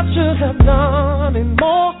things I should have done and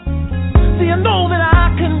more. See, I know that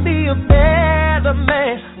I can be a better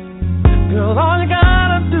man. Girl, all you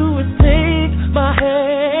gotta do is take my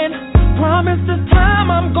hand. Promise this time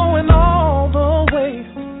I'm going all the way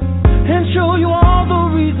and show you all the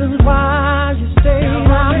reasons why you stay.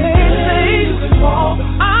 I may say you can walk,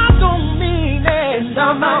 I don't mean it. And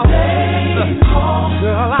I might say call,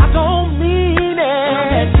 girl, I don't mean it. I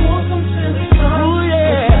may do some silly stuff, ooh,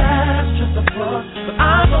 yeah. That's just a front, but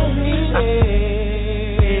I don't mean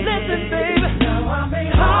it. Listen, baby, now I may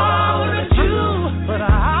holler at you, but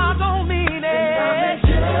I don't mean it. And I may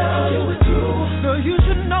tell you it's true, girl, you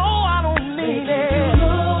should know I don't mean it.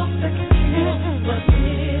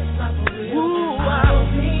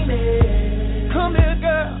 Come here,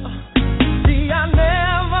 girl. See, I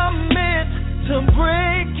never meant to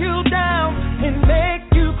break you down and make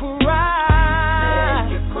you cry.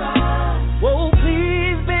 Whoa,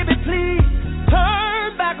 please, baby, please,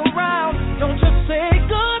 turn back around. Don't just say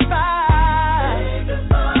goodbye.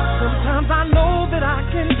 Sometimes I know that I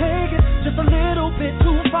can take it just a little bit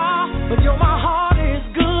too far, but my heart is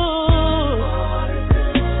good.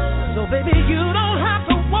 So, baby, you don't have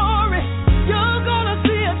to worry. You're gonna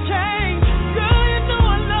see a change. Girl, you know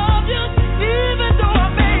I love you, even though I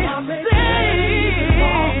may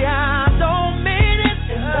say I don't mean it.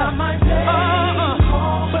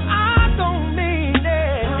 But I don't mean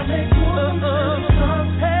it.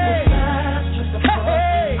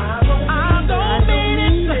 Hey, I don't mean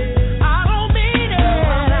it. I don't mean it.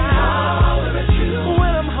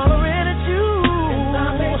 When I'm hollering at you,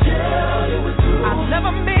 I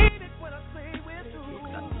never mean it when I say we're through.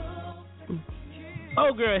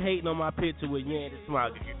 Oh, girl hating on my picture with Yandy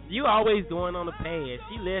Smart. You always going on the pad.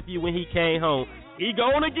 She left you when he came home. He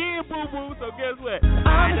gone again, boo-boo, so guess what?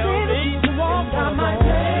 I don't need to walk down my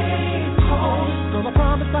day. So I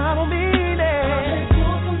promise I don't mean it.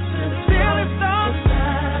 Silly stuff,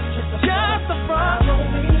 just a front.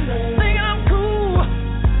 Thinking I'm cool,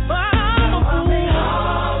 but I'm a fool.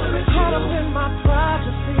 Caught up in my pride,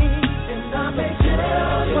 you see.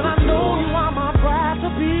 But I know you are my bride to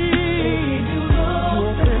be. You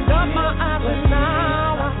opened up my eyes and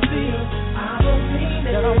now I see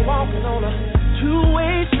that I'm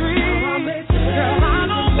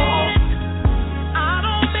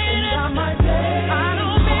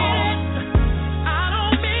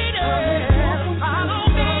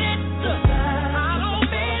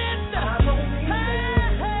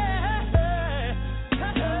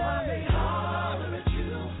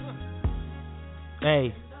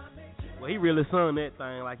Well, he really sung that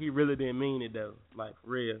thing like he really didn't mean it though, like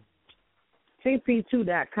for real.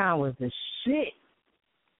 TP2.com was the shit.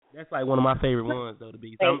 That's like one of my favorite ones though to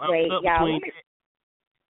be. Wait, I'm stuck y'all, between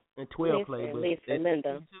and 12 play. Listen,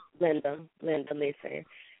 Linda, listen.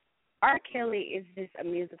 R. Kelly is just a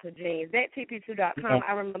musical genius. That TP2.com,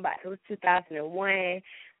 I remember it was 2001.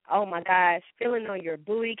 Oh my gosh, Feeling on Your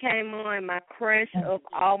Booty came on. My crush of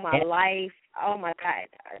all my life. Oh my God,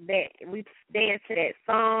 that we danced to that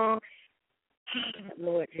song.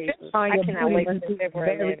 Lord Jesus, I cannot wait until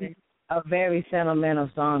February 11th. A very sentimental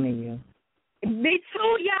song to you. Me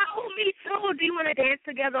too, y'all. Me too. Do you want to dance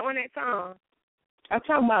together on that song? I'm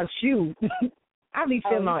talking about you. I be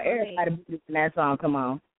feeling on everybody in that song. Come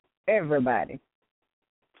on, everybody.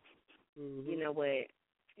 You know what?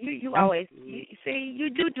 You always see you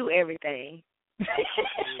do everything.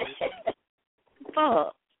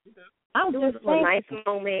 Fuck. I'm just just a nice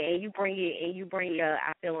moment, and you bring your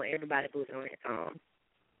I feel on everybody boots on that song.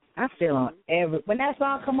 I feel on when that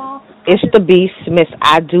song come on. It's the Beast, Miss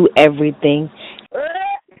I Do Everything.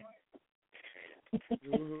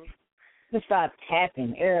 Just start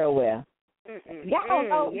tapping everywhere. Y'all don't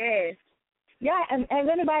know. Yes. Yeah, and has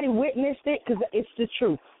anybody witnessed it? Because it's the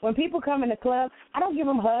truth. When people come in the club, I don't give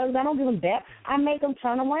them hugs. I don't give them dap. I make them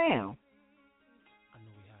turn around.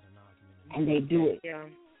 And they do it. Yeah.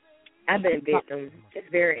 I've been victim. It's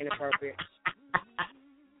very inappropriate.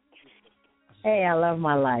 Hey, I love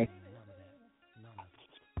my life.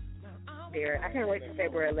 There, I can't wait till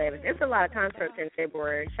February 11th. There's a lot of concerts in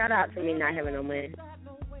February. Shout out to me not having no money.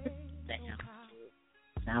 Damn.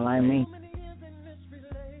 Sound like me.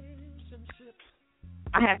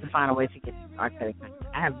 I have to find a way to get to R. Kelly concert.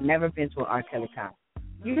 I have never been to an R. Kelly concert.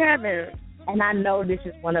 You haven't? And I know this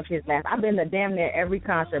is one of his last. I've been to damn near every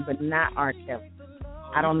concert, but not R. Kelly.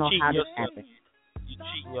 I don't know how this happened. You're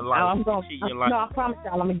cheating your life. No, I promise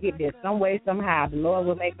y'all I'm going to get there some way, somehow. The Lord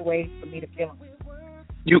will make a way for me to feel it.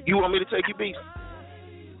 You want me to take you, Beast?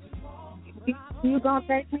 You going to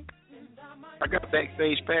take me? I got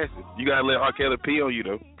backstage passes. You got to let R. Kelly pee on you,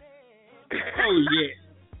 though. Oh,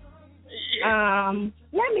 yeah.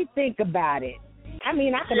 Let me think about it. I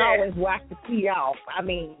mean, I can always wash the pee off. I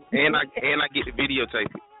mean. And I get the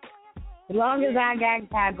videotape it. As long as I got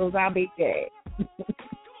goggles, I'll be good.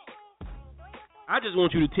 I just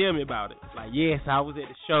want you to tell me about it. Like, yes, I was at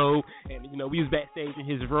the show, and, we was backstage in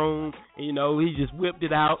his room, and, he just whipped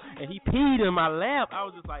it out, and he peed in my lap. I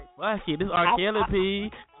was just like, fuck it, this R. Kelly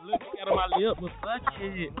pee. Look out of my lip, but fuck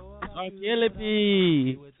it. R. Kelly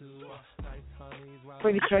pee.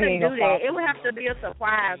 Pretty sure I couldn't do that. It would have to be a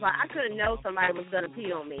surprise. Like, I couldn't know somebody was going to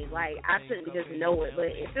pee on me. Like, I couldn't just know it.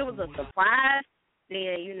 But if it was a surprise,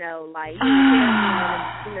 then, he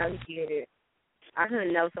get it. I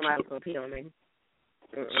couldn't know somebody was going to pee on me.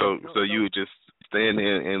 So you would just stand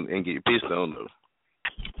there and get pissed on though?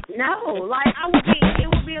 No, like it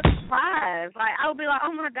would be a surprise. Like I would be like,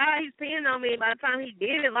 oh my God, he's peeing on me. By the time he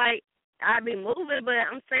did it, like I'd be moving, but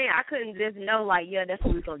I'm saying I couldn't just know like, yeah, that's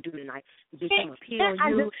what we're gonna do tonight. Bitch, I'm gonna pee on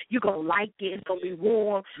you. You gonna like it. It's gonna be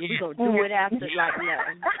warm. We're gonna do it after. Like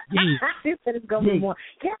no. She said it's gonna be warm.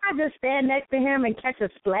 Can't I just stand next to him and catch a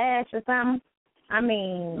splash or something? I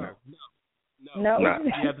mean. No. You have to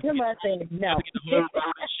get the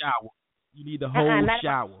whole shower. You need the whole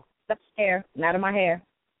shower. Not hair. Not in my hair.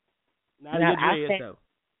 Not in your dreads, though.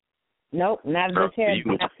 Nope, not in his hair.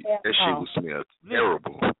 That shit will smell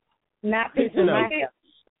terrible. Not in my hair.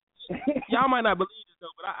 Y'all might not believe this,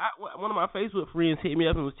 though, but one of my Facebook friends hit me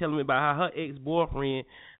up and was telling me about how her ex-boyfriend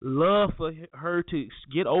loved for her to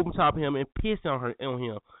get over top of him and piss on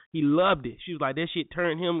him. He loved it. She was like, that shit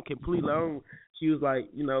turned him completely on. She was like,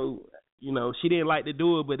 she didn't like to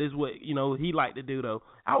do it, but it's what, he liked to do, though.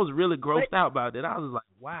 I was really grossed out about that. I was like,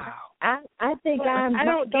 wow. I think I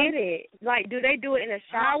don't get it. Like, do they do it in a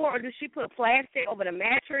shower, or does she put plastic over the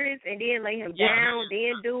mattress and then lay him down,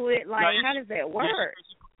 then do it? Like, how does that work?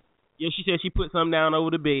 Yeah, she said she put something down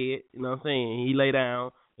over the bed, you know what I'm saying? He lay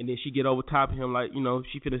down, and then she get over top of him like,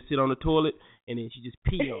 she finna sit on the toilet, and then she just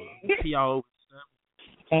pee on him. Pee all over stuff.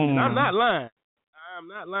 I'm not lying. I'm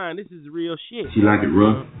not lying. This is real shit. She like it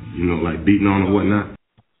rough, like beating on or whatnot.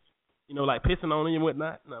 Like pissing on her and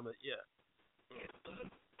whatnot. No, but yeah.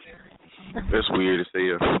 That's weird as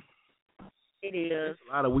hell. It is.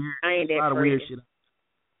 A lot of weird. I ain't that a lot of weird shit.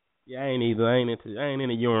 Yeah, I ain't either. I ain't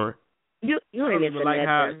into urine. You ain't into like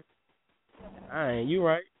nothing. I ain't. You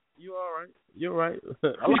right. You all right. You're right. I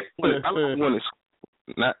like when it's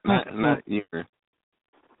not urine.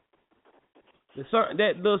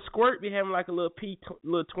 That little squirt be having like a little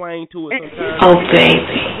little twang to it sometimes. Oh, baby.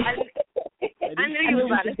 I knew you was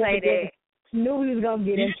about to say that. Knew we was gonna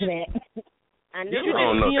get into that. I knew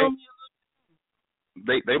you.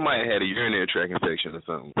 They might have had a urinary tract infection or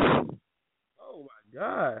something. Oh my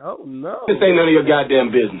God! Oh no! This ain't none of your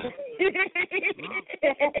goddamn business.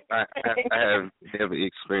 I have never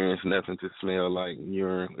experienced nothing to smell like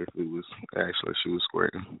urine if it was actually she was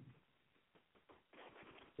squirting.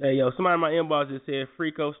 Hey yo, somebody in my inbox just said,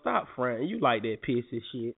 "Freako, stop fronting. You like that pissy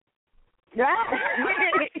shit." not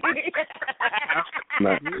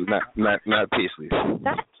pissy.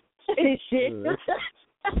 Shit.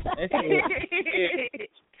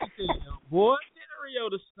 Boy, tell Rio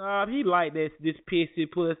to stop. He like this pissy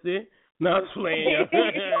pussy. No, I'm playing.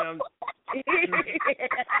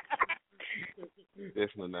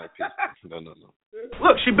 Definitely not pissy. No.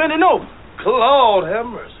 Look, she bending over. Lord have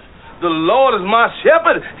mercy. The Lord is my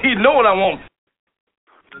shepherd. He know what I want.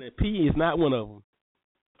 And P is not one of them.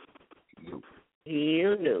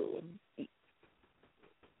 You know.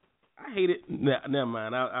 I hate it. Never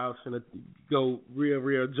mind. I was gonna go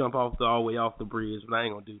real jump off all the way off the bridge, but I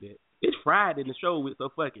ain't gonna do that. It's Friday in the show, so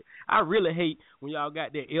fuck it. I really hate when y'all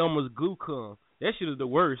got that Elmer's glue cum. That shit is the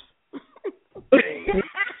worst. What in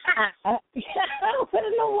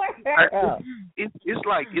the world? It's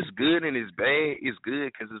like it's good and it's bad. It's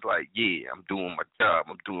good because it's like, yeah, I'm doing my job,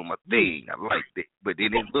 I'm doing my thing. I like that, but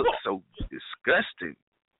then it looks so disgusting.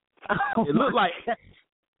 It look like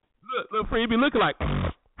look, Free, be looking like.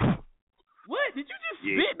 What? Did you just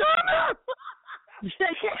spit down there?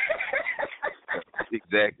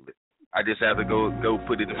 Exactly. I just have to go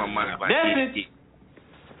put it in my mind like,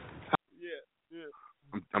 yeah.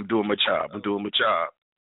 I'm doing my job.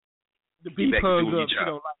 The beef hung up. She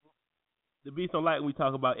don't like. The beef don't like when we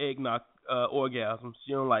talk about eggnog orgasms.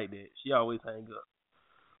 She don't like that. She always hang up.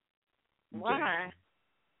 Why?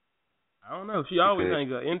 I don't know. She always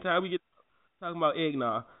hang up. Anytime we get talking about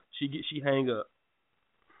eggnog, she hang up.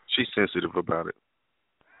 She's sensitive about it.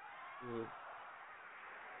 Yeah.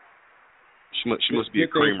 She must be a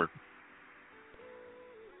creamer.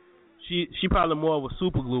 She probably more of a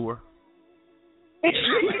super gluer.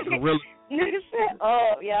 Gorilla. Nigga said,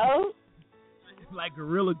 "Oh, yo." Like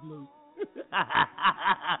Gorilla Glue.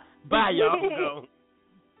 Bye, y'all. No.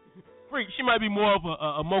 Freak, she might be more of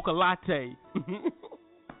a mocha latte.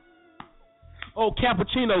 Oh,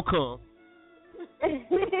 cappuccino cum.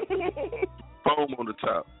 Foam on the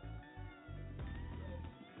top.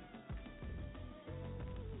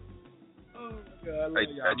 Oh God, hey,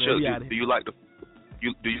 Chuck, do you like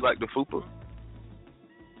the fupa?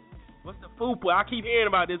 What's the fupa? I keep hearing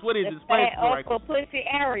about this. What is it? Explain it right quick. Pussy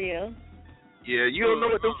area. Yeah, you don't know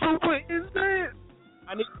what the fupa is, man.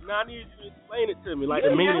 I need you to explain it to me, like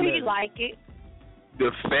the meaning. You like it.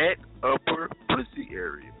 The fat upper pussy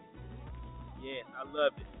area. Yeah, I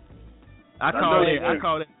love it. I call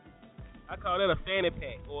that a fanny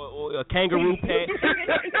pack or a kangaroo pack.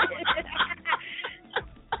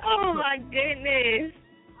 Oh my goodness,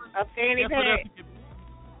 a fanny pack.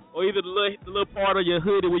 Or either the little part of your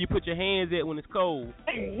hoodie where you put your hands at when it's cold.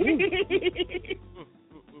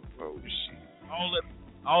 Oh shit!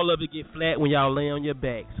 All of it get flat when y'all lay on your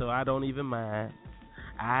back, so I don't even mind.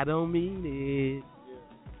 I don't mean it.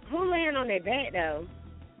 Who laying on their back though?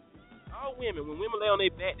 All women. When women lay on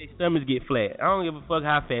their back, their stomachs get flat. I don't give a fuck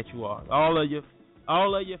how fat you are. All of you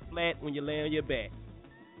flat when you lay on your back.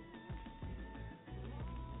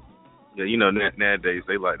 Yeah, you know nowadays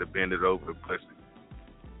they like to bend it over the pussy.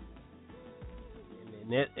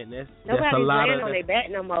 And that's nobody's a lot laying of on their back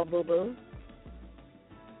no more, boo boo.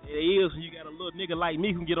 It is when you got a little nigga like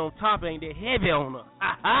me who can get on top, ain't that heavy on her.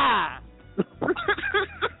 Ha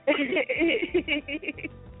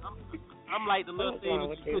I'm like the little thing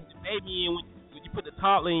that you put the baby in when you put the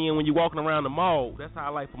toddler in when you're walking around the mall. That's how I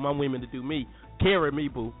like for my women to do me. Carry me,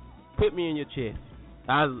 boo. Put me in your chest.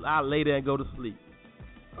 I lay there and go to sleep.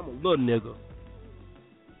 I'm a little nigga.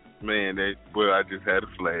 Man, I just had a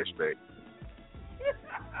flashback.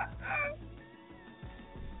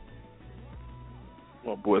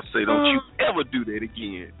 My boy say, don't you ever do that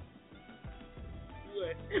again.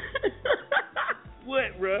 What?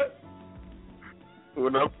 What, bruh?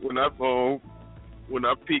 When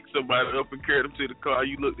I pick somebody up and carry them to the car,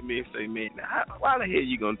 you look at me and say, man, why the hell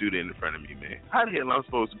you gonna do that in front of me, man? How the hell am I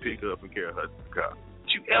supposed to pick her up and carry her to the car?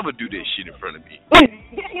 Don't you ever do that shit in front of me?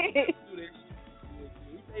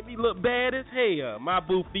 You make me look bad as hell. My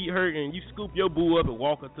boo feet hurt and you scoop your boo up and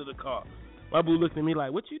walk her to the car. My boo looks at me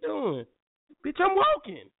like, what you doing? Bitch, I'm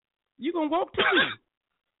walking. You gonna walk too?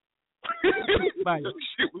 Bye. That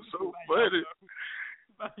shit was so funny.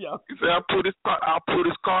 Bye, y'all. He said, I'll pull this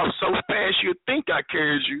car so fast you'll think I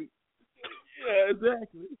carried you. Yeah,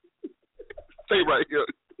 exactly. Stay right here.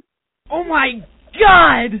 Oh my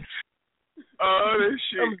God! Oh, that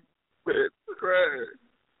shit. Man, crying.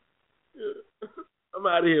 I'm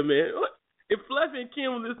out of here, man. If Fluffy and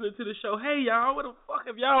Kim were listening to the show, hey, y'all, where the fuck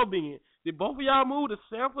have y'all been? Did both of y'all move to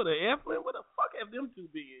Sanford or Eflin? Where the fuck have them two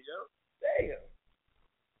been, yo? Damn.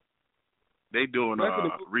 They doing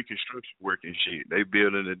reconstruction work and shit. They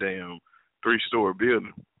building a damn 3-story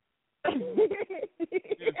building.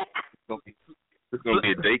 It's gonna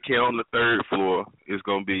be a daycare on the 3rd floor. It's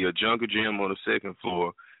gonna be a jungle gym on the 2nd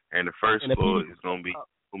floor, and the 1st floor is gonna be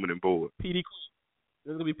room and board. PD Quick.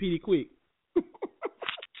 It's gonna be PD Quick.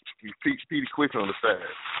 PD Quick on the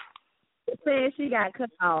side. Saying she got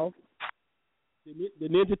cut off. The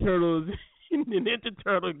Ninja Turtles, the Ninja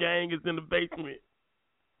Turtle gang is in the basement.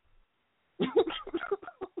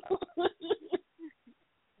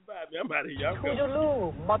 Bye, man. I'm out of here, y'all.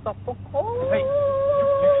 Toodaloo, motherfucker. Hey.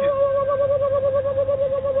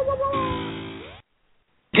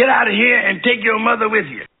 Get out of here and take your mother with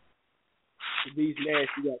you. The Beast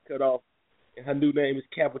Nasty got cut off, and her new name is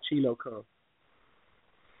Cappuccino Come.